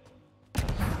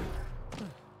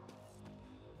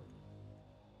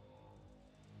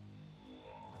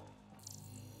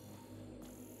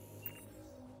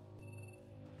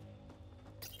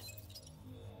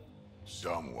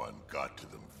 Someone got to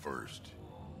them first.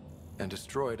 And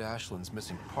destroyed Ashland's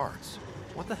missing parts.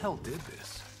 What the hell did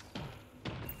this?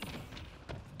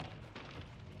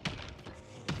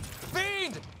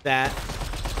 Fiend! That.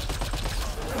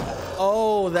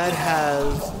 Oh, that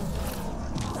has.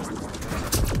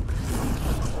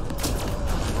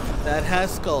 That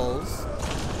has skulls.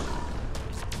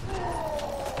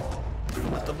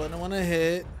 Not the button I want to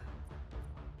hit.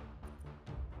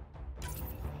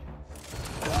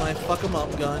 With my fuck 'em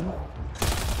up gun.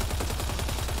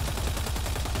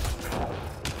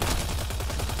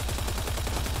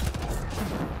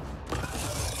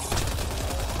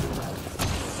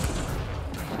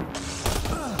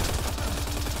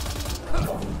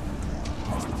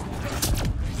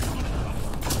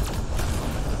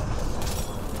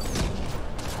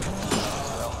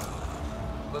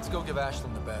 Let's go give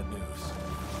Ashland the bad news.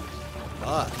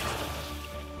 Fuck.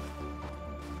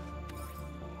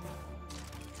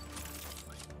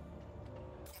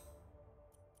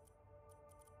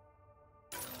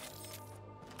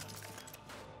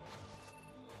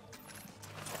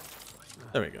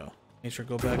 There we go. Make sure to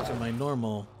go back to my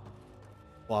normal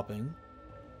swapping.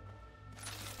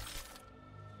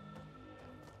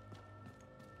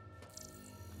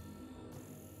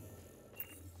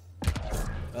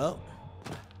 Oh.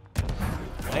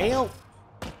 Well.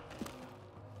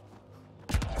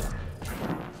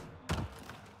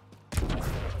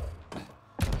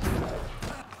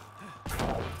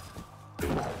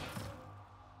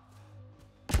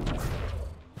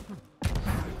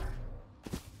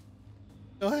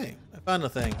 Oh hey, I found a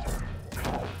thing.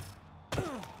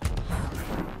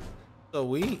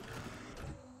 Sweet.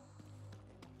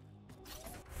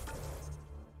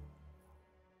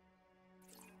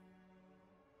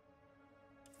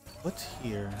 What's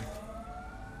here?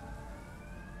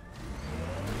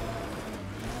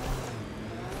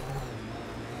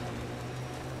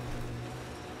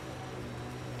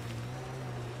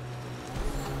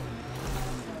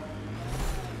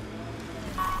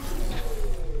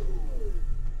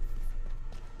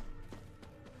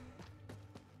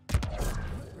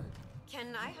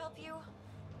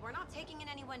 We're not taking in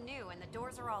anyone new, and the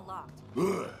doors are all locked.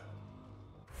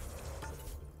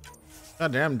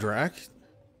 Goddamn, Drac.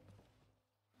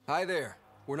 Hi there.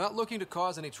 We're not looking to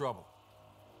cause any trouble.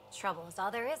 Trouble is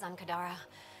all there is on Kadara.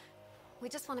 We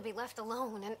just want to be left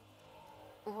alone and...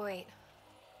 Wait.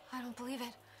 I don't believe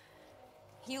it.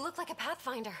 You look like a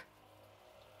Pathfinder.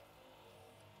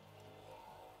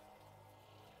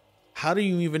 How do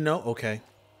you even know? Okay.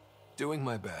 Doing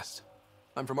my best.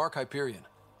 I'm from Ark Hyperion.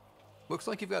 Looks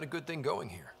like you've got a good thing going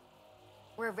here.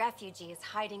 We're refugees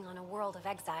hiding on a world of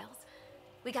exiles.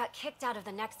 We got kicked out of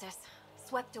the Nexus,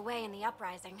 swept away in the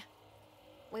uprising.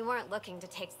 We weren't looking to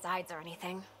take sides or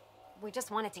anything. We just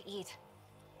wanted to eat.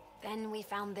 Then we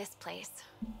found this place.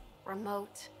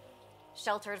 Remote,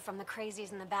 sheltered from the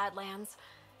crazies in the Badlands.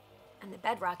 And the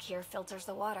bedrock here filters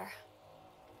the water.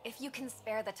 If you can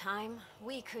spare the time,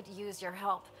 we could use your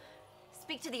help.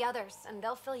 Speak to the others, and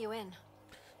they'll fill you in.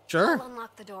 Sure. I'll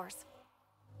unlock the doors.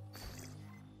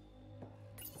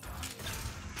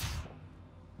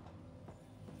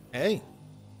 Hey.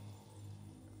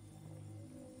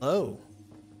 Hello.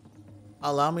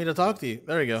 Allow me to talk to you.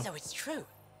 There you go. So it's true.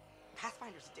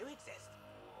 Pathfinders do exist.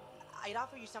 I'd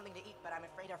offer you something to eat, but I'm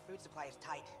afraid our food supply is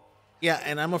tight. Yeah,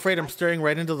 and I'm afraid I'm staring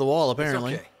right into the wall,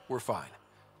 apparently. It's okay. We're fine.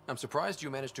 I'm surprised you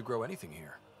managed to grow anything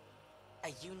here.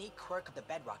 A unique quirk of the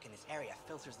bedrock in this area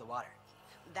filters the water.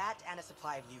 That and a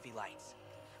supply of UV lights.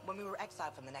 When we were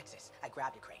exiled from the Nexus, I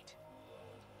grabbed a crate.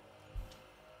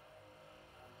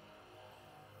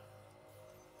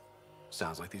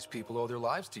 Sounds like these people owe their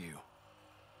lives to you.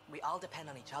 We all depend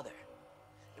on each other.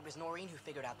 It was Noreen who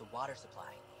figured out the water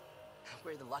supply.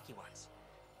 We're the lucky ones.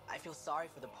 I feel sorry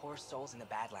for the poor souls in the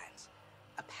Badlands.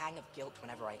 A pang of guilt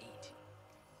whenever I eat.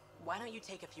 Why don't you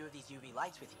take a few of these UV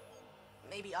lights with you?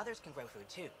 Maybe others can grow food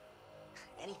too.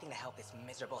 Anything to help this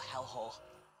miserable hellhole.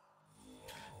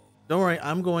 Don't worry,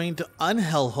 I'm going to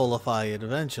unhellholify it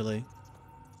eventually.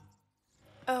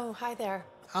 Oh, hi there.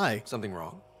 Hi. Something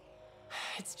wrong?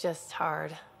 It's just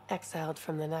hard. Exiled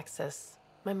from the Nexus.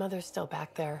 My mother's still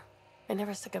back there. I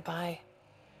never said goodbye.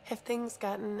 Have things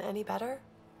gotten any better?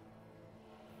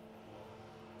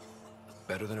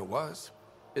 Better than it was.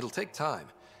 It'll take time,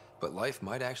 but life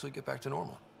might actually get back to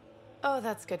normal. Oh,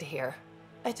 that's good to hear.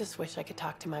 I just wish I could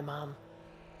talk to my mom.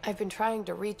 I've been trying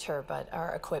to reach her, but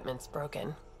our equipment's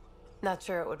broken. Not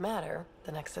sure it would matter.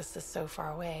 The Nexus is so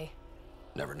far away.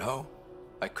 Never know.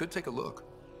 I could take a look.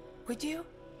 Would you?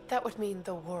 That would mean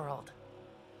the world.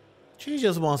 She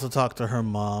just wants to talk to her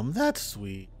mom. That's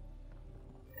sweet.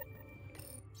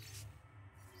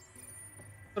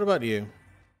 What about you?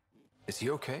 Is he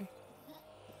okay?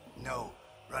 No,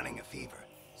 running a fever.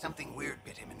 Something weird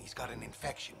bit him and he's got an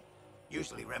infection.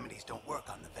 Usually remedies don't work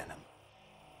on the venom.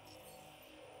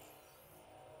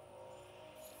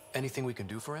 Anything we can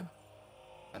do for him?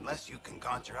 Unless you can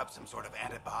conjure up some sort of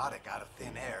antibiotic out of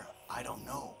thin air, I don't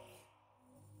know.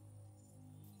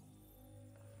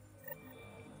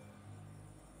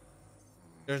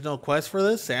 There's no quest for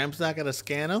this? Sam's not gonna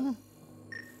scan him?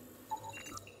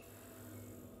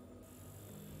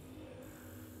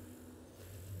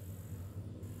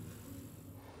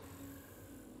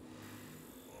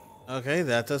 Okay,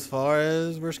 that's as far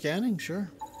as we're scanning,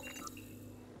 sure.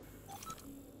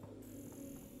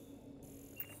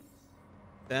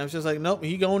 Sam's just like, nope,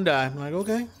 he gonna die. I'm like,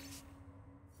 okay.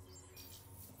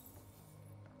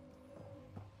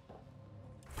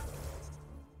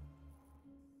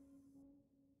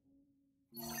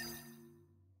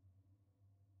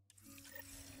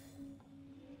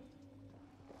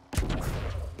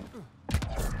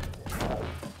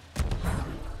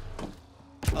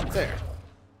 Up there.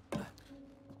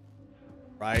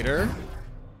 Ryder.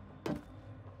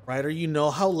 Ryder, you know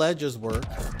how ledges work.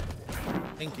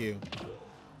 Thank you.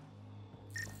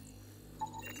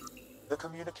 The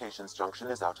communications junction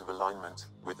is out of alignment.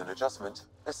 With an adjustment,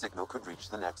 a signal could reach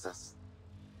the Nexus.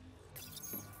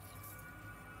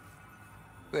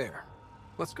 There.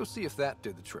 Let's go see if that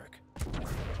did the trick.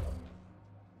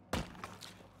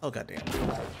 Oh, goddamn.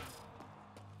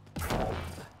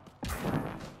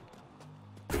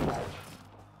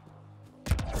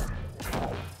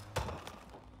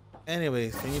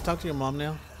 Anyways, can you talk to your mom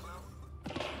now?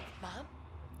 Mom?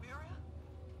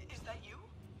 Is that you?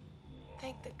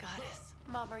 Thank the goddess.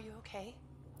 Mom, are you okay?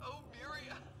 Oh,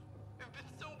 Miria. I've been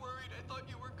so worried. I thought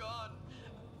you were gone.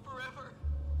 Forever.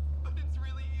 But it's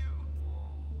really you.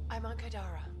 I'm on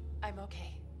Kadara. I'm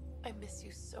okay. I miss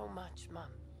you so much, Mom.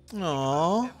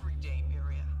 Aww. Every day,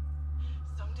 Miria.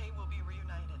 Someday we'll be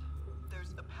reunited.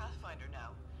 There's a Pathfinder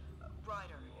now.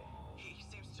 Ryder. He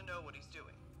seems to know what he's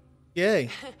doing. Yay.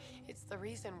 It's the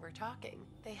reason we're talking.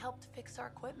 They helped fix our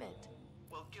equipment.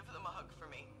 Well, give them a hug for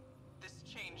me. This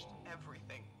changed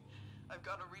everything. I've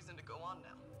got a reason to go on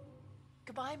now.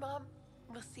 Goodbye, Mom.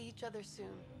 We'll see each other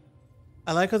soon.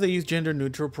 I like how they use gender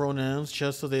neutral pronouns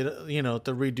just so they, you know,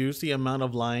 to reduce the amount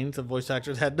of lines the voice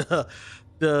actors had to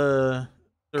Thank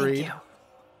read. you.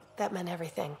 That meant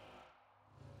everything.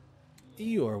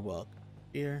 You are welcome,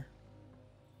 dear.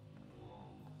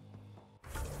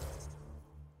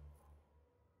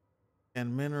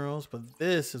 And minerals, but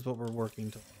this is what we're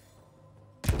working to.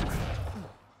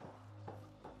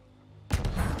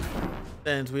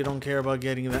 Since we don't care about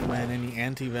getting that man any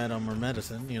anti-venom or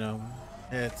medicine, you know,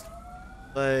 it's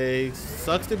like,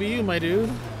 sucks to be you, my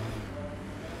dude.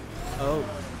 Oh,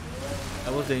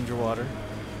 that was danger water.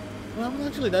 Well,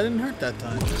 actually, that didn't hurt that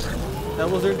time. That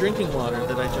was their drinking water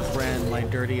that I just ran my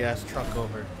dirty ass truck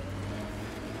over.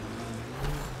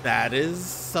 That is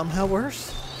somehow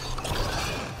worse.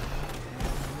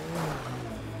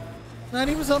 Not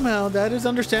even somehow, that is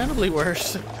understandably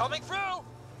worse. Coming through!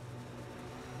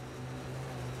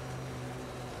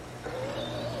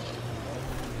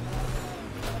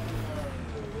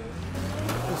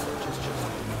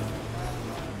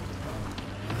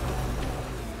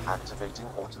 Activating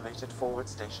automated forward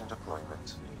station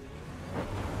deployment.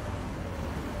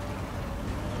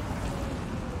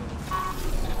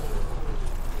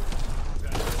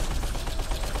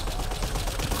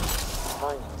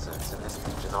 Mining zones in this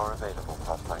region are available,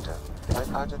 Pathfinder.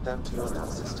 I've added them to your nav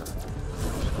system.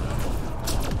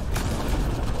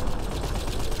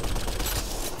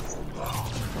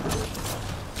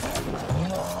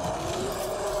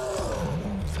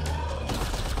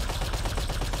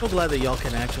 So glad that y'all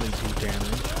can actually do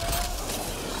damage.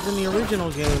 In the original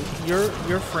game,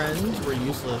 your friends were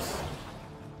useless.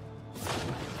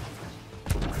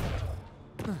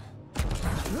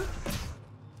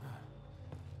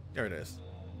 There it is.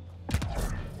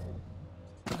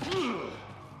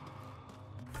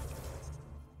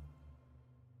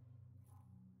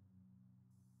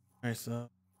 Alright, so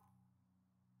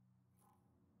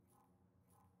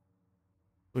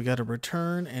we gotta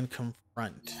return and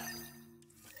confront.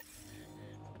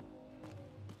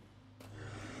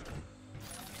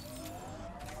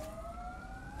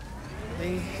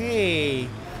 Hey,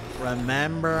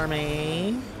 remember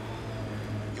me?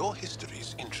 Your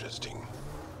history's interesting.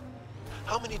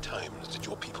 How many times did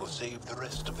your people save the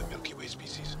rest of the Milky Way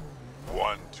species?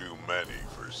 One too many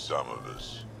for some of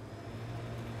us.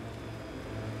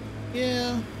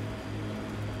 Yeah.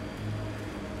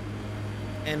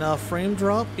 And a frame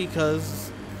drop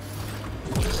because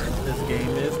this game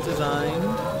is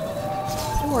designed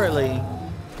poorly.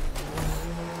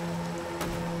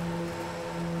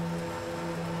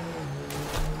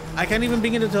 I can't even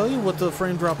begin to tell you what the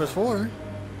frame drop is for.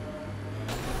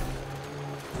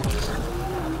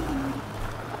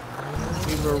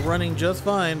 We were running just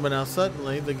fine, but now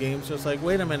suddenly the game's just like,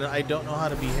 wait a minute, I don't know how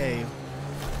to behave.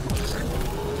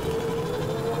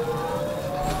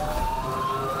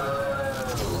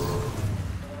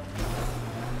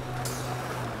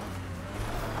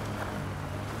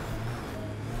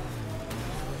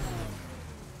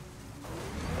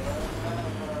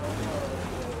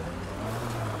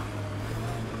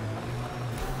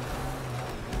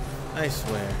 I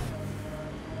swear.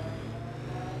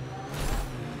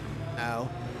 Ow.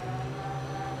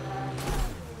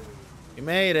 You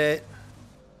made it.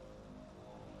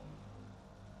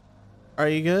 Are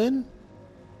you good?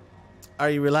 Are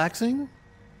you relaxing?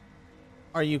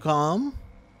 Are you calm?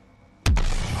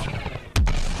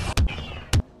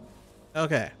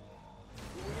 Okay.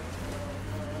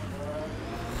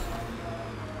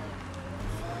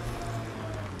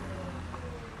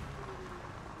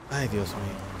 Ay, Dios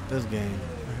mío. This game.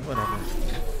 Whatever.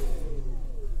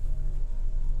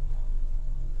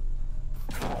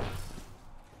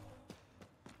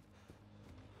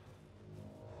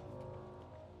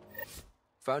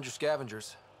 Found your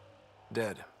scavengers.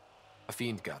 Dead. A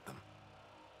fiend got them.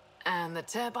 And the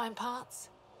turbine parts?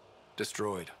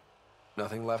 Destroyed.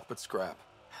 Nothing left but scrap.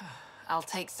 I'll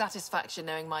take satisfaction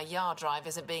knowing my yard drive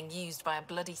isn't being used by a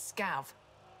bloody scav.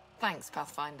 Thanks,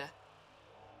 Pathfinder.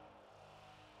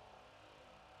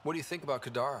 What do you think about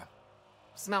Kadara?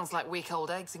 Smells like week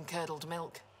old eggs and curdled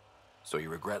milk. So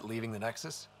you regret leaving the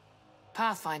Nexus?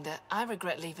 Pathfinder, I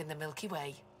regret leaving the Milky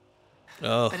Way.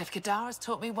 Oh. But if Kadara's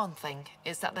taught me one thing,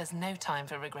 it's that there's no time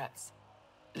for regrets.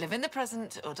 Live in the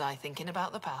present or die thinking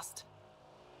about the past.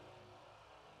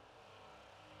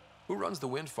 Who runs the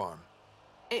wind farm?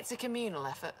 It's a communal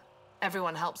effort.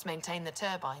 Everyone helps maintain the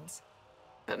turbines.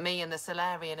 But me and the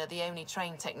Solarian are the only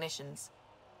trained technicians.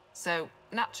 So,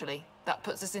 naturally, that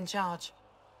puts us in charge.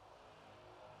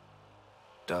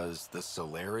 Does the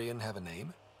Solarian have a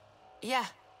name? Yeah,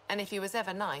 And if he was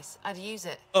ever nice, I'd use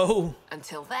it. Oh.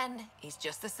 Until then, he's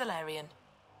just a Solarian.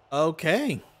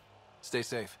 Okay. Stay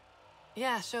safe.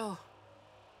 Yeah, sure.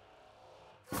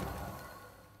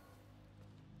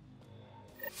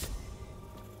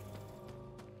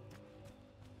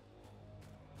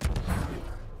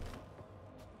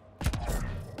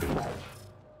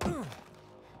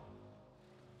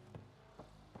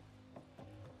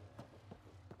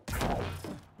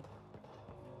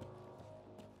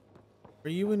 Are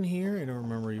you in here? I don't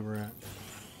remember where you were at.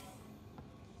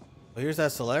 Oh, here's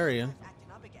that Solarian.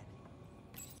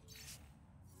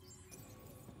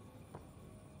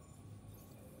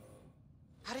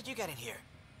 How did you get in here?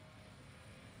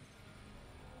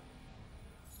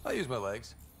 I use my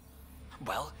legs.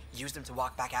 Well, use them to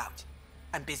walk back out.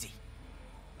 I'm busy.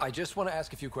 I just want to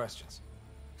ask a few questions.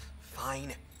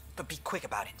 Fine, but be quick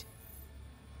about it.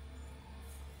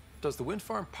 Does the wind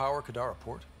farm power Kadara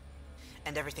Port?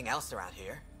 And everything else around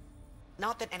here.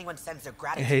 Not that anyone sends their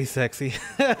gratitude. Hey, sexy.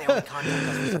 They only contact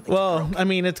us for something Well, I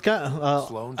mean, it's got.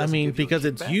 I mean, because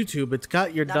it's feedback? YouTube, it's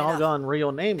got your Not enough. doggone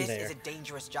real name This there. is a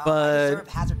dangerous job. I But deserve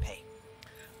hazard pay.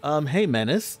 hey,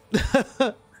 Menace.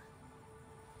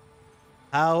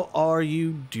 How are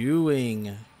you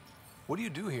doing? What do you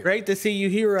do here? Great to see you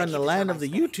here on the land of the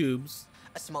YouTubes.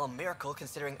 A small miracle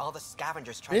considering all the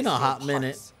scavengers try Been to a steal hot parts.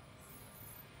 minute.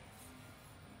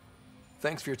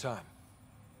 Thanks for your time.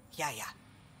 Yeah.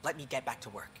 Let me get back to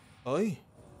work. Oi.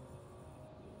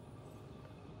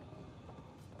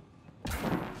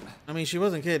 I mean, she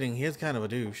wasn't kidding. He is kind of a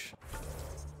douche.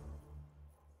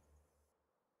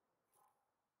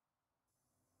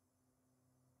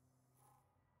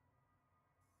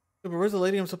 But where's the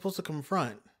lady I'm supposed to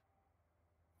confront?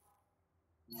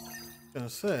 Gonna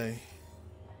say.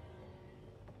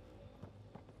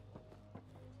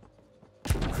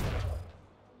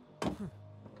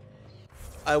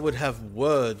 I would have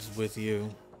words with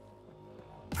you.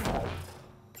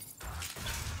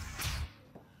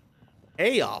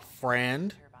 Hey,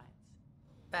 friend.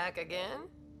 Back again?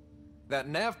 That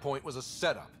nav point was a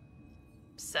setup.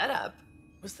 Setup?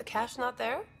 Was the cache not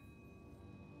there?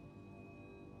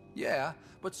 Yeah,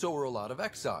 but so were a lot of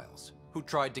exiles who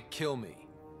tried to kill me.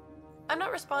 I'm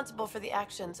not responsible for the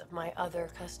actions of my other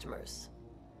customers.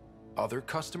 Other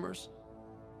customers?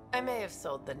 I may have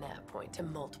sold the nav point to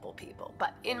multiple people,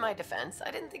 but in my defense,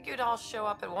 I didn't think you'd all show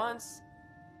up at once.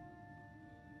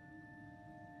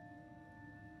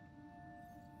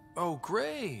 Oh,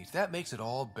 great. That makes it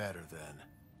all better then.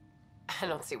 I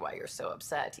don't see why you're so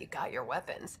upset. You got your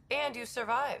weapons, and you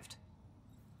survived.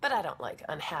 But I don't like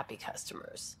unhappy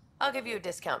customers. I'll give you a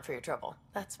discount for your trouble.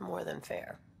 That's more than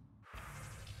fair.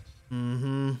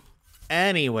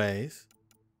 Anyways,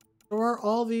 there are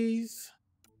all these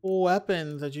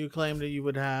weapons that you claimed that you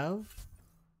would have.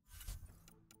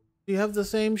 You have the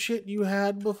same shit you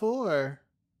had before.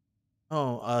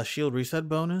 Oh, shield reset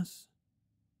bonus?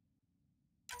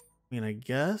 I mean, I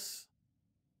guess.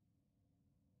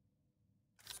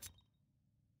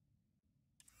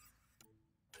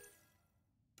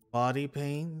 Body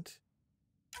paint.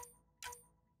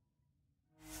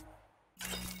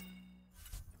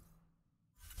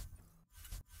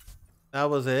 That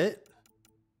was it?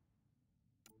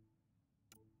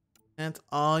 That's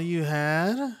all you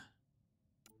had?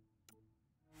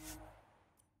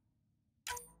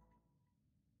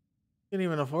 Can't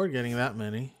even afford getting that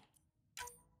many.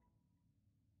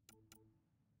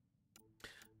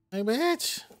 Hey,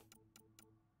 bitch.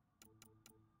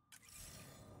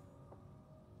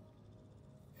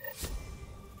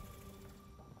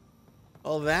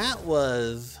 Well, that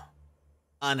was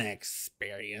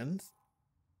unexperienced.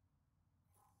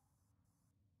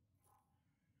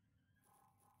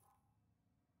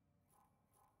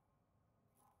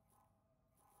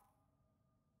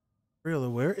 Really,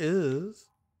 where is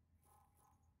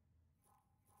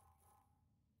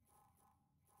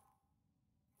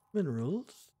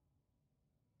minerals?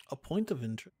 A point of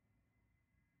interest.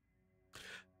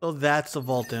 So that's the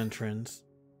vault entrance.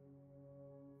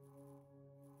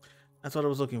 That's what I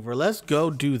was looking for. Let's go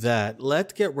do that.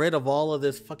 Let's get rid of all of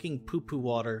this fucking poo-poo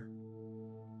water.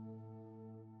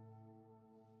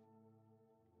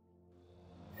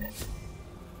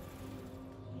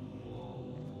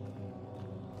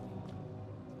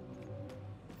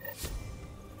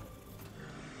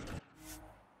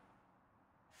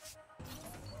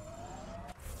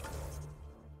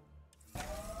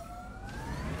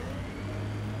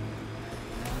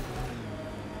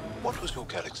 What was your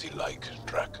galaxy like,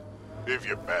 Drac? If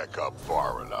you back up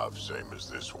far enough, same as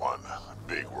this one.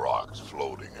 Big rocks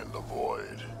floating in the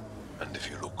void. And if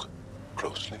you look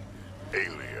closely?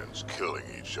 Aliens killing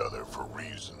each other for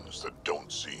reasons that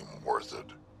don't seem worth it.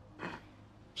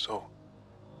 So,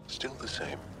 still the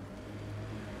same.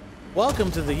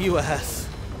 Welcome to the U.S.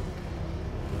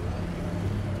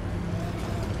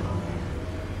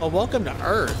 Oh, welcome to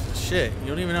Earth. Shit, you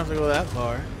don't even have to go that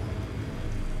far.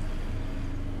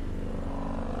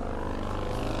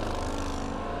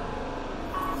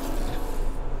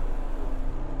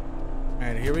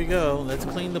 Alright, here we go. Let's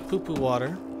clean the poo-poo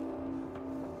water.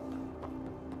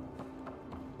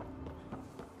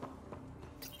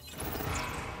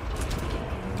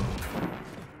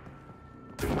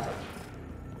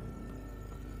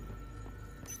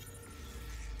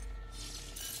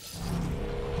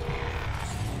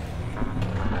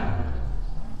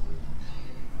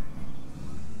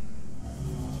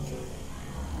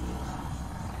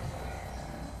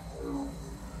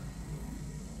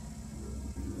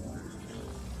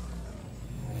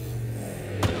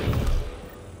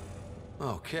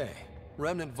 Okay,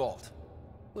 Remnant Vault.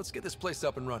 Let's get this place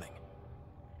up and running.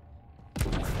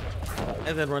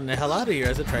 And then run the hell out of here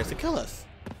as it tries to kill us.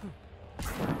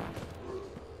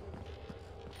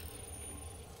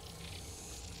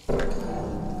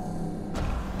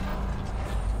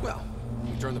 Well,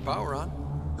 we turn the power on.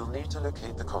 You'll need to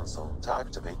locate the console to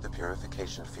activate the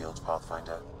purification field,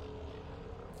 Pathfinder.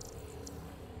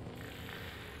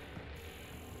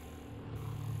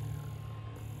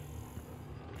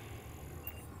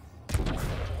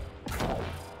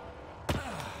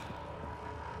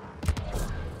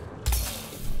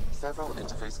 Several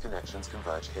interface connections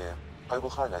converge here. I will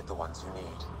highlight the ones you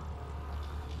need.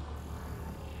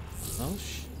 Oh,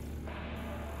 shit.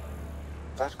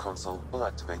 That console will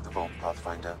activate the Vault,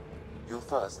 Pathfinder. You'll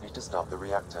first need to start the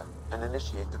reactor and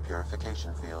initiate the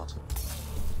purification field.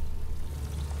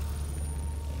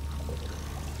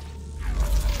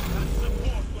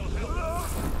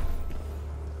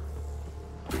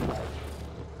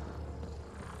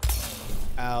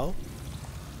 Ow.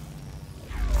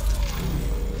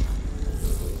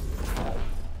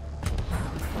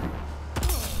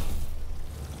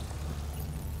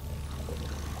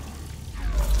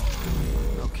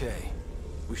 Okay,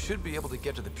 we should be able to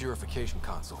get to the purification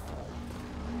console.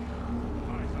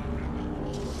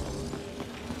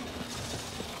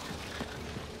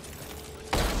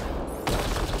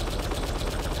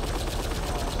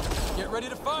 Get ready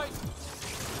to fight!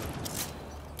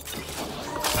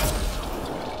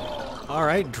 All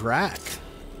right, Drac.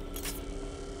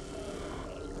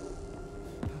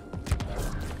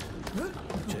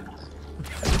 Shit.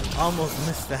 Almost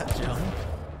missed that jump.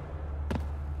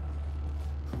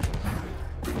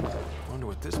 Wonder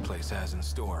what this place has in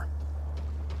store.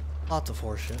 Lots of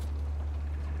horseshit.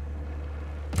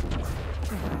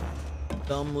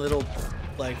 Dumb little,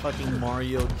 like, fucking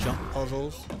Mario jump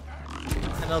puzzles.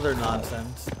 And other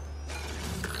nonsense.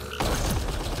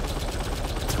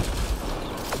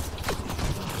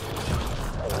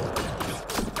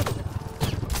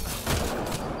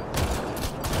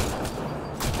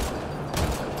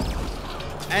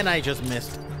 And I just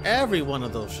missed every one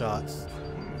of those shots.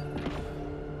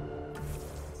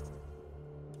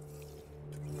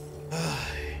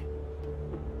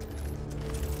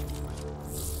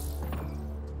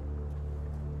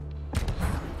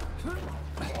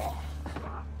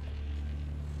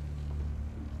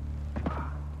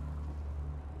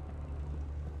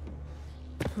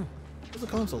 There's a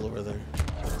console over there.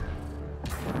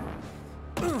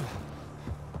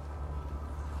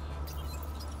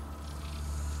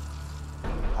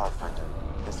 Pathfinder,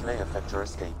 this may affect your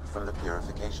escape from the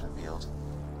purification field.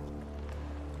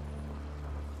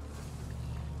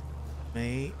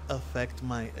 May affect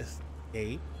my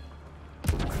escape.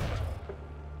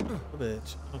 Oh,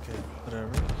 bitch. Okay, whatever.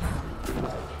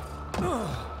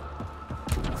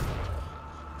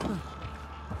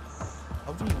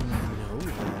 How do you know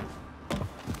that?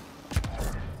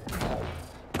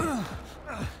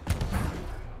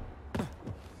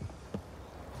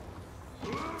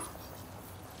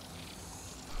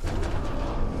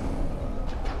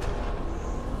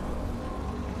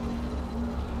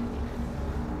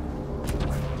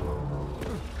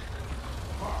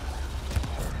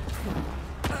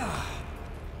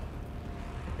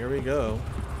 Here we go.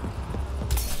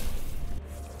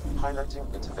 Highlighting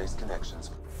interface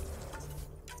connections.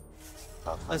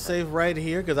 Let's save right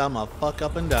here because I'm gonna fuck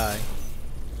up and die.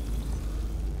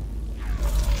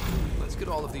 Let's get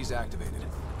all of these activated.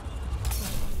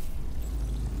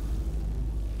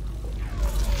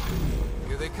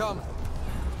 Here they come.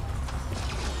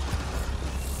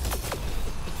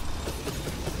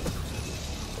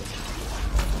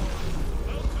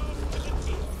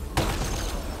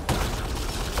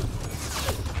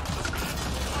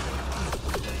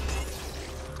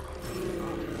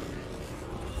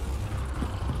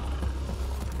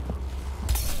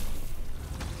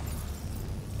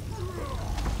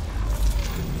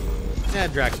 Yeah,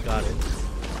 Drax got it.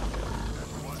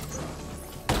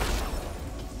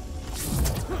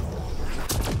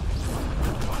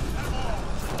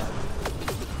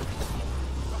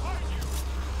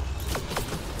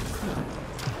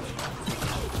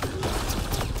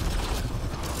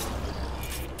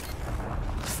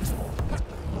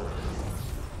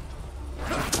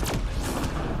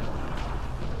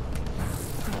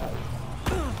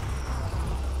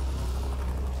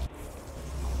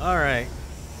 Alright.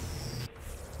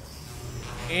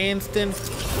 Instant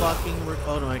fucking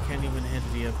oh no, I can't even hit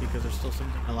it yet because there's still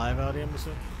something alive out here, I'm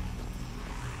assuming.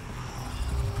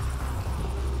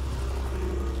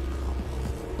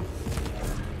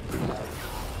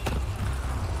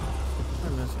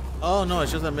 I'm missing. Oh no,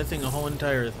 it's just I'm missing a whole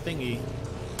entire thingy.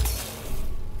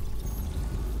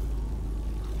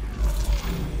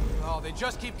 Oh, they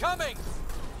just keep coming!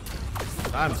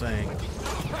 I'm saying.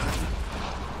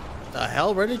 The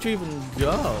hell? Where did you even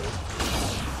go?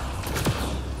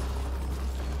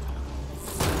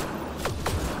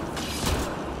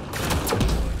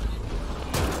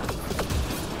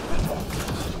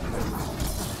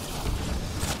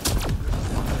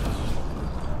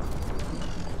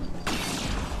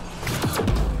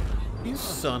 You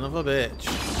son of a bitch.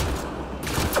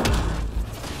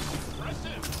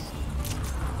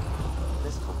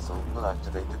 This console will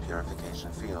activate the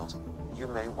purification field. You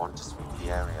may want to sweep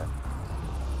the area.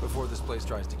 Before this place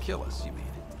tries to kill us, you mean?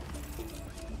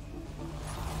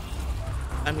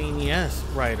 I mean, yes,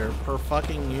 Ryder, per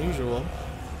fucking usual.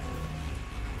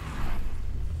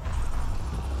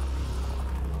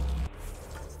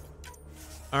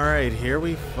 Alright, here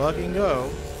we fucking go.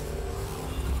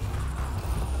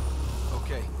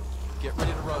 Okay, get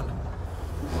ready to run.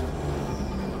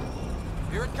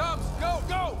 Here it comes! Go,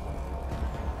 go!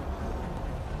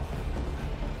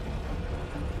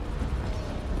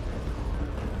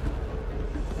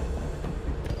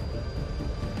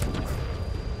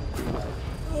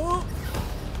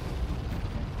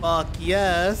 Fuck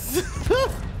yes.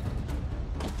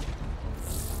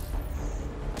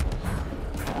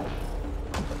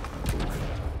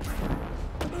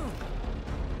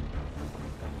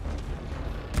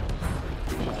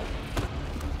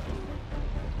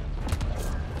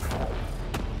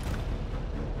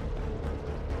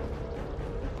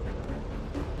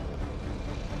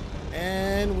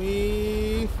 And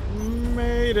we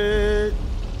made it.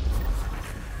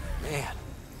 Man,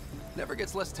 never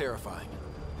gets less terrifying.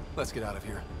 Let's get out of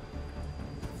here.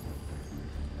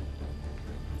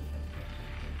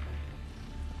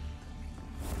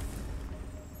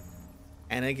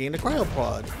 And I gained a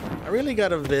cryopod. I really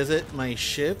gotta visit my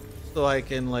ship so I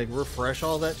can like refresh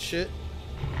all that shit.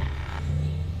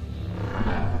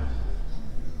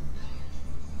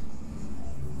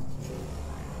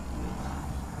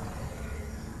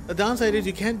 The downside is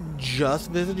you can't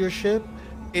just visit your ship.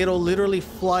 It'll literally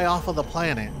fly off of the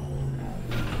planet.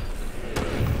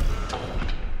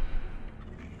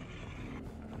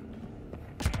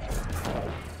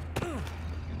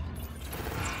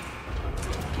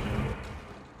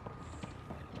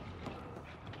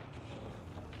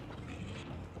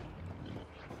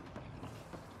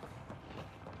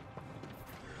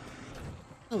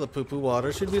 Well, the poo-poo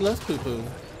water should be less poo-poo.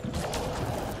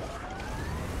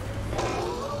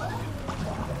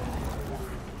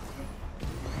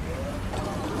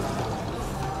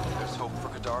 There's hope for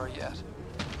Gadara yet?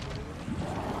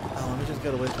 Oh, let me just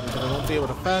get away from it. I won't be able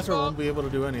to fast or I won't be able to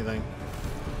do anything.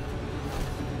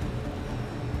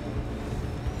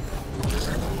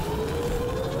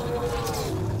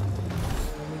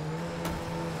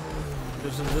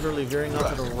 Just literally veering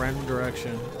off in a random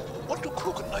direction. What do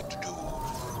Krogan like to do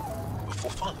for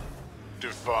fun?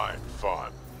 Define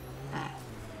fun.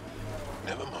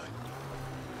 Never mind.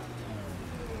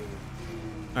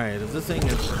 Alright, if this thing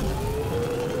is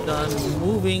done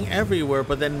moving everywhere,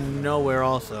 but then nowhere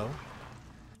also.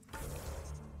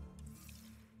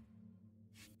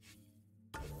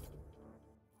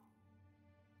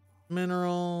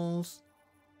 Minerals.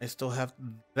 I still have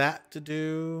that to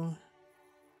do.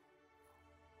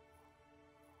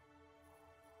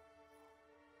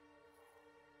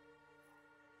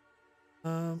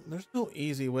 There's no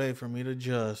easy way for me to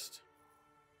just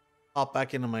hop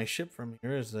back into my ship from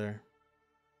here, is there?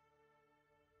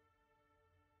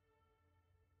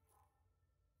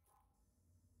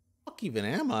 Fuck even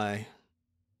am I?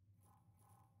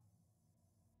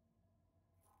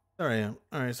 There I am.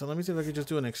 Alright, so let me see if I could just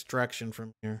do an extraction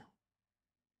from here.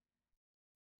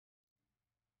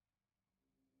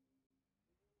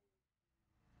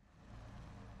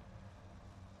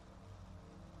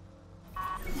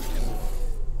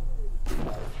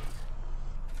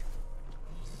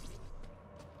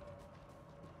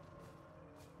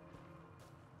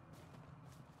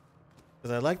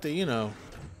 Because I like to, you know.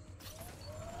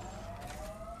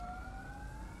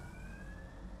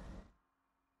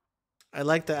 I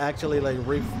like to actually like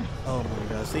oh my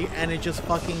god, see? And it just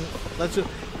fucking let's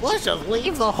just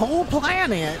leave the whole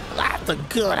planet. That's a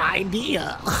good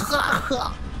idea.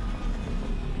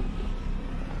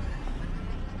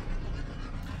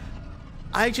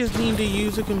 I just need to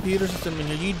use a computer system in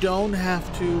here. You don't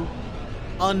have to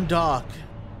undock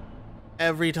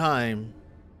every time.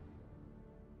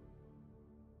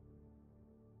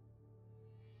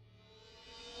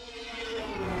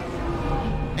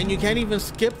 And you can't even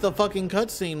skip the fucking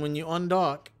cutscene when you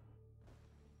undock.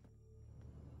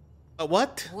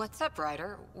 What? What's up,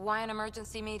 Ryder? Why an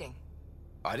emergency meeting?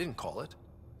 I didn't call it.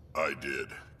 I did.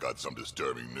 Got some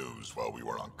disturbing news while we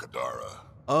were on Kadara.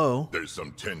 Oh. There's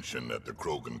some tension at the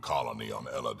Krogan colony on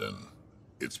Eladon.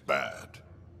 It's bad.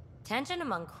 Tension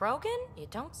among Krogan? You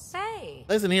don't say.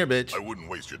 Listen here, bitch. I wouldn't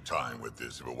waste your time with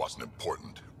this if it wasn't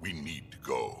important. We need to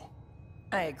go.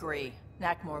 I agree.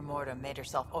 Nakmor Morta made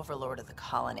herself overlord of the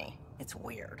colony. It's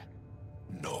weird.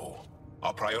 No.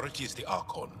 Our priority is the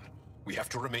Archon. We have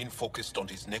to remain focused on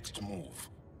his next move.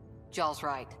 Jall's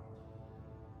right.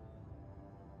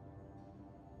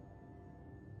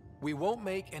 We won't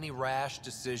make any rash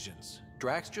decisions.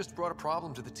 Drax just brought a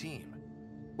problem to the team.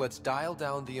 Let's dial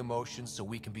down the emotions so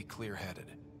we can be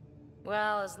clear-headed.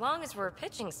 Well, as long as we're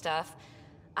pitching stuff,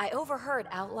 I overheard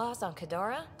outlaws on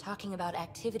Kadara talking about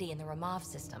activity in the Ramov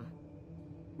system.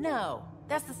 No,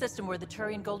 that's the system where the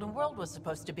Turian Golden World was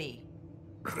supposed to be.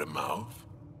 Ramov?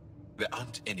 There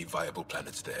aren't any viable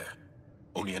planets there.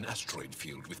 Only an asteroid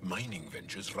field with mining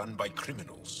ventures run by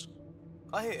criminals.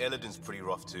 I hear Eladon's pretty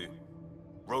rough too.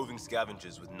 Roving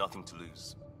scavengers with nothing to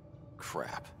lose.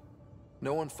 Crap.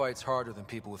 No one fights harder than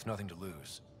people with nothing to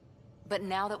lose. But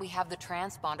now that we have the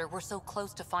transponder, we're so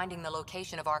close to finding the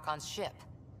location of Archon's ship.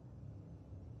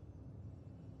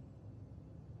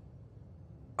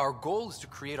 Our goal is to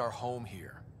create our home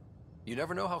here. You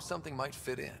never know how something might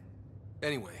fit in.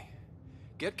 Anyway,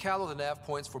 get Callow the nav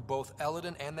points for both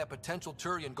Eladon and that potential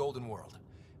Turian Golden World.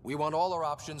 We want all our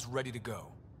options ready to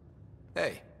go.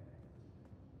 Hey,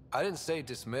 I didn't say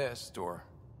dismissed or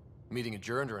meeting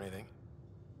adjourned or anything.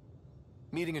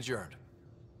 Meeting adjourned.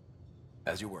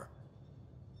 As you were.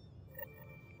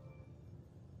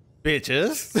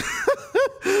 Bitches.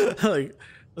 Like,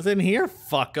 what's in here,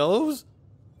 fuckos?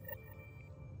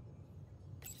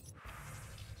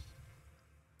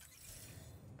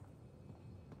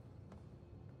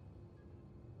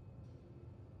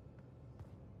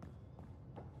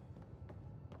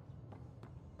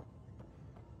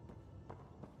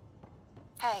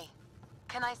 Hey,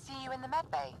 can I see you in the med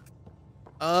bay?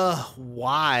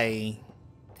 Why?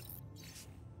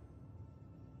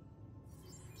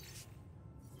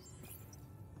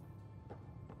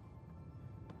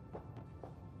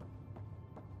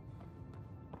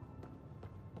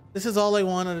 This is all I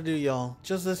wanted to do, y'all.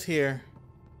 Just this here.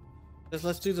 Just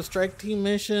let's do the strike team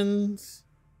missions.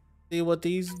 See what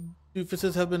these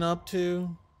doofuses have been up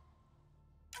to.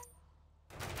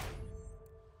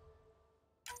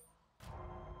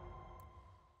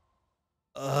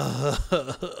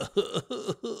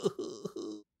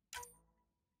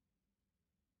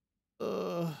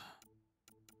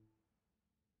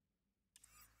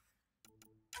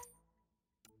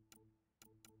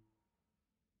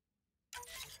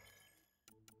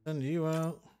 Send you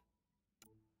out.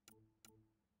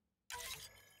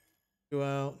 You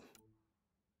out.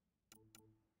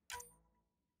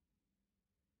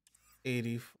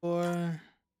 84,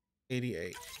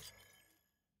 88.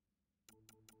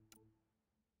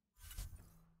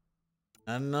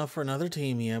 Not enough for another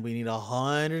team yet. We need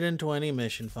 120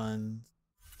 mission funds.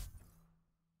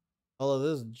 All of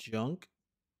this junk.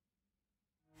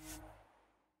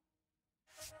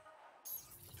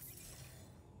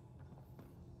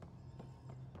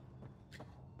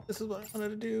 This is what I wanted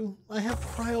to do. I have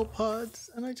cryopods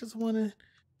and I just want to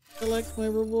collect my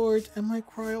rewards and my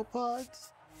cryopods.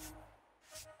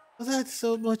 Well, that's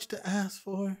so much to ask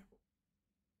for.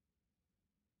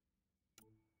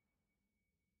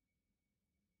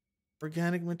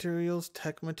 Organic materials,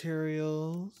 tech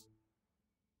materials.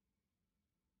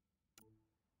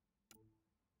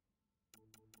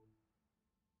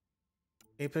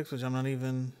 Apex, which I'm not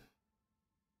even...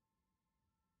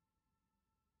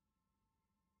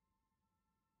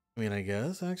 I mean, I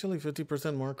guess, actually,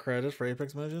 50% more credits for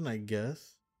Apex mission, I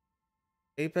guess.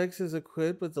 Apex is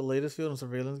equipped with the latest field and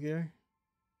surveillance gear.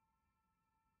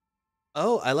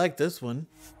 Oh, I like this one.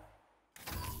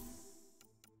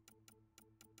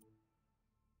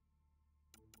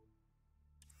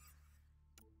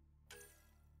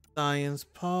 Science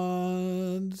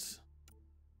pods.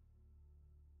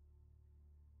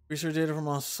 Research data from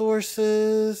all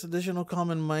sources. Additional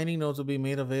common mining nodes will be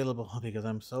made available because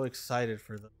I'm so excited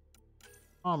for the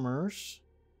commerce.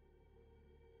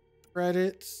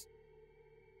 Credits.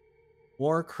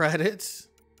 More credits.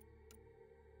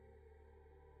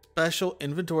 Special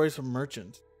inventories from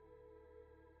merchants.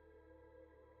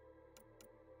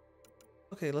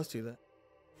 Okay, let's do that.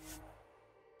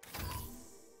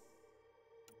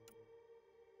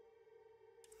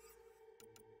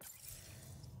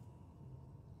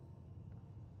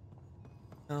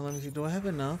 Now let me see. Do I have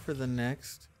enough for the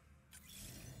next?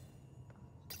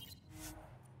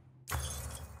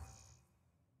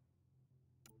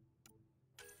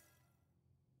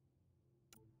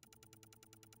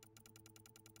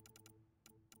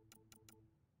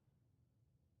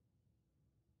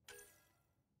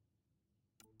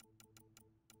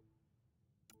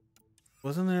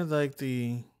 Wasn't there like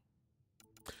the...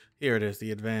 Here it is,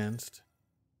 the advanced.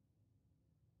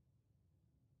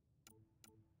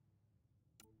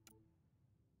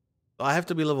 So I have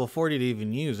to be level 40 to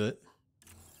even use it.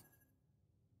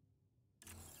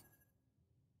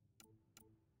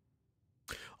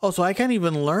 Oh, so I can't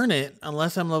even learn it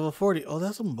unless I'm level 40. Oh,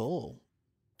 that's some bull.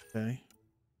 Okay.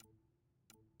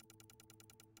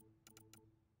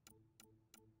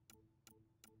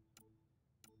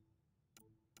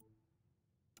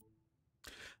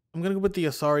 I'm gonna go with the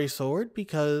Asari sword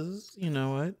because, you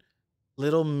know what?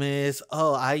 Little Miss.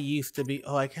 Oh, I used to be.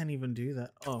 Oh, I can't even do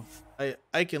that. Oh,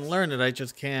 I can learn it. I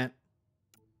just can't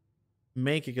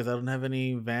make it because I don't have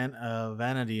any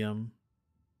vanadium.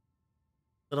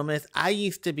 Little Miss. I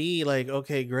used to be like,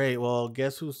 okay, great. Well,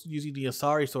 guess who's using the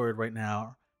Asari sword right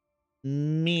now?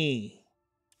 Me.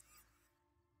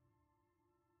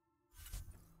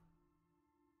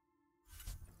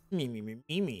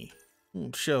 Me.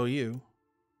 I'll show you.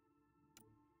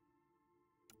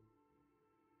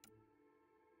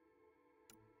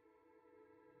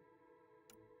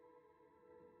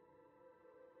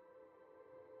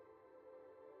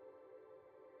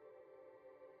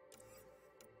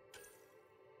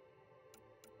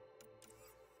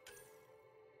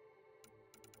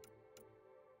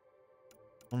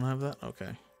 Don't have that?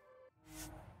 Okay.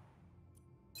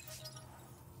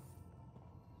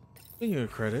 Speaking of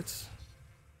credits,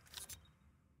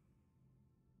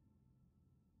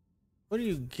 what do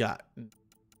you got?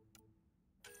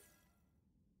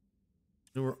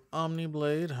 Newer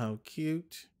Omniblade, how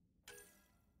cute.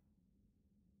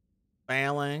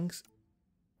 Phalanx.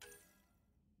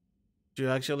 You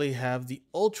actually have the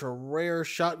ultra rare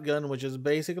shotgun, which is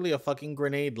basically a fucking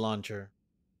grenade launcher.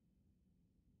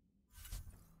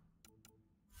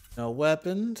 No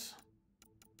weapons.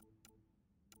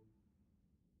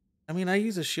 I mean, I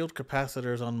use the shield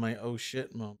capacitors on my oh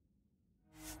shit moment.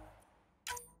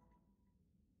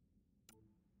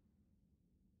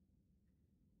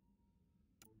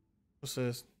 What's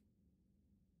this?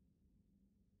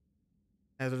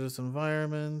 Hazardous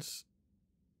environments.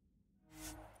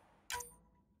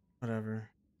 Whatever.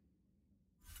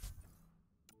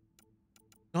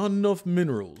 Not enough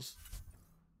minerals.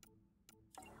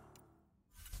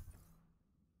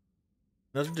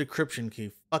 Another decryption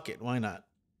key. Fuck it, why not?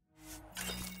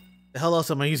 The hell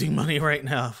else am I using money right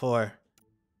now for?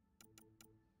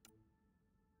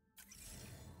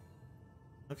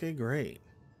 Okay, great.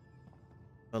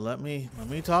 But let me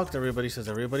talk to everybody, since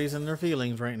everybody's in their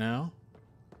feelings right now.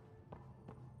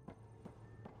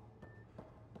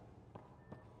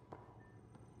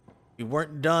 We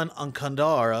weren't done on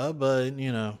Kandara, but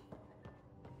you know.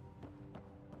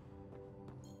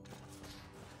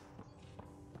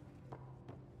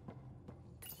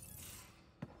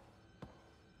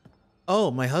 Oh,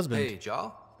 my husband. Hey,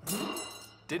 Jal.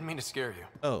 Didn't mean to scare you.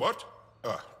 Oh. What?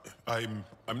 I'm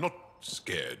not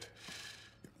scared.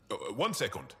 1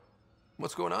 second.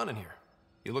 What's going on in here?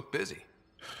 You look busy.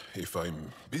 If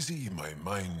I'm busy, my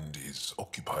mind is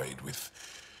occupied with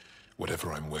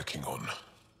whatever I'm working on,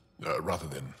 rather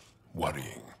than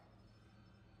worrying.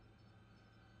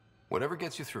 Whatever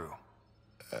gets you through.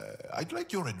 I'd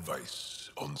like your advice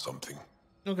on something.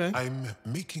 Okay. I'm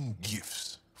making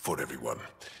gifts for everyone.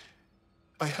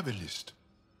 I have a list.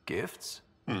 Gifts?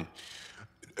 Do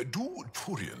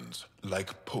Turians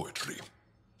like poetry?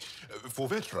 For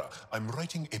Vetra, I'm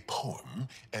writing a poem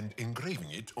and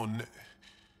engraving it on...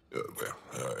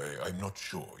 I'm not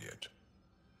sure yet.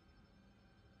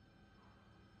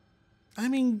 I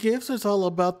mean, gifts is all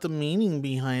about the meaning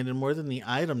behind it more than the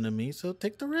item to me, so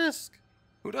take the risk.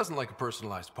 Who doesn't like a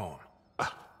personalized poem?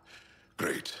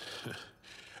 Great.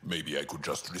 Maybe I could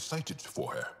just recite it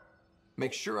for her.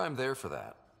 Make sure I'm there for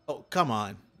that. Oh, come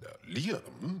on.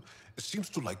 Liam seems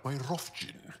to like my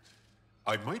Rofgin.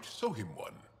 I might sew him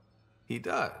one. He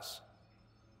does.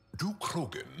 Do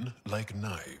Krogan like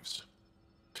knives?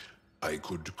 I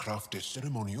could craft a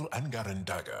ceremonial Angaran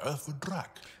dagger for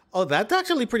Drac. Oh, that's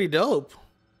actually pretty dope.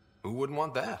 Who wouldn't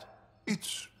want that?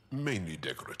 It's mainly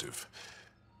decorative.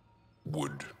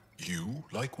 Would you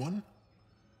like one?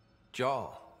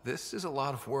 Jarl, this is a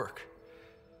lot of work.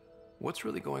 What's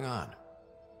really going on?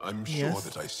 I'm sure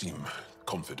that I seem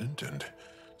confident and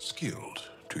skilled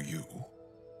to you,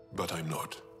 but I'm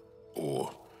not.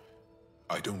 Or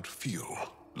I don't feel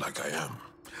like I am.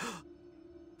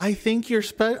 I think you're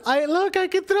special. Look, I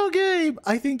can throw game.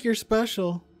 I think you're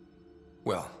special.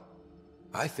 Well,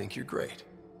 I think you're great.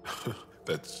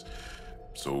 That's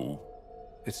so...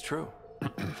 It's true.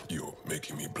 You're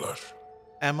making me blush.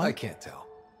 Am I? I can't tell.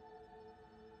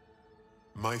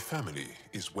 My family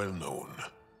is well known.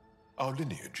 Our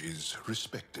lineage is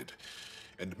respected,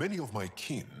 and many of my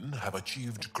kin have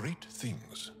achieved great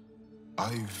things.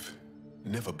 I've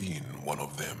never been one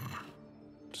of them.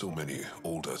 So many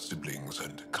older siblings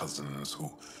and cousins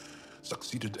who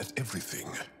succeeded at everything.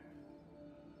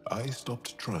 I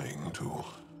stopped trying to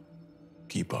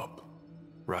keep up.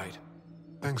 Right.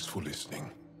 Thanks for listening.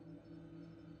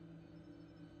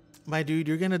 My dude,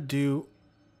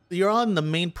 you're on the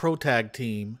main pro tag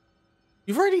team.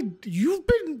 You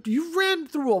ran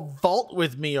through a vault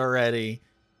with me already.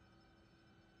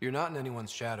 You're not in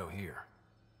anyone's shadow here.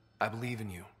 I believe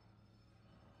in you.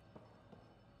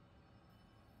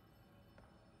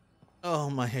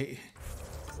 Oh,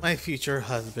 my future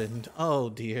husband. Oh,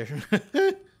 dear.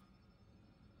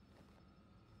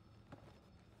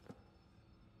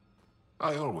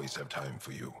 I always have time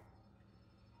for you.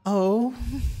 Oh,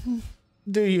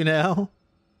 do you now?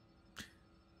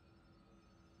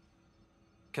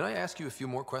 Can I ask you a few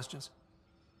more questions?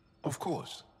 Of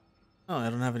course. Oh, I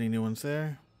don't have any new ones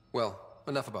there. Well,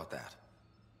 enough about that.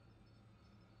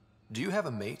 Do you have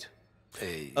a mate?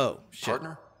 A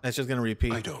partner? That's just gonna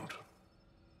repeat. I don't.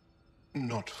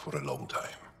 Not for a long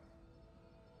time.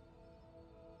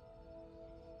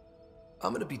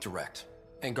 I'm gonna be direct.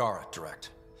 Angara direct.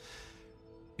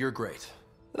 You're great.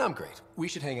 And I'm great. We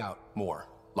should hang out more.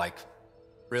 Like,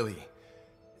 really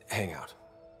hang out.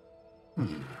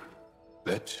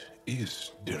 That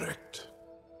is direct.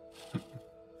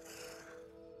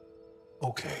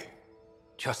 Okay.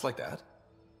 Just like that?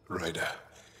 Ryder.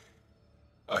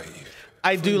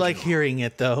 I do like hearing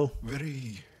it, though.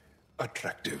 Very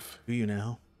attractive. Do you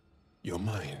now? Your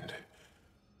mind,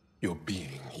 your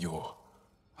being, your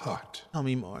heart. Tell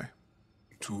me more.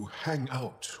 To hang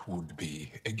out would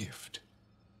be a gift.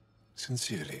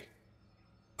 Sincerely.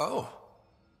 Oh.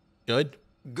 Good.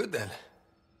 Good then.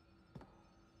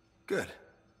 Good.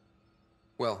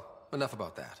 Well, enough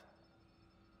about that.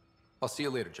 I'll see you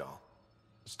later, Jarl.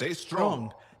 Stay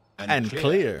strong and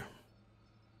clear.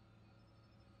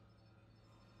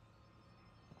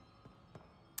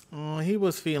 Oh, he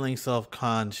was feeling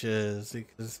self-conscious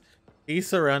because he's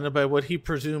surrounded by what he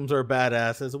presumes are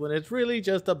badasses when it's really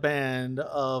just a band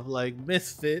of like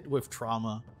misfit with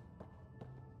trauma.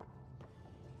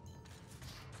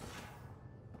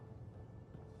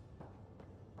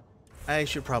 I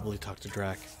should probably talk to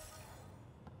Drac.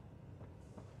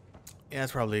 Yeah,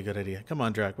 that's probably a good idea. Come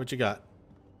on, Drac, what you got?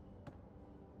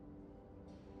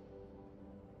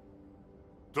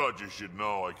 Thought you should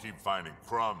know I keep finding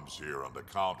crumbs here on the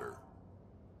counter.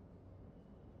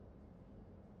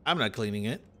 I'm not cleaning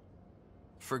it.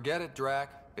 Forget it, Drac.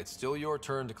 It's still your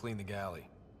turn to clean the galley.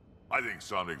 I think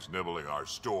something's nibbling our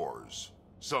stores.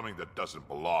 Something that doesn't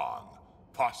belong.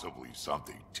 Possibly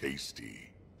something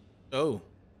tasty. Oh.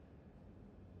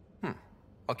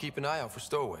 I'll keep an eye out for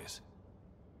stowaways.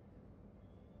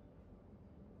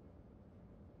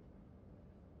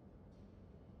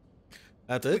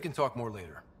 That's it? We can talk more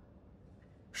later.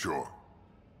 Sure.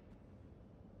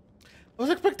 I was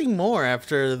expecting more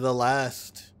after the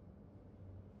last,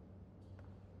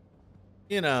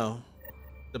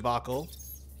 debacle.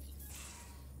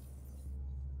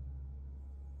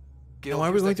 Gil, Why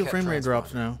are we here's going that through Ket frame rate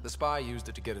drops transponder. now? The spy used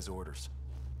it to get his orders.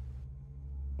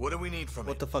 What do we need from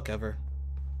What it? the fuck ever.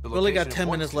 The We only got location of 10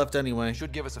 one minutes step left anyway.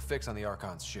 Should give us a fix on the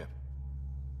Archon's ship.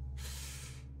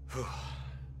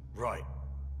 Right.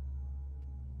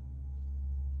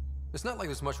 It's not like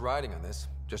there's much riding on this.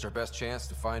 Just our best chance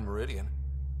to find Meridian.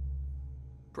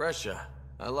 Pressure.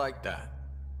 I like that.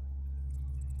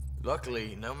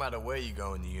 Luckily, no matter where you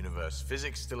go in the universe,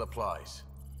 physics still applies.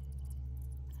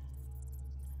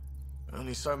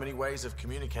 Only so many ways of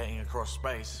communicating across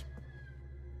space.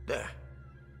 There.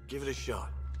 Give it a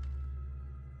shot.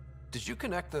 Did you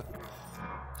connect the...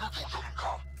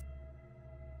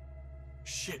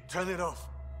 Shit, turn it off.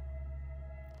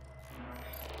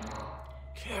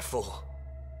 Careful.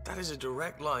 That is a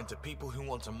direct line to people who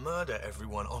want to murder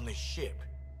everyone on this ship.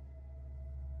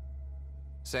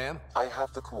 Sam? I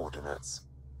have the coordinates.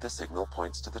 The signal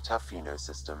points to the Tafino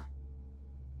system.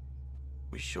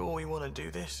 We sure we want to do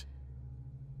this?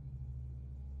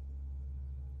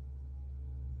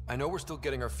 I know we're still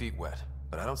getting our feet wet,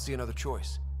 but I don't see another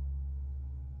choice.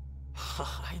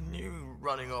 I knew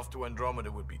running off to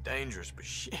Andromeda would be dangerous, but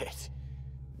shit.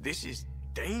 This is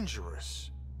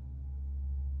dangerous.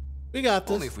 We got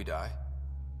this. Only if we die.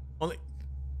 Only.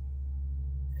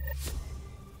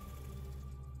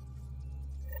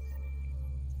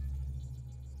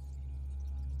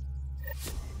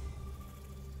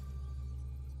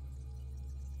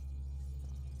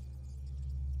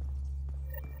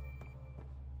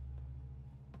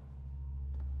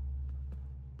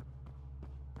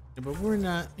 But we're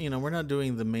not, we're not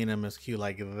doing the main MSQ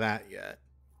like that yet.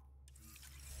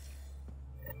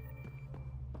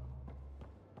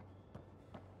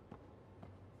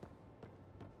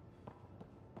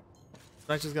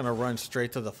 I'm just gonna run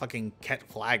straight to the fucking Ket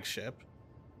flagship.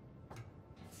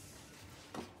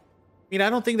 I mean, I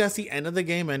don't think that's the end of the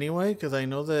game anyway, because I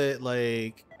know that,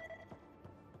 like...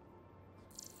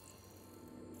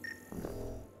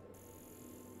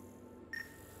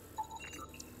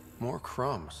 More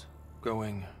crumbs.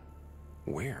 Going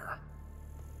where?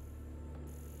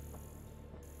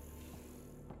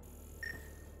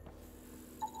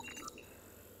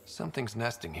 Something's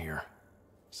nesting here.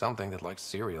 Something that likes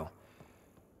cereal.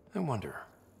 I wonder.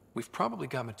 We've probably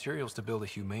got materials to build a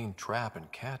humane trap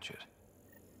and catch it.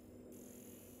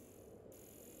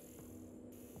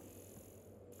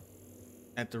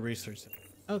 At the research center.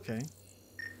 Okay.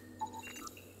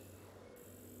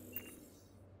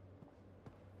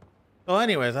 So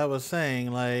anyways, I was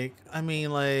saying, like, I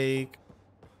mean, like,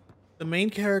 the main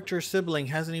character's sibling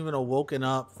hasn't even awoken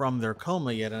up from their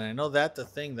coma yet, and I know that's the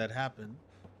thing that happened.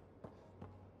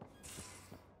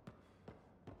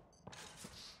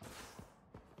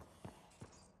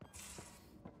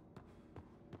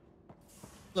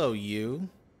 Hello, you.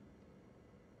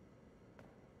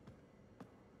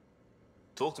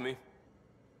 Talk to me.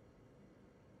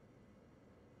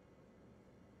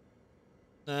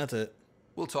 That's it.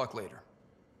 We'll talk later.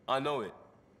 I know it.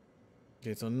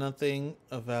 Okay, so nothing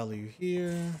of value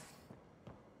here.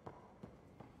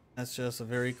 That's just a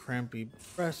very crampy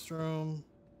restroom.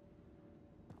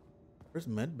 Where's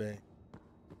medbay?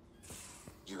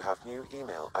 You have new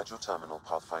email at your terminal,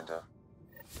 Pathfinder.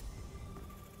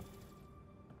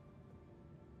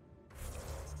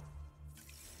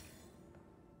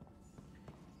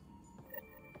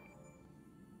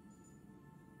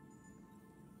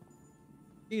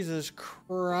 Jesus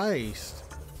Christ.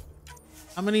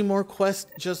 How many more quests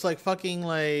just like fucking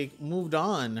like moved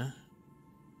on?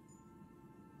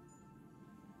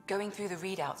 Going through the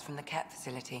readouts from the Ket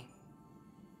facility.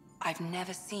 I've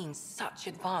never seen such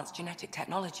advanced genetic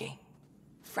technology.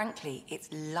 Frankly,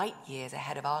 it's light years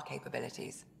ahead of our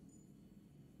capabilities.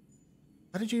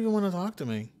 Why did you even want to talk to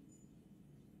me?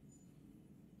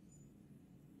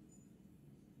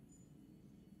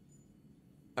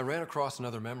 I ran across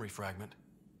another memory fragment.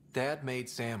 Dad made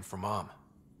Sam for Mom.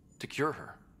 To cure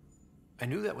her. I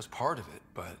knew that was part of it,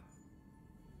 but...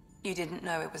 You didn't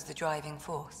know it was the driving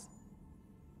force?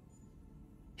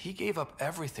 He gave up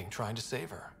everything trying to save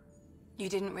her. You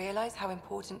didn't realize how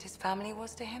important his family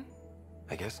was to him?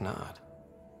 I guess not.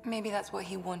 Maybe that's what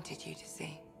he wanted you to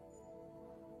see.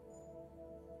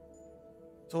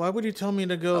 So why would you tell me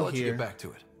to go I'll let here? you get back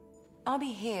to it. I'll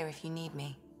be here if you need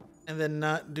me. And then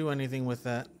not do anything with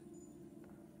that.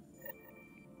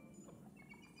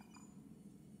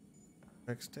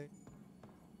 Backstage.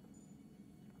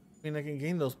 I mean, I can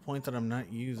gain those points that I'm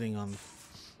not using on.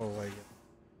 Oh, wait.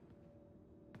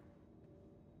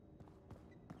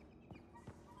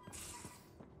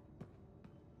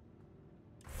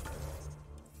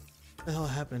 What the hell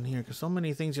happened here? Because so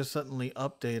many things just suddenly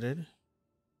updated.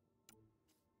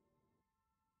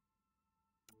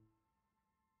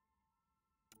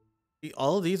 See,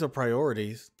 all of these are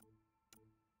priorities.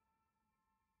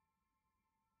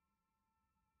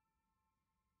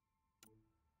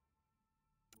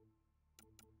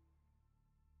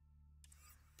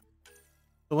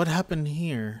 So what happened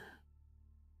here?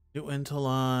 New intel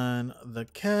on the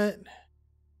cat.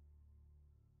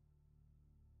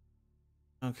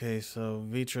 Okay, so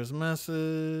Vitra's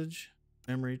message,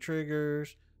 memory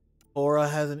triggers. Aura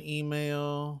has an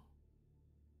email.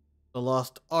 The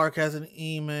Lost Ark has an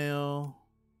email.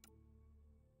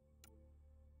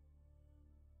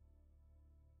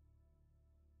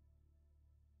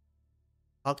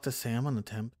 Talk to Sam on the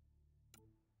temp.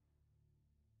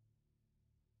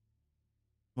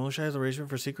 Moshe has arrangement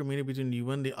for secret meeting between you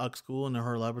and the Ux School and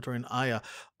her laboratory in Aya.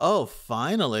 Oh,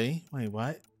 finally. Wait,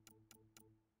 what?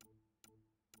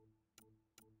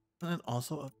 Isn't it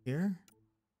also up here?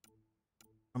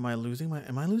 Am I losing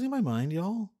my mind,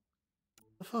 y'all?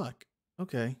 The fuck?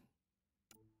 Okay.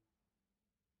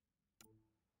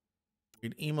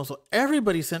 Read emails. So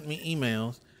everybody sent me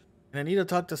emails. And I need to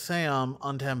talk to Sam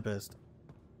on Tempest.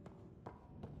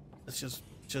 Let's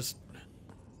just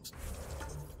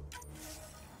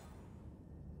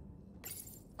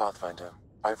Pathfinder,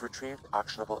 I've retrieved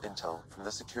actionable intel from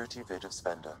the security vid of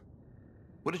Spender.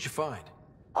 What did you find?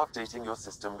 Updating your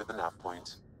system with the nav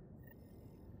point.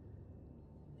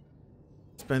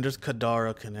 Spender's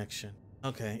Kadara connection.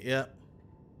 Okay, yep.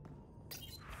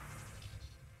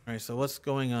 Alright, so what's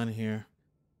going on here?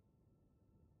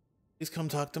 Please come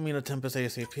talk to me in a Tempest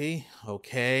ASAP.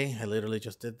 Okay, I literally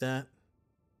just did that.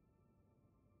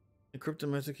 Encrypted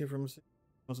message here from wants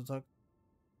to talk.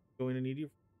 Going to need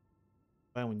you.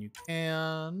 Find when you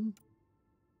can.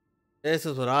 This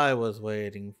is what I was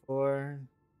waiting for.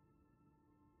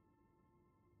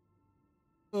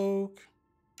 Oak.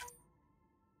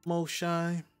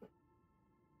 Moshai.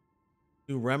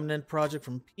 New Remnant project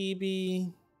from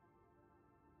PB.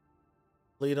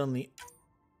 Lead on the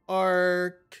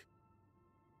Ark.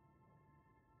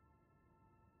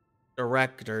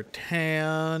 Director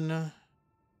Tan.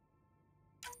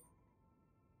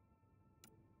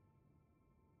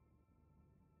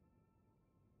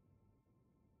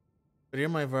 But here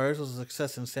my virus was a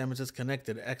success and Samus is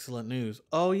connected. Excellent news.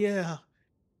 Oh yeah.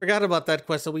 Forgot about that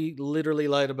quest that we literally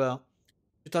lied about.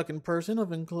 You talk in person. I've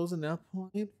been closing that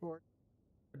point for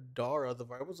Dara. The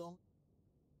virus was only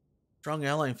strong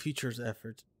ally and features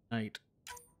efforts tonight.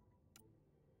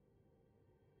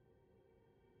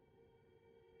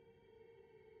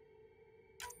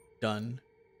 Done.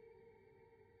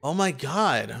 Oh my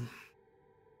god.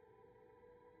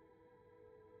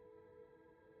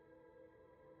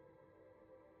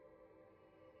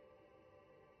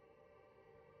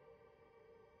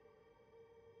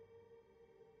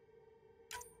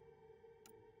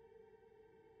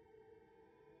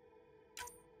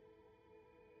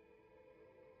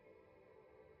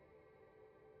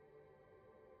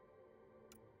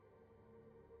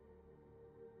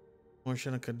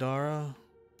 Morshan Kadara.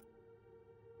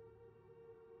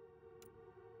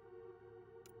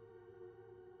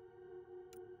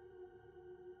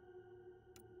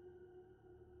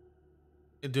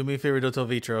 Do me a favor, don't tell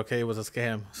Vitra, okay? It was a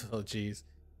scam. Oh jeez.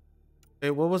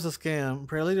 Hey, what was the scam?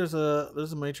 Apparently there's a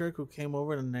matriarch who came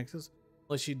over to Nexus.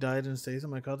 Like she died in Stasis.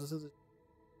 My cousin says it.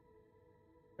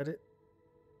 Read it.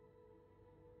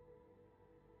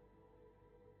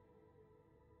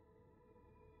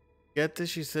 Get this,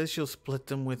 she says she'll split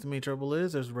them with me. Trouble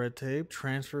is, there's red tape,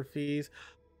 transfer fees.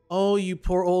 Oh, you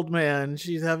poor old man.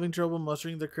 She's having trouble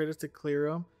mustering the credits to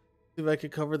clear them. See if I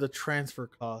could cover the transfer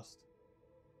cost.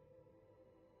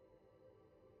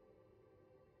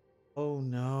 Oh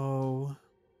no.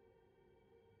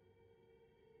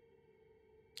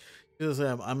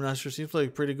 I'm not sure. Seems like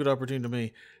a pretty good opportunity to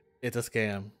me. It's a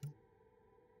scam.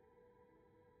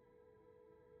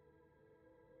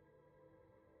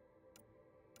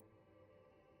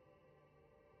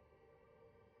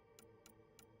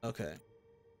 Okay.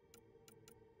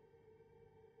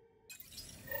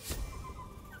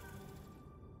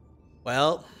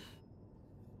 Well.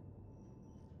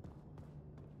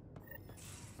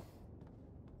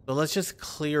 So let's just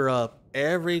clear up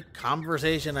every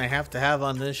conversation I have to have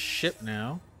on this ship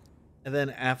now. And then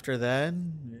after that,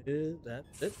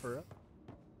 that's it for us.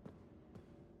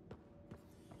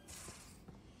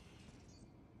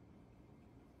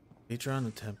 Feature on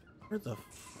the temp. Where the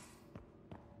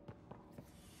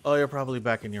Oh, you're probably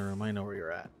back in your room. I know where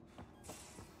you're at.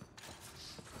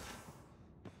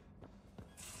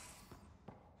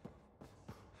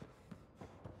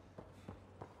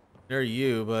 They're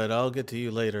you, but I'll get to you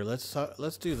later. Let's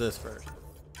do this first.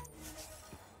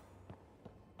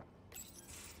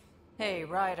 Hey,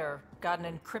 Ryder. Got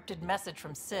an encrypted message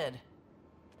from Sid.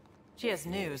 She has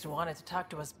news and wanted to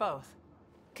talk to us both.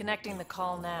 Connecting the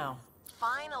call now.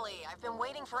 Finally, I've been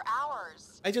waiting for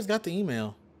hours. I just got the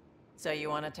email. So you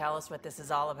want to tell us what this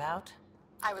is all about?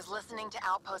 I was listening to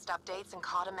outpost updates and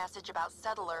caught a message about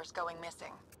settlers going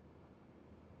missing.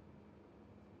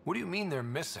 What do you mean they're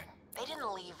missing? They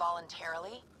didn't leave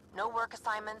voluntarily. No work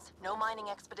assignments, no mining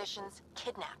expeditions,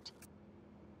 kidnapped.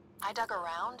 I dug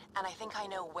around, and I think I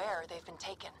know where they've been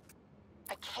taken.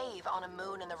 A cave on a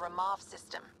moon in the Ramov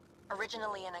system.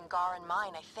 Originally an Angaran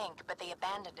mine, I think, but they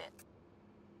abandoned it.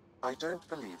 I don't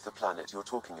believe the planet you're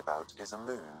talking about is a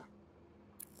moon.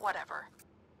 Whatever.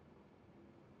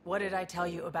 What did I tell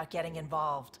you about getting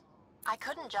involved? I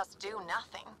couldn't just do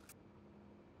nothing.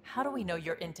 How do we know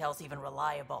your intel's even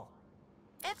reliable?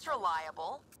 It's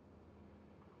reliable.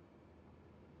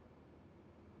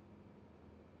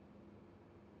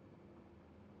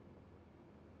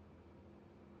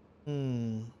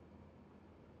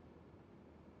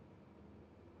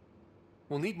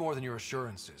 We'll need more than your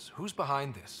assurances. Who's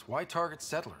behind this? Why target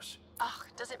settlers? Ugh,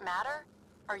 does it matter?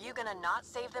 Are you gonna not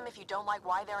save them if you don't like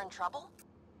why they're in trouble?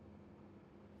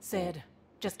 Sid,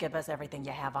 just give us everything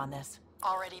you have on this.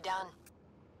 Already done.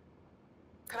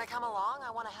 Could I come along?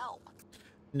 I want to help.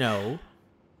 No.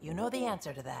 You know the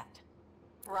answer to that.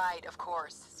 Right, of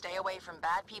course. Stay away from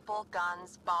bad people,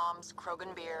 guns, bombs,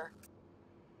 Krogan beer.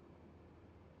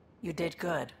 You did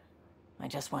good. I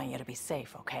just want you to be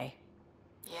safe, okay?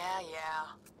 Yeah.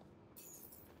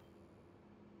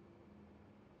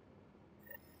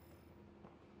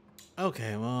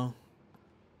 Okay, well.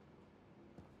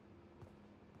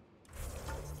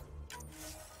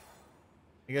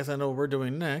 I guess I know what we're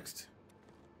doing next.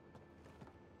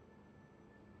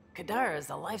 Kadara is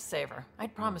a lifesaver.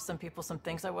 I'd promised some people some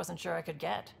things I wasn't sure I could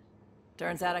get.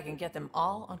 Turns out I can get them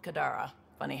all on Kadara.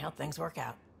 Funny how things work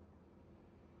out.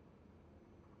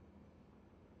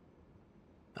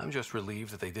 I'm just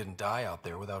relieved that they didn't die out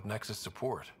there without Nexus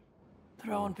support.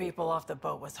 Throwing people off the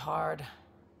boat was hard,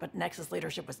 but Nexus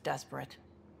leadership was desperate.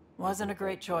 Wasn't a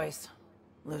great choice.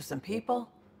 Lose some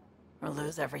people, or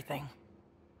lose everything.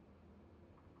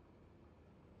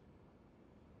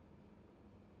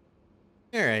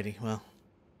 Alrighty, well.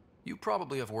 You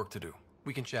probably have work to do.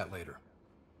 We can chat later.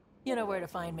 You know where to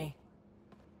find me.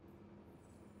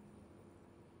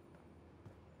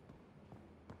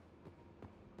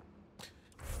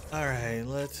 Alright,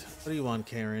 what do you want,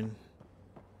 Karen?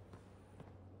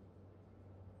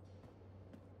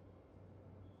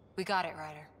 We got it,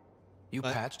 Ryder. You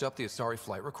patched up the Asari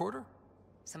flight recorder?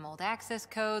 Some old access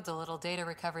codes, a little data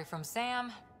recovery from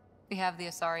Sam. We have the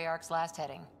Asari Ark's last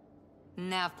heading.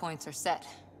 Nav points are set.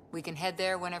 We can head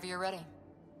there whenever you're ready.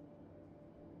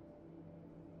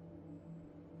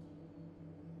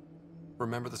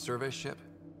 Remember the survey ship?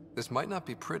 This might not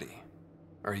be pretty.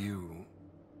 Are you...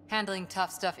 Handling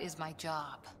tough stuff is my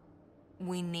job.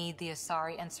 We need the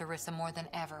Asari and Sarissa more than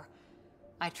ever.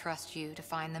 I trust you to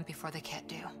find them before the Ket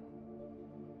do.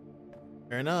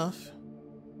 Fair enough.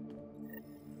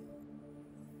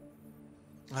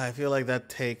 I feel like that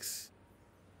takes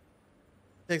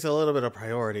a little bit of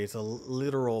priority. It's a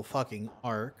literal fucking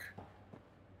arc.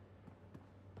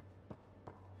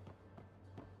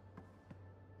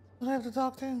 What do I have to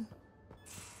talk to?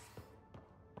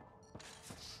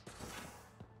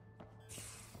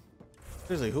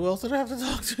 Seriously, who else did I have to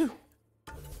talk to?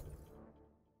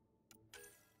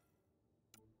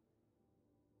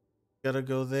 Gotta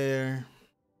go there.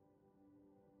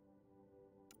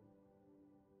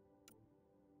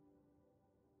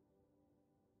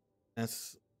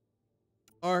 That's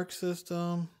arc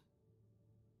system.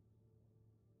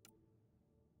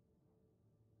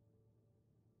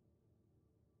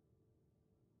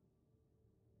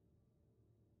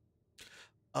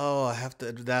 Oh, I have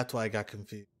to. That's why I got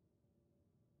confused.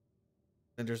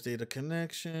 Vendors data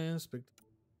connections. Big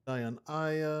die on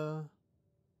Aya.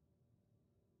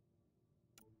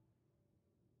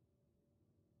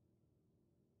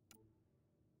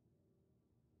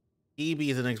 EB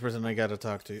is the next person I gotta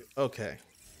talk to. Okay.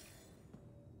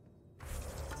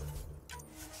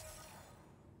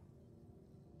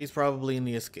 He's probably in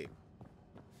the escape.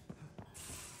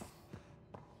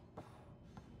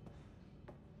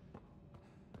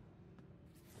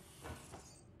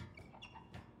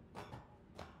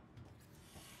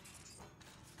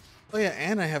 Oh yeah,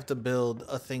 and I have to build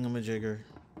a thingamajigger.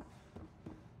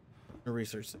 A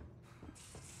research thing.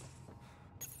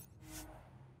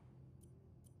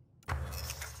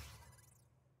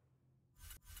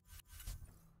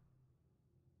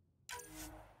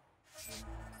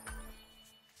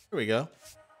 Here we go.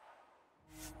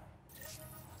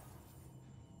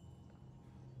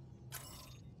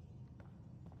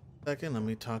 Second, let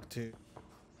me talk to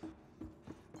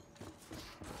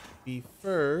B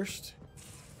first.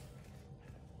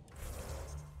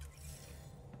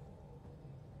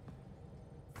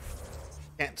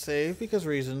 Can't save because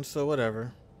reasons, so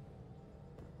whatever.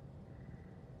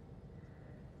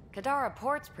 Kadara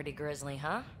Port's pretty grisly,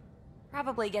 huh?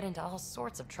 Probably get into all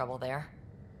sorts of trouble there.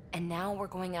 And now we're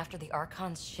going after the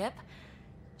Archon's ship?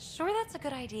 Sure that's a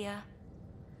good idea.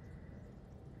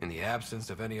 In the absence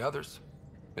of any others,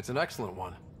 it's an excellent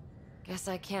one. Guess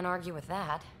I can't argue with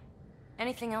that.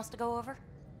 Anything else to go over?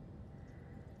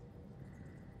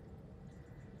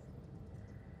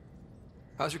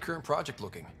 How's your current project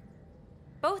looking?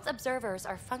 Both observers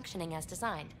are functioning as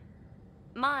designed.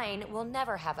 Mine will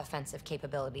never have offensive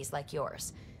capabilities like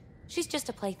yours. She's just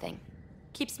a plaything.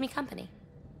 Keeps me company.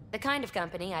 The kind of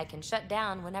company I can shut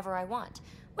down whenever I want,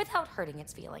 without hurting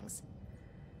its feelings.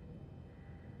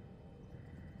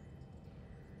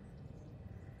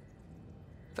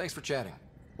 Thanks for chatting.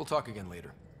 We'll talk again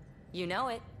later. You know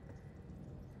it.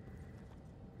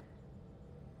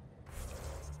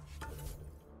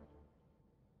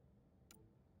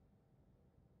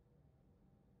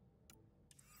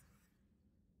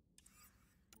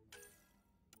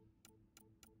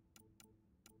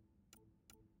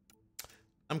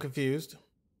 I'm confused.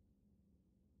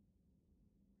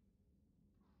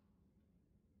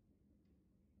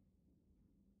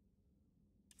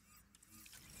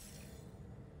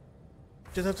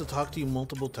 Just have to talk to you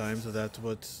multiple times if that's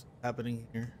what's happening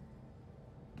here.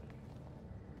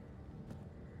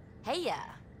 Hey,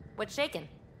 what's shaking?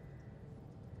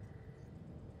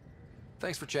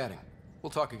 Thanks for chatting. We'll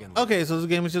talk again later. Okay, so this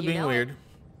game is just You being know it. weird.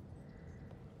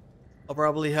 I'll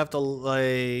probably have to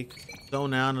like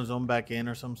zone out and zone back in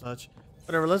or some such.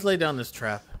 Whatever, let's lay down this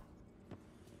trap.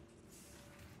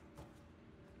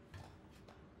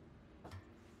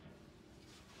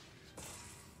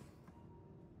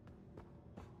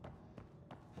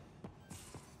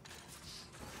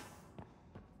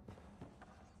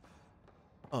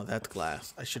 Oh, that's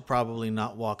glass. I should probably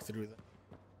not walk through that.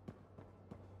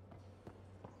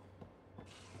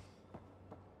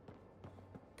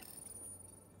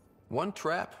 One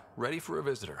trap, ready for a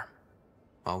visitor.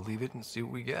 I'll leave it and see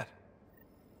what we get.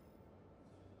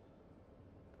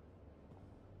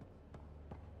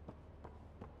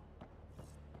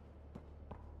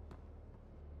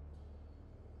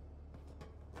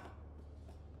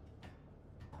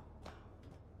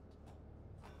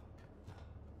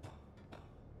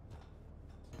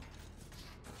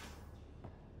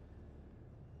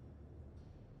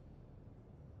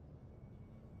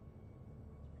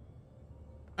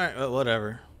 All right, well,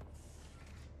 whatever.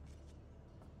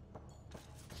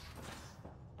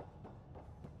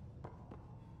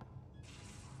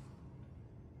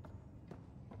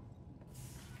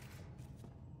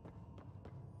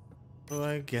 So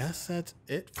I guess that's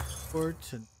it for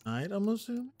tonight, I'm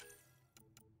assuming.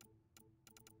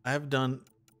 I have done.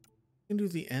 I can do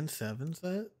the N7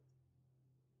 set.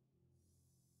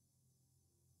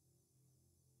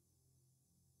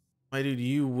 My dude,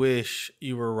 you wish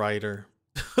you were writer.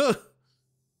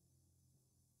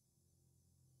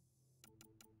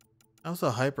 Also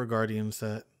a Hyper Guardian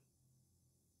set.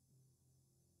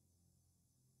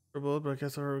 For both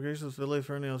broadcast fabrications, Philly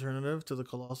for any alternative to the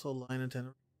colossal line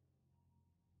antenna.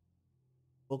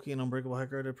 Bulky and unbreakable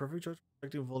hacker at a perfect charge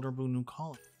protecting vulnerable new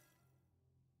colony.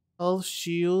 Health,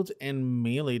 shield, and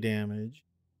melee damage.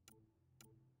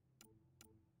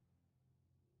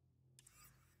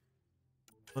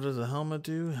 What does the helmet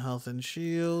do? Health and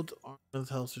shield. Armor with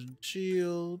health and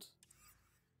shield.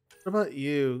 What about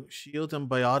you? Shield and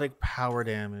biotic power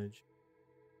damage.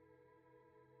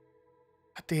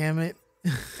 God damn it.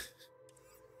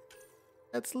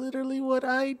 That's literally what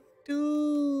I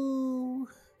do.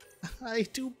 I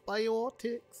do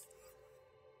biotics.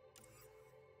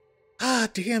 Ah,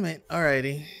 damn it.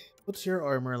 Alrighty. What's your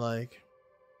armor like?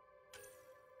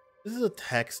 This is a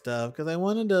tech stuff because I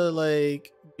wanted to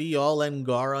like be all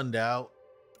Angaroned out.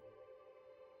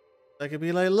 I could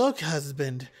be like, look,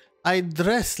 husband, I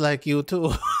dress like you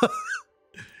too.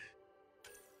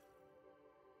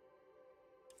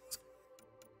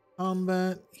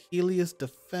 Combat Helios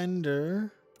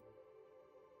Defender,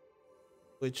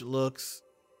 which looks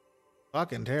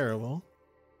fucking terrible.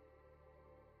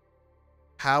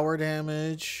 Power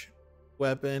damage,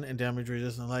 weapon, and damage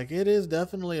resistance. Like, it is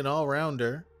definitely an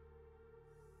all-rounder.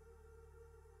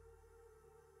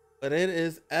 But it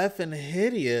is effing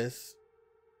hideous.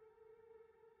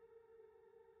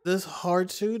 This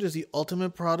hard suit is the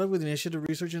ultimate product with initiative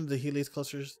research into the Helios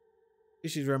cluster's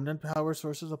species. Remnant power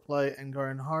sources apply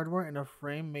Angaran hardware in a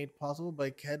frame made possible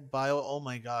by Ked Bio. Oh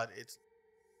my god, it's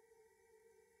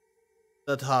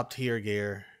the top tier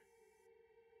gear.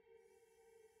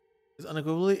 It's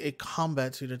unequivocally a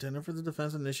combat suit intended for the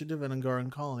defense initiative and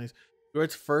Angaran colonies. You're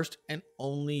its first and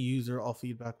only user. All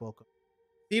feedback welcome.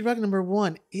 Feedback number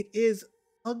 1, it is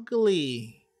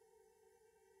ugly.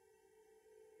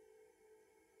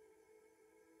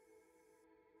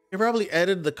 You probably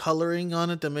edited the coloring on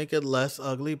it to make it less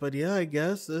ugly, but yeah, I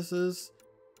guess this is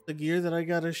the gear that I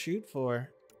gotta shoot for.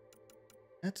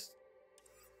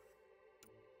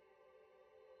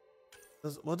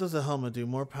 What does the helmet do?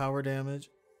 More power damage?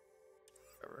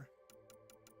 Whatever.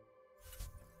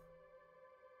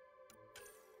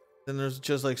 Then there's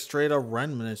just like straight up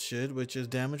remnant shit, which is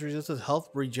damage resistance, health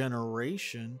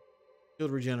regeneration,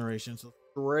 shield regeneration. So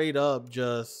straight up,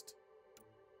 just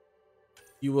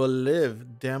you will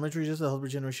live. Damage resistance, health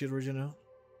regeneration, shield regeneration.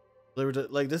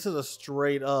 Like this is a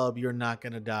straight up, you're not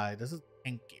gonna die. This is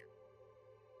tank gear.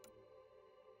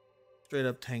 Straight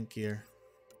up tank gear.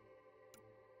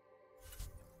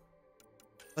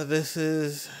 But this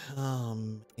is,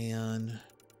 and on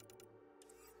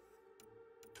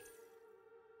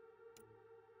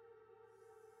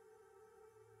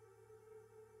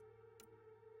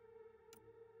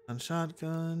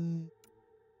shotgun.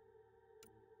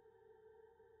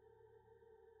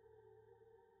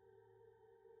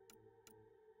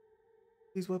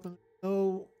 These weapons are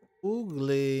so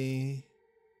ugly.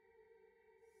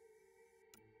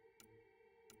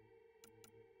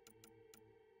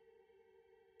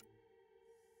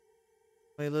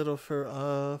 My little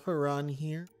Ferran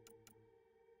here.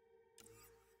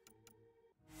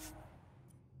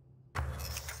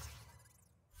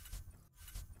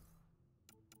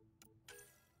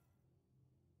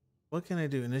 What can I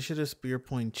do? Initiative spear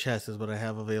point chest is what I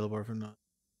have available for now.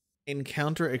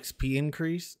 Encounter XP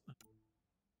increase.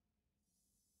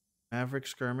 Maverick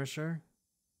skirmisher.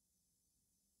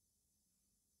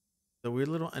 The weird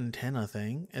little antenna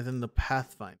thing, and then the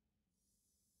Pathfinder.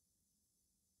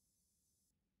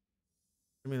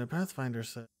 I mean, the Pathfinder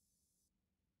set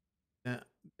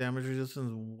damage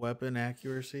resistance, weapon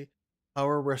accuracy,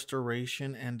 power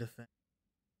restoration, and defense.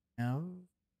 Now,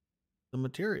 the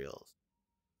materials.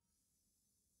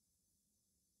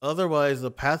 Otherwise,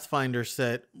 the Pathfinder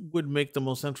set would make the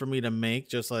most sense for me to make,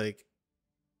 just like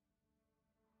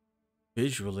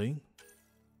visually.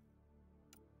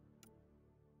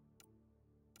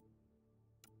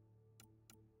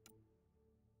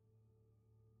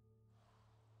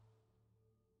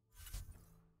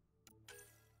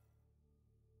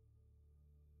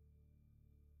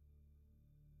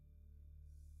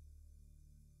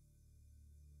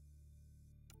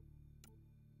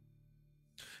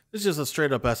 It's just a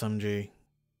straight up SMG.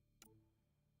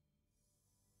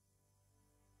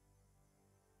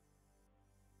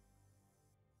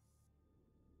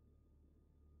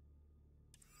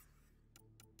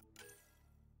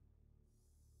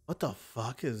 What the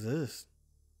fuck is this?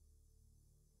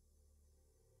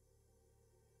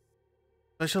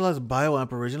 Specialized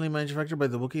bioamp originally manufactured by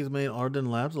the Wookiees made Arden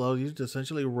Labs allows you to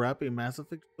essentially wrap a Mass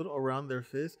Effect foot around their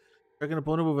fist, strike an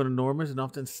opponent with an enormous and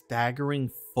often staggering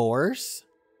force.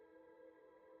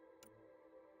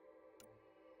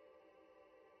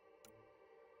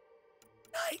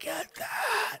 I get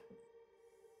that.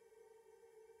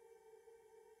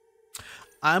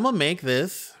 I'm gonna make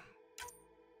this.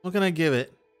 What can I give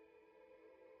it?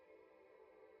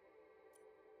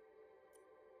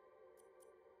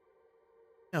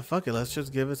 Yeah, fuck it. Let's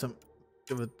just give it some.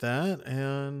 Give it that,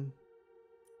 and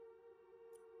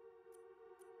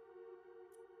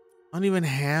I don't even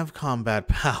have combat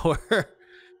power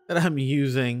that I'm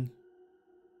using.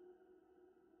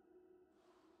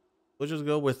 We'll just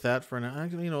go with that for now.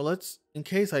 Actually, you know, let's, in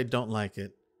case I don't like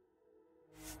it.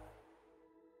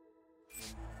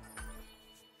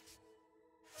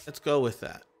 Let's go with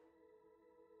that.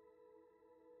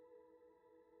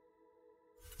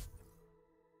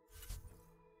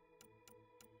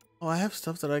 Oh, I have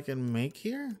stuff that I can make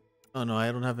here? Oh no,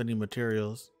 I don't have any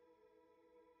materials.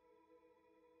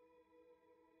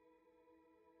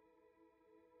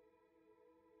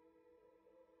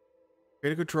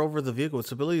 Greater control over the vehicle.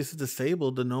 Its ability is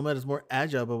disabled. The Nomad is more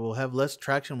agile, but will have less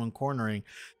traction when cornering.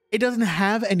 It doesn't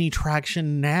have any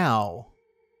traction now.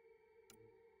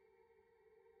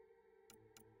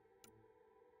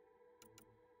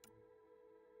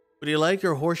 Would you like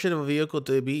your horseshit of a vehicle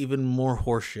to be even more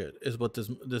horseshit? Is what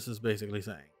this is basically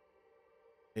saying.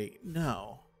 Hey,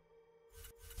 no.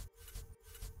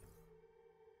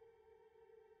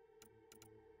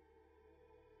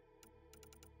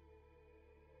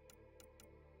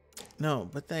 No,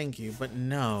 but thank you. But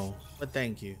no. But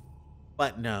thank you.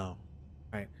 But no.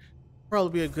 Right.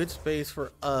 Probably be a good space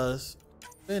for us to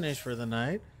finish for the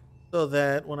night. So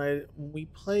that when we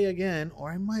play again, or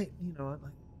I might, you know, like,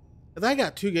 because I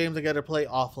got 2 games I got to play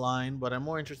offline, but I'm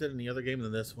more interested in the other game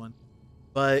than this one.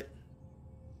 But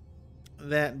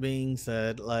that being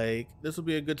said, like, this would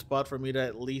be a good spot for me to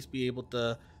at least be able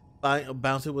to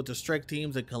bounce it with the strike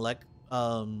teams and collect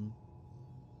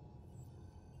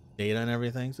data and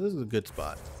everything. So this is a good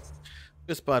spot.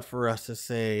 Good spot for us to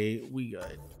say we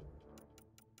good.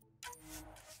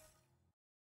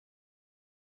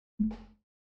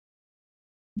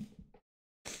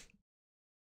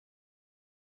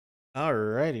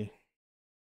 Alrighty.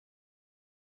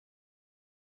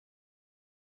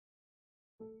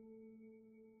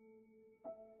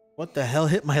 What the hell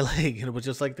hit my leg? And it was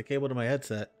just like the cable to my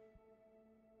headset.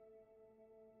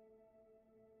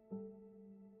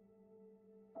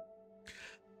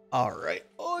 All right.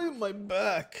 Oh, my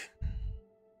back.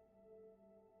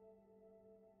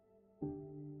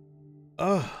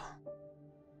 Oh.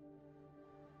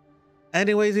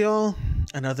 Anyways, y'all,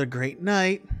 another great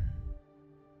night.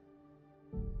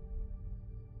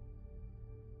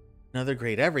 Another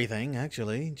great everything,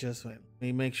 actually. Just let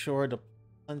me make sure to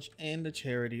punch in the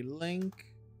charity link.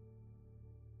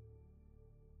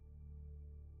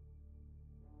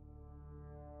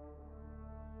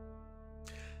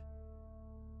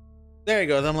 There it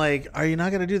goes. I'm like, are you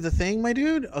not going to do the thing, my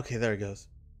dude? Okay, there it goes.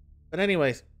 But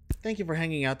anyways, thank you for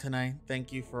hanging out tonight.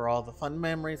 Thank you for all the fun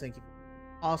memories. Thank you.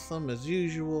 Awesome as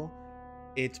usual.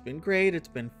 It's been great. It's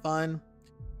been fun.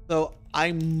 So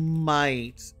I'm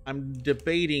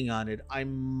debating on it. I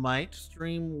might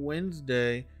stream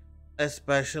Wednesday,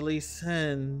 especially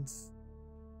since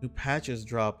new patches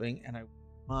dropping, and I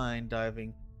wouldn't mind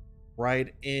diving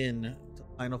right in to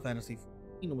Final Fantasy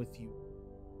 14 with you.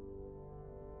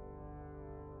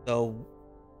 So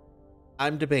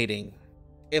I'm debating.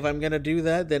 If I'm gonna do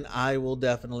that, then I will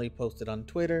definitely post it on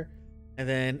Twitter and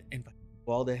then invite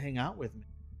you all to hang out with me.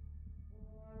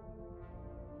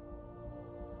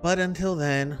 But until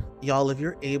then, y'all, if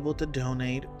you're able to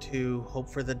donate to Hope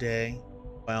for the Day,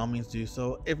 by all means do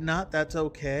so. If not, that's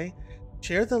okay.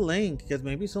 Share the link because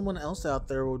maybe someone else out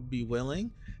there would be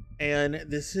willing. And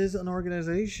this is an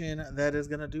organization that is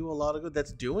going to do a lot of good.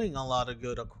 That's doing a lot of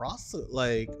good across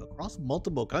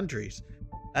multiple countries.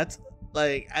 That's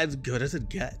like as good as it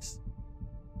gets.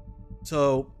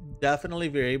 So definitely,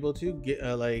 if you're able to get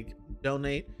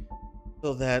donate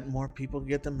so that more people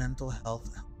get the mental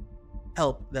health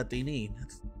help that they need.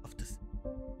 That's tough to say.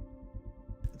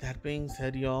 That being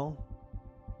said, y'all,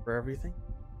 for everything,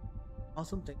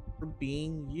 awesome. Thank you for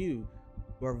being you.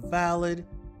 You are valid.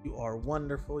 You are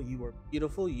wonderful. You are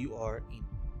beautiful. You are enough.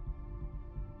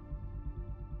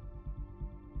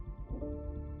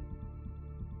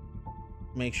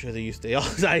 Make sure that you stay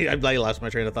awesome. I lost my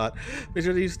train of thought. Make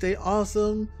sure that you stay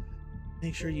awesome.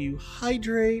 Make sure you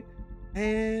hydrate.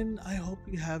 And I hope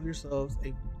you have yourselves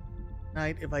a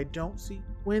night. If I don't see you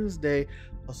Wednesday,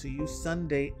 I'll see you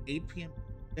Sunday, 8 p.m.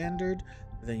 standard.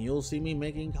 Then you'll see me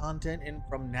making content and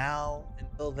from now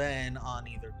until then on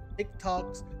either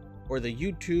TikToks or the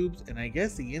YouTubes and I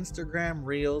guess the Instagram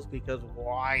Reels because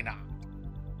why not?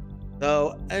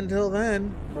 So until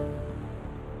then,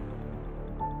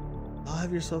 I'll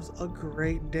have yourselves a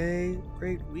great day,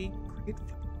 great week, great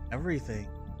everything.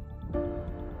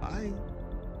 Bye.